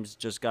Games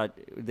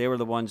they were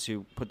the ones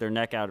who put their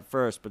neck out at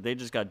first, but they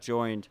just got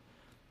joined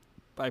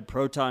by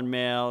Proton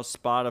Mail,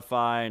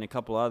 Spotify, and a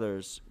couple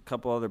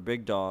other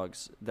big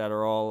dogs that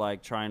are all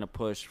like trying to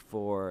push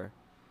for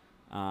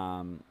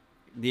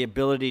the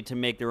ability to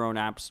make their own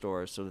app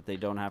store so that they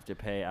don't have to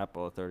pay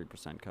Apple a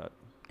 30% cut.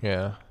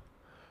 Yeah.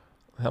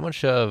 How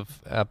much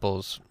of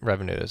Apple's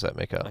revenue does that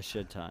make up? A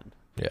shit ton.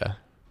 Yeah.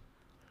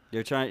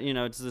 They're trying,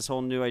 it's this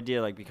whole new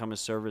idea, like become a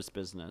service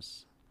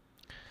business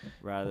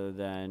rather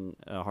than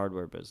a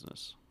hardware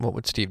business. What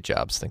would Steve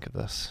Jobs think of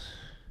this?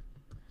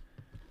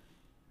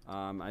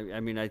 I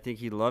mean, I think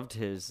he loved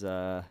his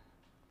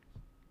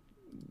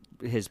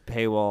his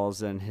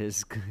paywalls and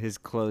his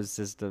closed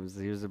systems.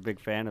 He was a big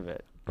fan of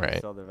it. Right. He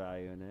saw the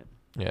value in it.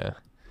 Yeah.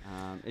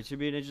 It should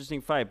be an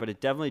interesting fight, but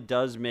it definitely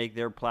does make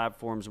their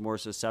platforms more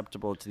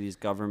susceptible to these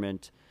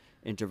government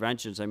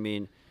interventions. I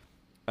mean,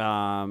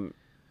 on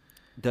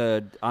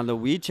the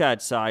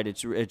WeChat side,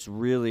 it's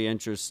really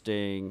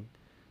interesting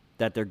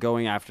that they're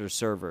going after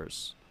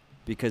servers,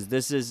 because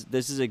this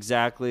is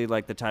exactly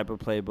like the type of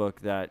playbook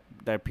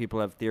that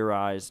people have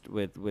theorized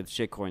with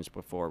shitcoins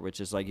before, which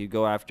is like you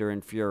go after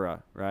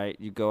Infura, right?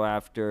 You go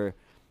after,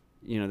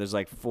 there's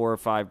like 4 or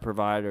 5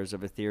 providers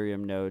of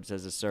Ethereum nodes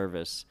as a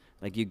service.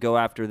 Like you go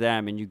after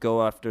them, and you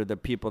go after the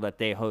people that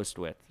they host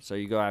with. So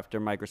you go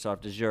after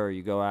Microsoft Azure,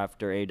 you go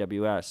after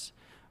AWS.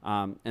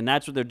 And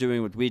that's what they're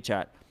doing with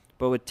WeChat.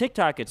 But with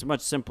TikTok, it's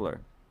much simpler.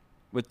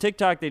 With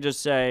TikTok, they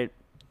just say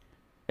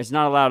it's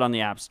not allowed on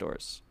the app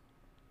stores.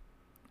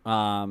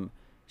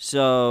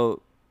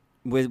 So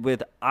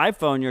with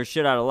iPhone, you're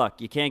shit out of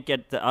luck. You can't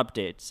get the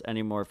updates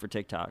anymore for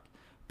TikTok.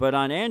 But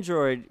on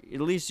Android,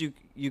 at least you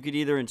could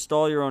either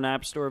install your own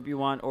app store if you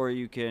want, or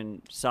you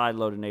can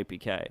sideload an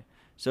APK.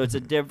 So it's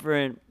a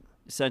different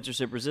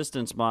censorship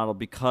resistance model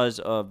because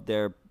of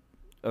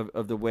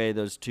of the way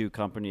those two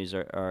companies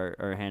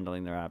are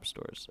handling their app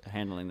stores,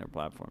 handling their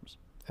platforms.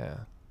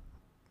 Yeah.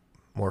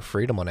 More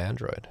freedom on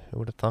Android. Who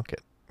would have thunk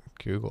it?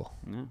 Google.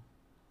 Yeah.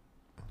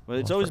 Well,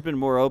 it's always been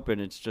more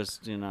open. It's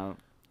just,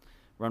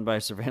 run by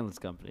a surveillance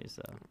company.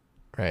 So.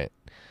 Right.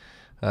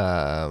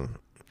 All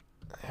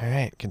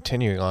right.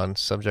 Continuing on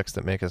subjects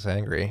that make us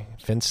angry.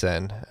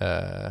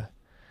 FinCEN,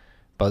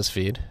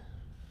 BuzzFeed,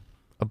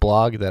 a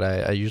blog that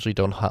I usually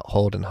don't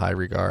hold in high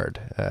regard,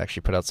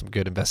 actually put out some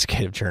good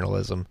investigative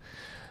journalism.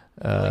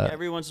 Like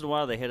every once in a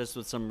while, they hit us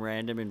with some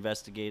random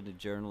investigative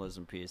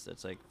journalism piece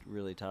that's like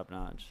really top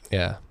notch.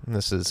 Yeah, and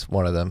this is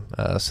one of them.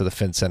 So the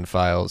FinCEN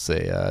files,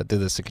 they did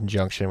this in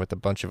conjunction with a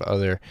bunch of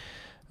other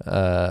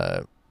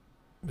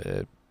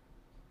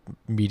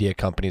media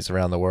companies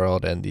around the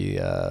world, and the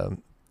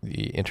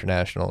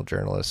international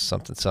journalists,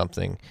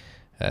 something.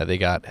 They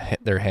got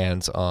their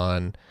hands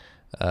on,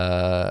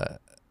 I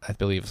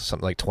believe,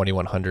 something like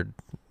 2,100.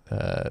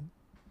 What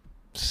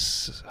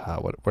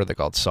are they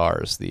called?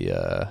 SARS.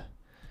 The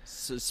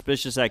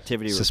suspicious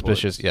activity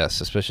reports.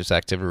 Suspicious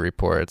activity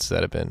reports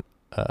that have been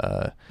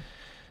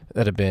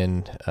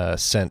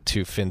sent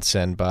to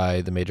FinCEN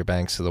by the major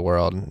banks of the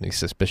world. And these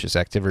suspicious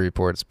activity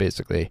reports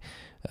basically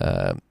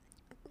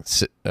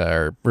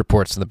are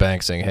reports to the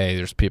bank saying, hey,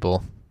 there's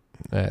people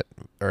that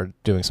are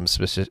doing some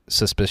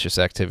suspicious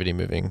activity,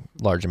 moving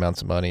large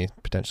amounts of money,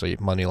 potentially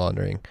money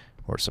laundering,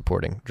 or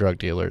supporting drug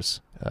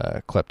dealers,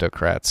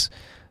 kleptocrats,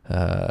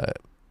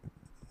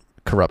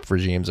 corrupt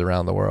regimes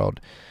around the world.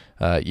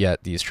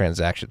 Yet these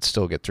transactions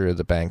still get through.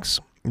 The banks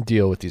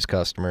deal with these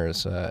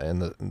customers,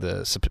 and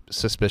the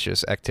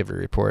suspicious activity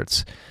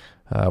reports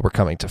we're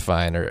coming to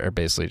find are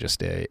basically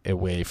just a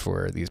way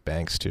for these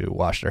banks to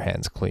wash their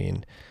hands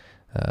clean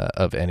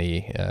of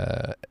any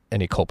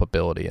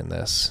culpability in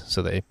this.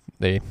 So they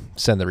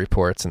send the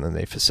reports, and then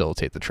they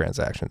facilitate the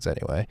transactions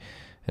anyway.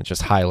 It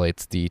just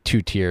highlights the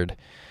two-tiered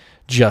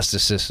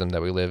justice system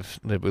that we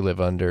live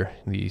under.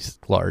 These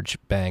large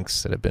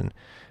banks that have been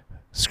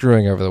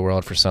screwing over the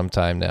world for some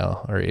time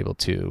now are able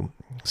to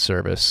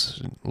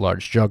service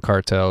large drug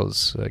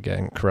cartels,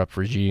 again, corrupt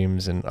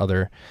regimes and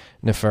other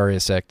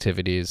nefarious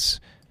activities,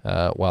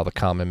 while the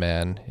common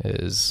man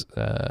is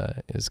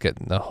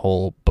getting the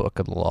whole book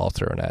of the law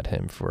thrown at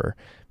him for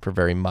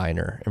very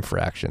minor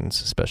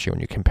infractions, especially when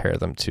you compare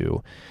them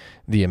to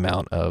the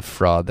amount of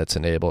fraud that's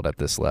enabled at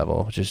this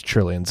level, which is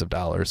trillions of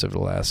dollars over the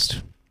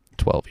last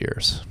 12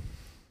 years.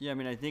 Yeah, I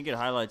mean, I think it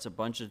highlights a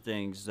bunch of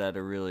things that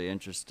are really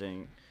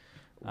interesting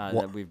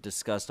that we've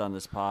discussed on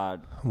this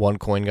pod.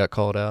 OneCoin got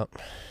called out.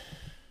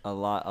 A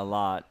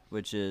lot,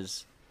 which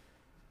is,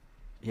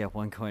 yeah,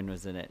 OneCoin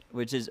was in it.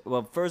 Which is,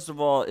 well, first of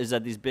all, is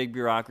that these big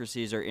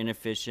bureaucracies are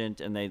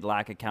inefficient and they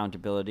lack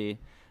accountability.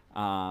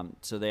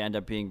 So they end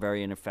up being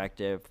very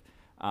ineffective.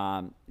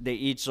 They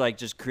each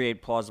just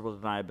create plausible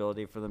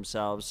deniability for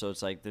themselves. So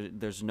it's like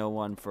there's no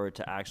one for it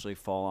to actually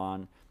fall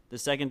on. The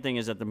second thing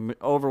is that the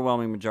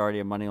overwhelming majority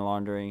of money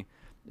laundering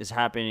is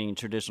happening in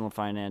traditional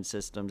finance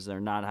systems.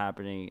 They're not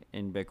happening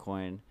in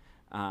Bitcoin.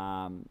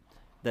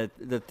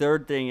 The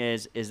third thing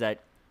is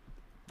that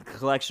the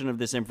collection of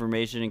this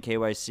information in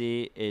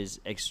KYC is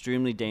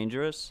extremely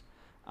dangerous.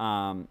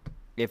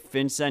 If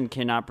FinCEN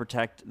cannot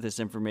protect this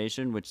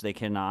information, which they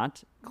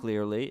cannot,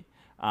 clearly,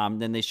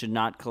 then they should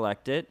not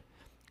collect it.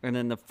 And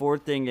then the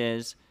fourth thing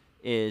is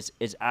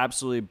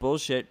absolutely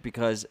bullshit,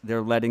 because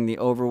they're letting the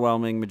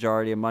overwhelming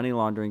majority of money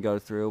laundering go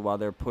through while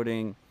they're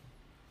putting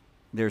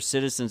their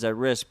citizens at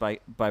risk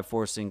by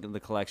forcing the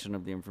collection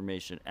of the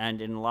information.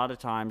 And in a lot of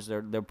times,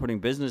 they're putting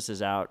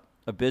businesses out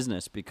of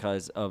business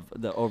because of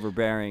the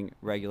overbearing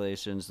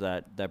regulations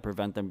that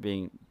prevent them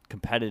being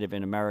competitive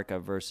in America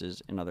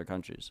versus in other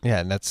countries.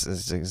 Yeah, and that's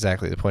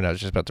exactly the point I was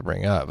just about to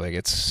bring up. Like,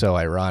 it's so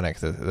ironic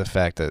the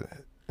fact that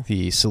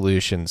the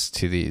solutions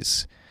to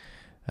these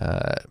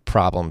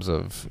problems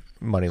of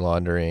money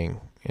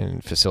laundering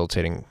and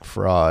facilitating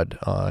fraud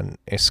on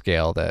a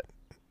scale that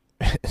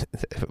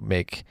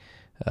make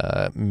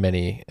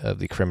many of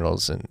the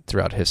criminals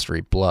throughout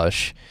history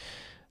blush.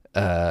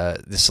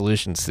 The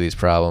solutions to these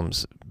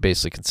problems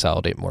basically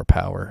consolidate more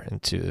power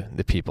into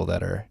the people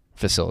that are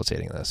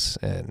facilitating this,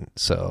 and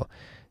so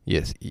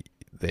yes,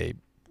 they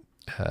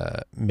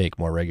make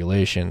more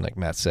regulation. Like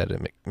Matt said,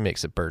 it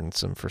makes it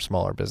burdensome for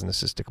smaller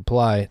businesses to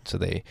comply, so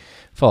they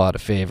fall out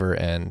of favor.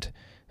 And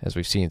as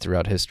we've seen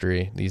throughout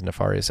history, these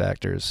nefarious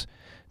actors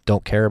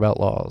don't care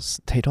about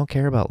laws. They don't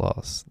care about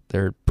laws.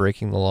 They're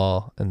breaking the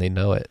law, and they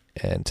know it.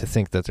 And to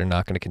think that they're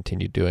not going to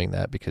continue doing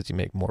that because you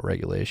make more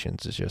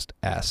regulations is just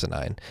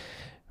asinine.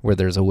 Where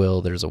there's a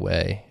will, there's a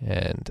way.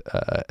 And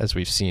as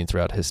we've seen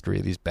throughout history,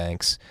 these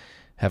banks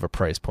have a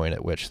price point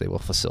at which they will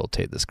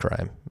facilitate this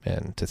crime.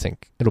 And to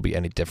think it'll be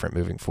any different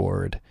moving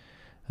forward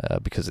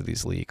because of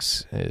these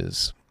leaks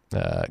is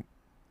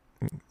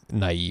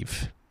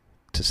naive,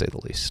 to say the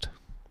least.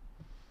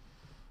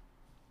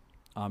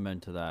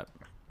 Amen to that.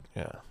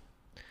 Yeah.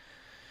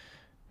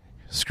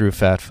 Screw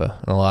FATFA.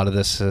 And a lot of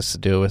this has to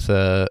do with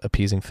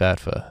appeasing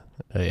FATFA,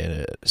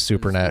 a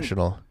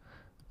supranational,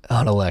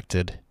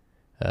 unelected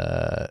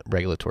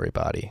regulatory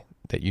body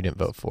that you didn't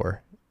vote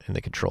for, and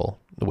they control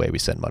the way we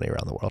send money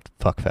around the world.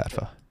 Fuck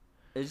FATFA.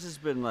 It's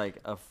just been like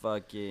a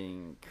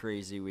fucking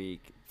crazy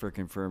week for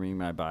confirming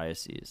my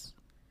biases.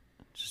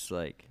 Just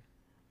like,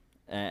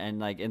 and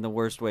like in the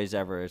worst ways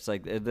ever. It's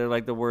like they're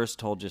like the worst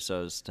told you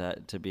so's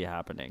to be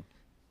happening.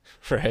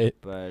 Right.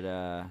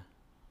 But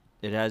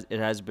it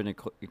has been a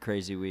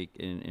crazy week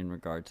in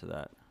regard to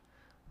that.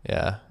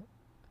 Yeah.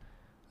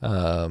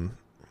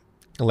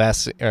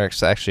 Actually,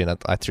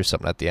 I threw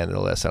something at the end of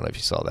the list. I don't know if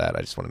you saw that. I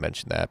just want to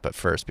mention that. But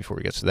first, before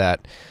we get to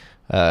that,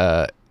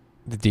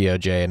 the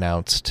DOJ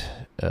announced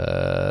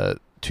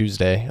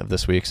Tuesday of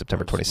this week,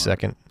 September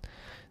 22nd,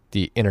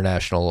 the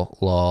international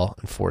law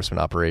enforcement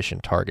operation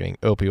targeting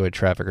opioid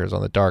traffickers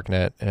on the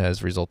darknet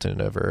has resulted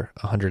in over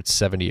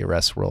 170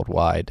 arrests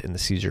worldwide in the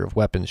seizure of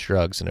weapons,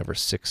 drugs, and over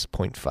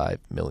 $6.5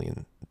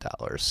 million.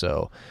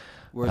 So,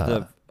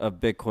 worth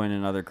of Bitcoin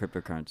and other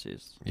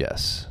cryptocurrencies.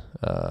 Yes.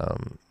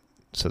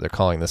 So they're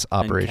calling this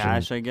operation.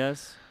 And cash, I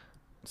guess.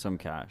 Some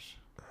cash.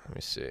 Let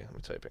me see. Let me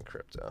type in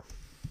crypto.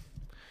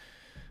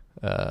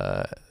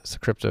 It's a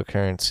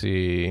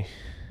cryptocurrency.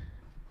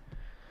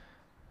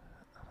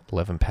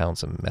 11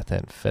 pounds of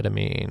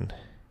methamphetamine.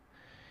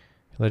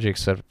 Allegedly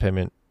accepted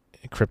payment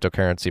in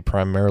cryptocurrency,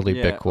 primarily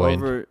Bitcoin.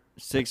 Over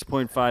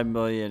 6.5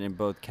 million in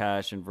both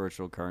cash and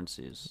virtual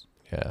currencies.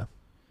 Yeah.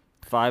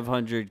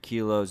 500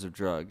 kilos of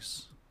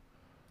drugs.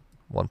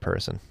 One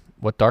person.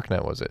 What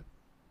darknet was it?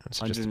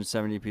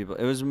 170 people.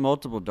 It was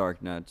multiple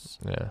dark nets.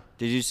 Yeah.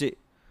 Did you see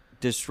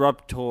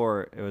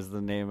Disruptor? It was the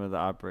name of the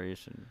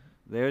operation.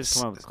 They always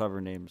come up with clever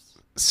names.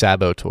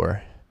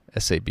 Saboteur.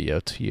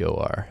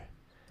 Sabotor.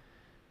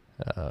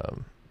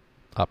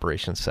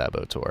 Operation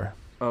Saboteur.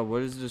 Oh,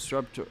 what is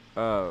Disruptor?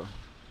 Oh.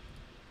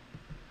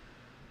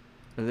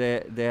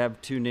 They have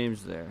two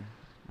names there.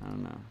 I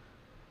don't know.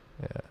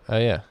 Yeah. Oh,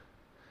 yeah.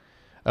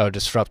 Oh,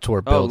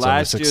 Disruptor builds on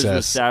the success. Last year's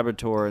was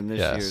Saboteur, and this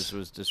Yes. year's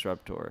was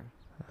Disruptor.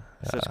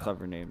 Such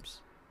clever names.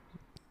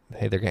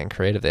 Hey, they're getting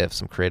creative. They have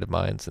some creative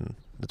minds in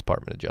the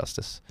Department of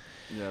Justice.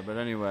 Yeah, but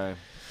anyway,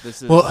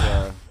 this is...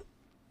 Well,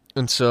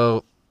 and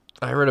so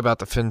I read about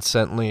the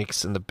FinCEN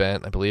leaks in the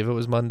Bent. I believe it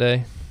was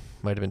Monday.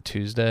 Might have been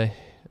Tuesday.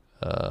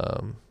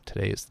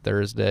 Today is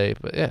Thursday.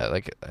 But yeah,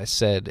 like I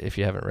said, if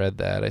you haven't read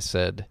that, I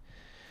said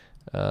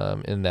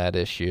in that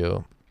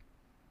issue,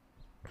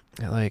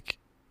 like,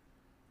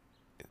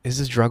 is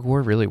this drug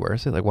war really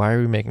worth it? Like, why are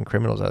we making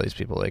criminals out of these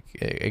people? Like,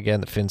 again,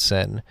 the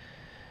FinCEN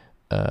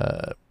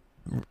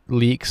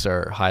leaks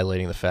are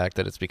highlighting the fact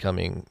that it's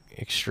becoming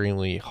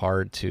extremely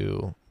hard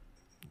to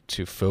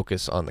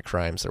focus on the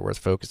crimes that are worth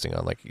focusing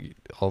on, like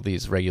all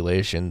these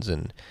regulations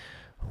and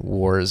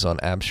wars on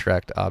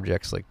abstract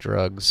objects like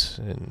drugs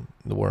and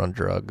the war on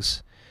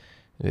drugs.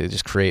 They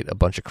just create a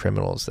bunch of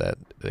criminals that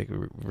like,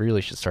 we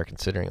really should start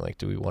considering, like,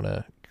 do we want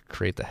to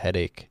create the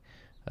headache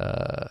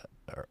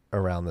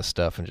around this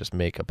stuff and just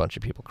make a bunch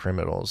of people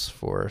criminals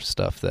for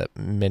stuff that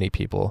many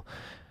people,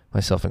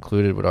 myself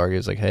included, would argue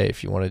is like, hey,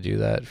 if you want to do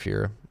that, if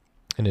you're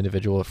an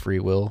individual of free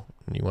will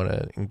and you want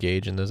to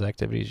engage in those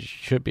activities, you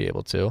should be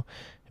able to.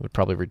 It would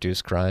probably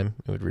reduce crime.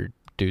 It would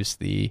reduce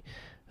the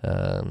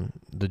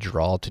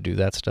draw to do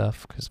that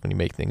stuff, because when you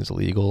make things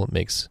illegal, it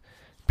makes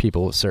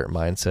people with certain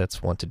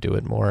mindsets want to do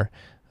it more.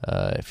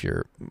 If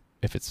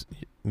it's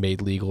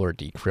made legal or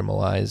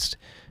decriminalized,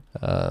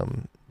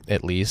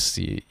 at least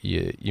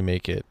you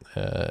make it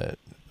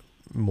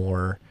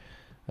more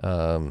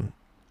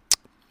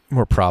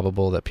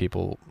probable that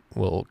people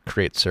will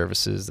create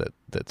services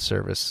that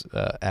service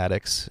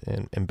addicts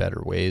in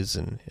better ways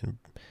and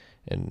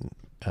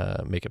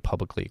make it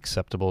publicly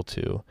acceptable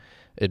to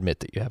admit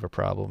that you have a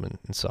problem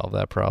and solve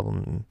that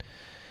problem.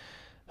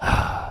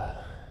 And,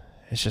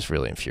 it's just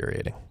really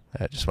infuriating.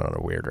 I just went on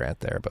a weird rant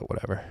there, but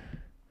whatever.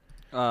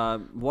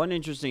 One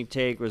interesting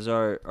take was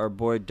our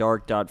boy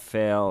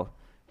Dark.Fail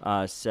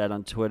said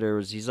on Twitter,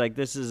 he's like,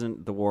 this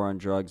isn't the war on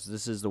drugs,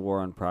 this is the war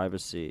on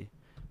privacy.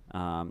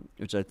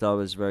 which I thought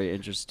was very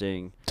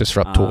interesting.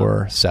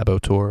 Disruptor,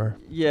 saboteur.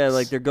 Yeah,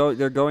 like they're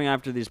going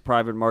after these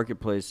private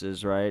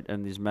marketplaces, right,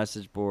 and these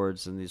message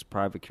boards and these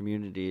private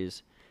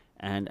communities,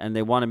 and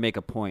they want to make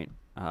a point,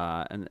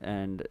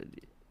 and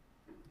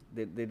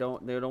they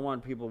don't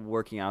want people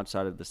working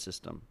outside of the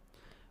system.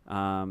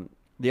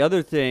 The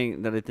other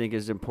thing that I think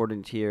is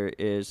important here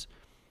is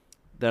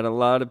that a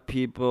lot of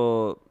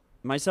people,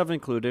 myself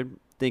included,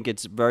 think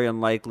it's very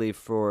unlikely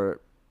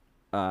for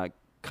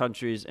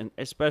countries, and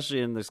especially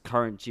in this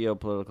current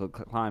geopolitical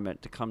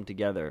climate, to come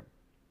together,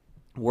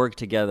 work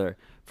together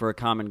for a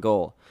common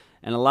goal.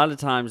 And a lot of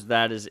times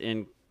that is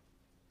in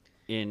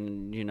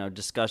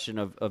discussion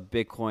of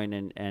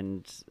Bitcoin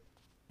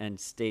and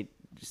state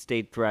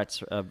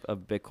threats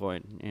of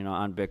Bitcoin,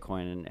 on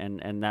Bitcoin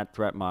and that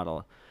threat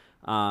model.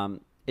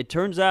 It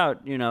turns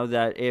out,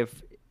 that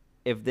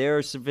if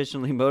they're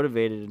sufficiently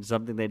motivated in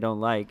something they don't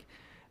like,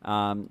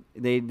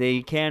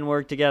 they can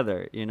work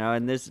together,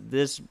 and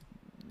this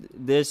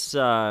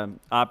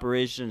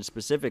operation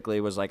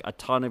specifically was like a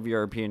ton of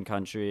European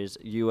countries,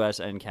 U.S.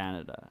 and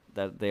Canada,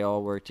 that they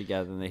all worked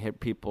together, and they hit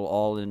people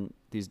all in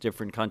these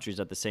different countries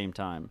at the same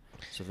time,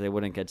 so they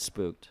wouldn't get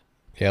spooked.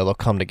 Yeah, they'll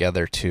come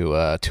together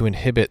to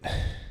inhibit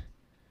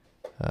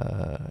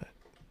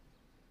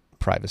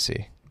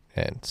privacy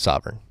and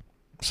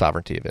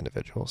sovereignty of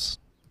individuals.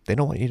 They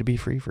don't want you to be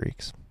free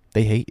freaks.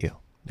 They hate you.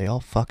 They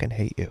all fucking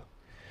hate you.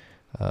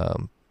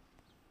 But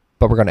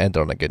we're going to end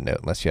on a good note,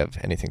 unless you have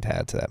anything to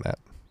add to that, Matt.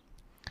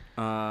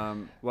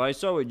 Well, I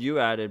saw what you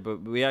added,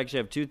 but we actually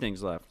have two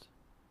things left.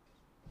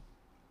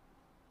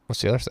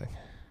 What's the other thing?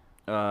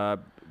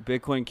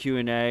 Bitcoin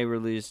Q&A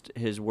released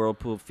his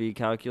Whirlpool fee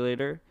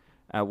calculator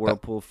at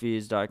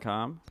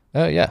whirlpoolfees.com.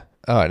 Oh, yeah.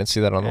 Oh, I didn't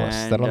see that on the list.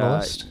 Is that on the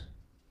list?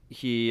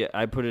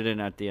 I put it in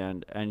at the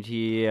end, and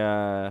he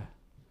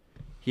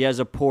has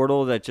a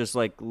portal that just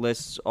like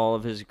lists all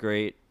of his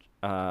great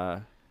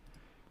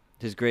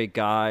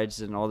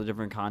guides and all the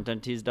different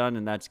content he's done,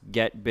 and that's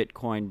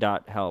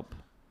getbitcoin.help.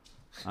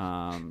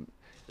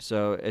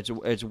 So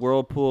it's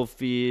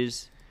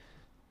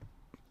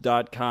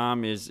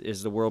whirlpoolfees.com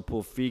is the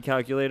Whirlpool fee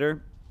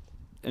calculator,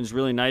 and it's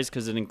really nice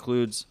because it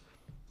includes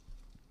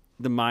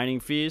the mining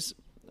fees,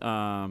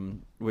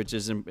 which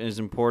is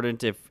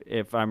important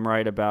if I'm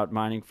right about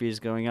mining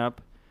fees going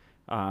up,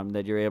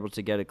 that you're able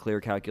to get a clear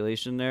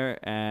calculation there.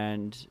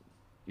 And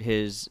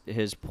his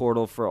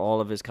portal for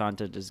all of his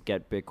content is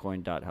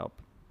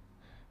getbitcoin.help.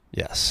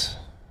 Yes.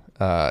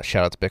 Shout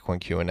out to Bitcoin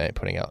Q&A,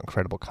 putting out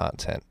incredible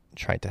content,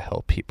 trying to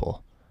help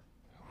people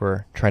who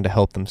are trying to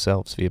help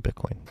themselves via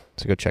Bitcoin.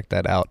 So go check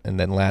that out. And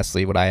then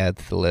lastly, what I add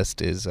to the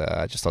list is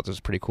I just thought this was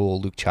pretty cool.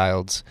 Luke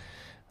Childs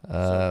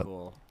So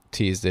cool.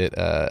 teased it.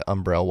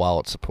 Umbrel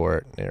wallet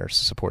support. They're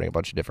supporting a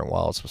bunch of different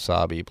wallets.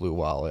 Wasabi, Blue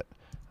Wallet.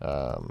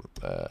 Let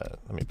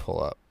me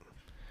pull up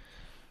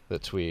the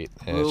tweet.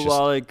 And Blue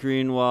Wallet,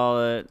 Green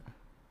Wallet,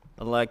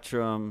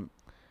 Electrum.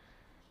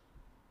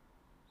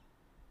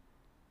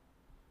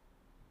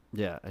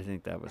 Yeah, I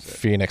think that was it.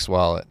 Phoenix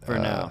Wallet. For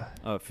now.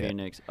 Oh,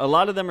 Phoenix. Yeah. A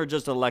lot of them are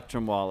just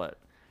Electrum Wallet,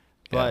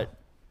 but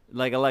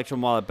like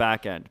Electrum Wallet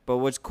backend. But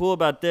what's cool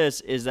about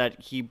this is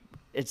that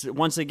it's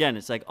once again,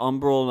 it's like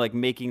Umbrel, like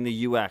making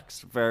the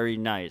UX very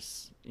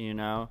nice,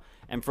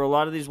 And for a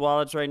lot of these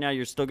wallets right now,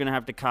 you're still going to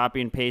have to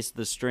copy and paste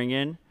the string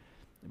in,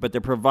 but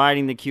they're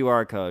providing the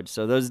QR code.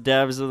 So those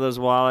devs of those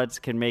wallets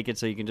can make it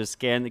so you can just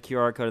scan the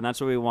QR code, and that's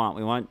what we want.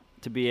 We want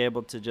to be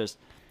able to just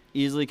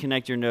easily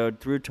connect your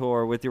node through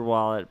Tor with your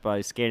wallet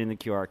by scanning the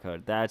QR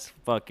code. That's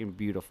fucking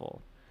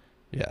beautiful.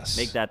 Yes.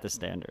 Make that the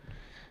standard.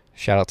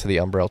 Shout out to the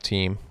Umbrel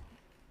team.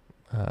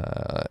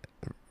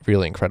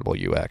 Really incredible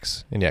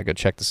UX. And yeah, go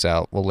check this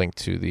out. We'll link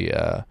to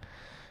the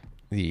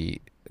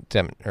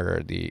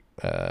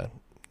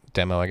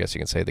demo, I guess you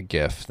can say, the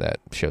GIF that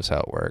shows how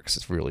it works.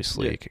 It's really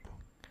sleek.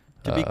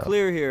 Yeah. To be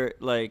clear here,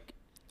 like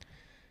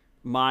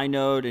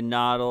MyNode and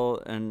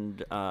Nodl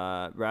and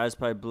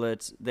Raspberry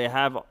Blitz, they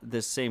have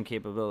this same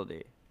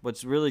capability.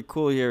 What's really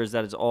cool here is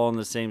that it's all in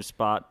the same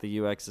spot.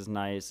 The UX is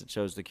nice. It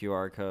shows the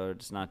QR code.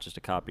 It's not just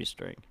a copy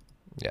string.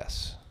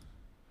 Yes.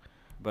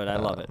 But I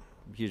love it.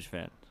 I'm a huge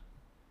fan.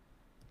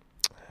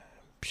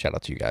 Shout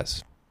out to you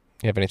guys.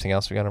 You have anything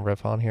else we got to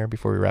riff on here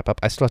before we wrap up?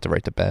 I still have to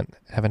write the bent.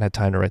 Haven't had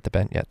time to write the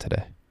bent yet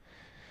today.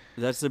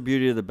 That's the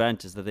beauty of the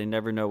bent, is that they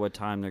never know what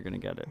time they're going to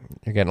get it.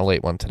 You're getting a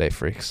late one today,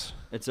 freaks.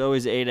 It's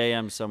always 8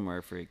 a.m.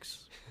 somewhere,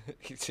 freaks.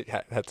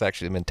 Yeah, that's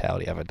actually the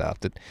mentality I've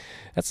adopted.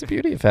 That's the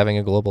beauty of having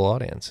a global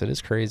audience. It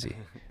is crazy.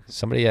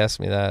 Somebody asked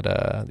me that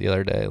the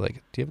other day,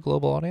 like, do you have a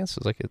global audience?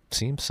 I was like, it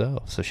seems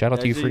so. So shout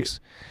out to you,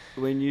 freaks.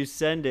 When you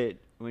send it,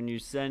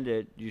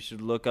 you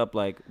should look up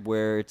like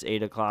where it's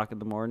 8 o'clock in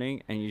the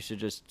morning, and you should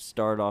just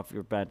start off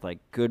your bent like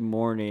 "Good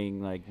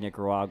morning," like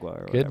Nicaragua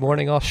or whatever. Good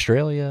morning,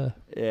 Australia.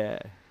 Yeah.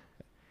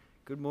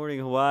 Good morning,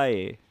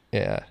 Hawaii.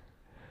 Yeah.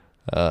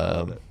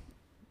 Yeah.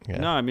 Yeah.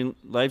 No, I mean,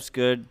 life's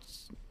good.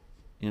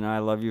 I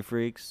love you,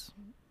 freaks.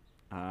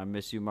 I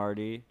miss you,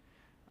 Marty.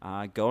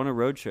 Go on a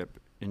road trip.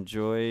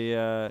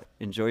 Enjoy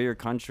your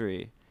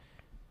country.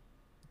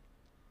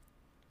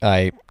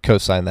 I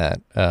co-sign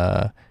that.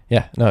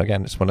 Yeah, no,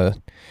 again, just want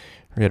to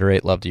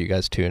reiterate, love to you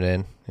guys tune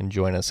in and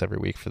join us every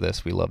week for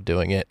this. We love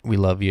doing it. We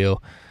love you.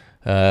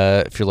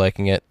 If you're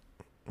liking it,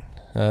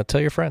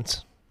 tell your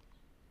friends.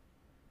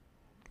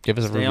 Give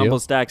us a Stay review. humble,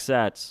 stack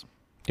sats.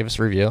 Give us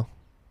a review.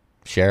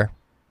 Share.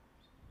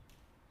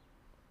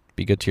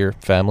 Be good to your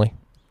family.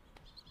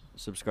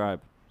 Subscribe.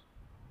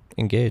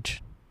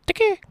 Engage.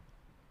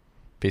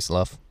 Peace and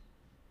love.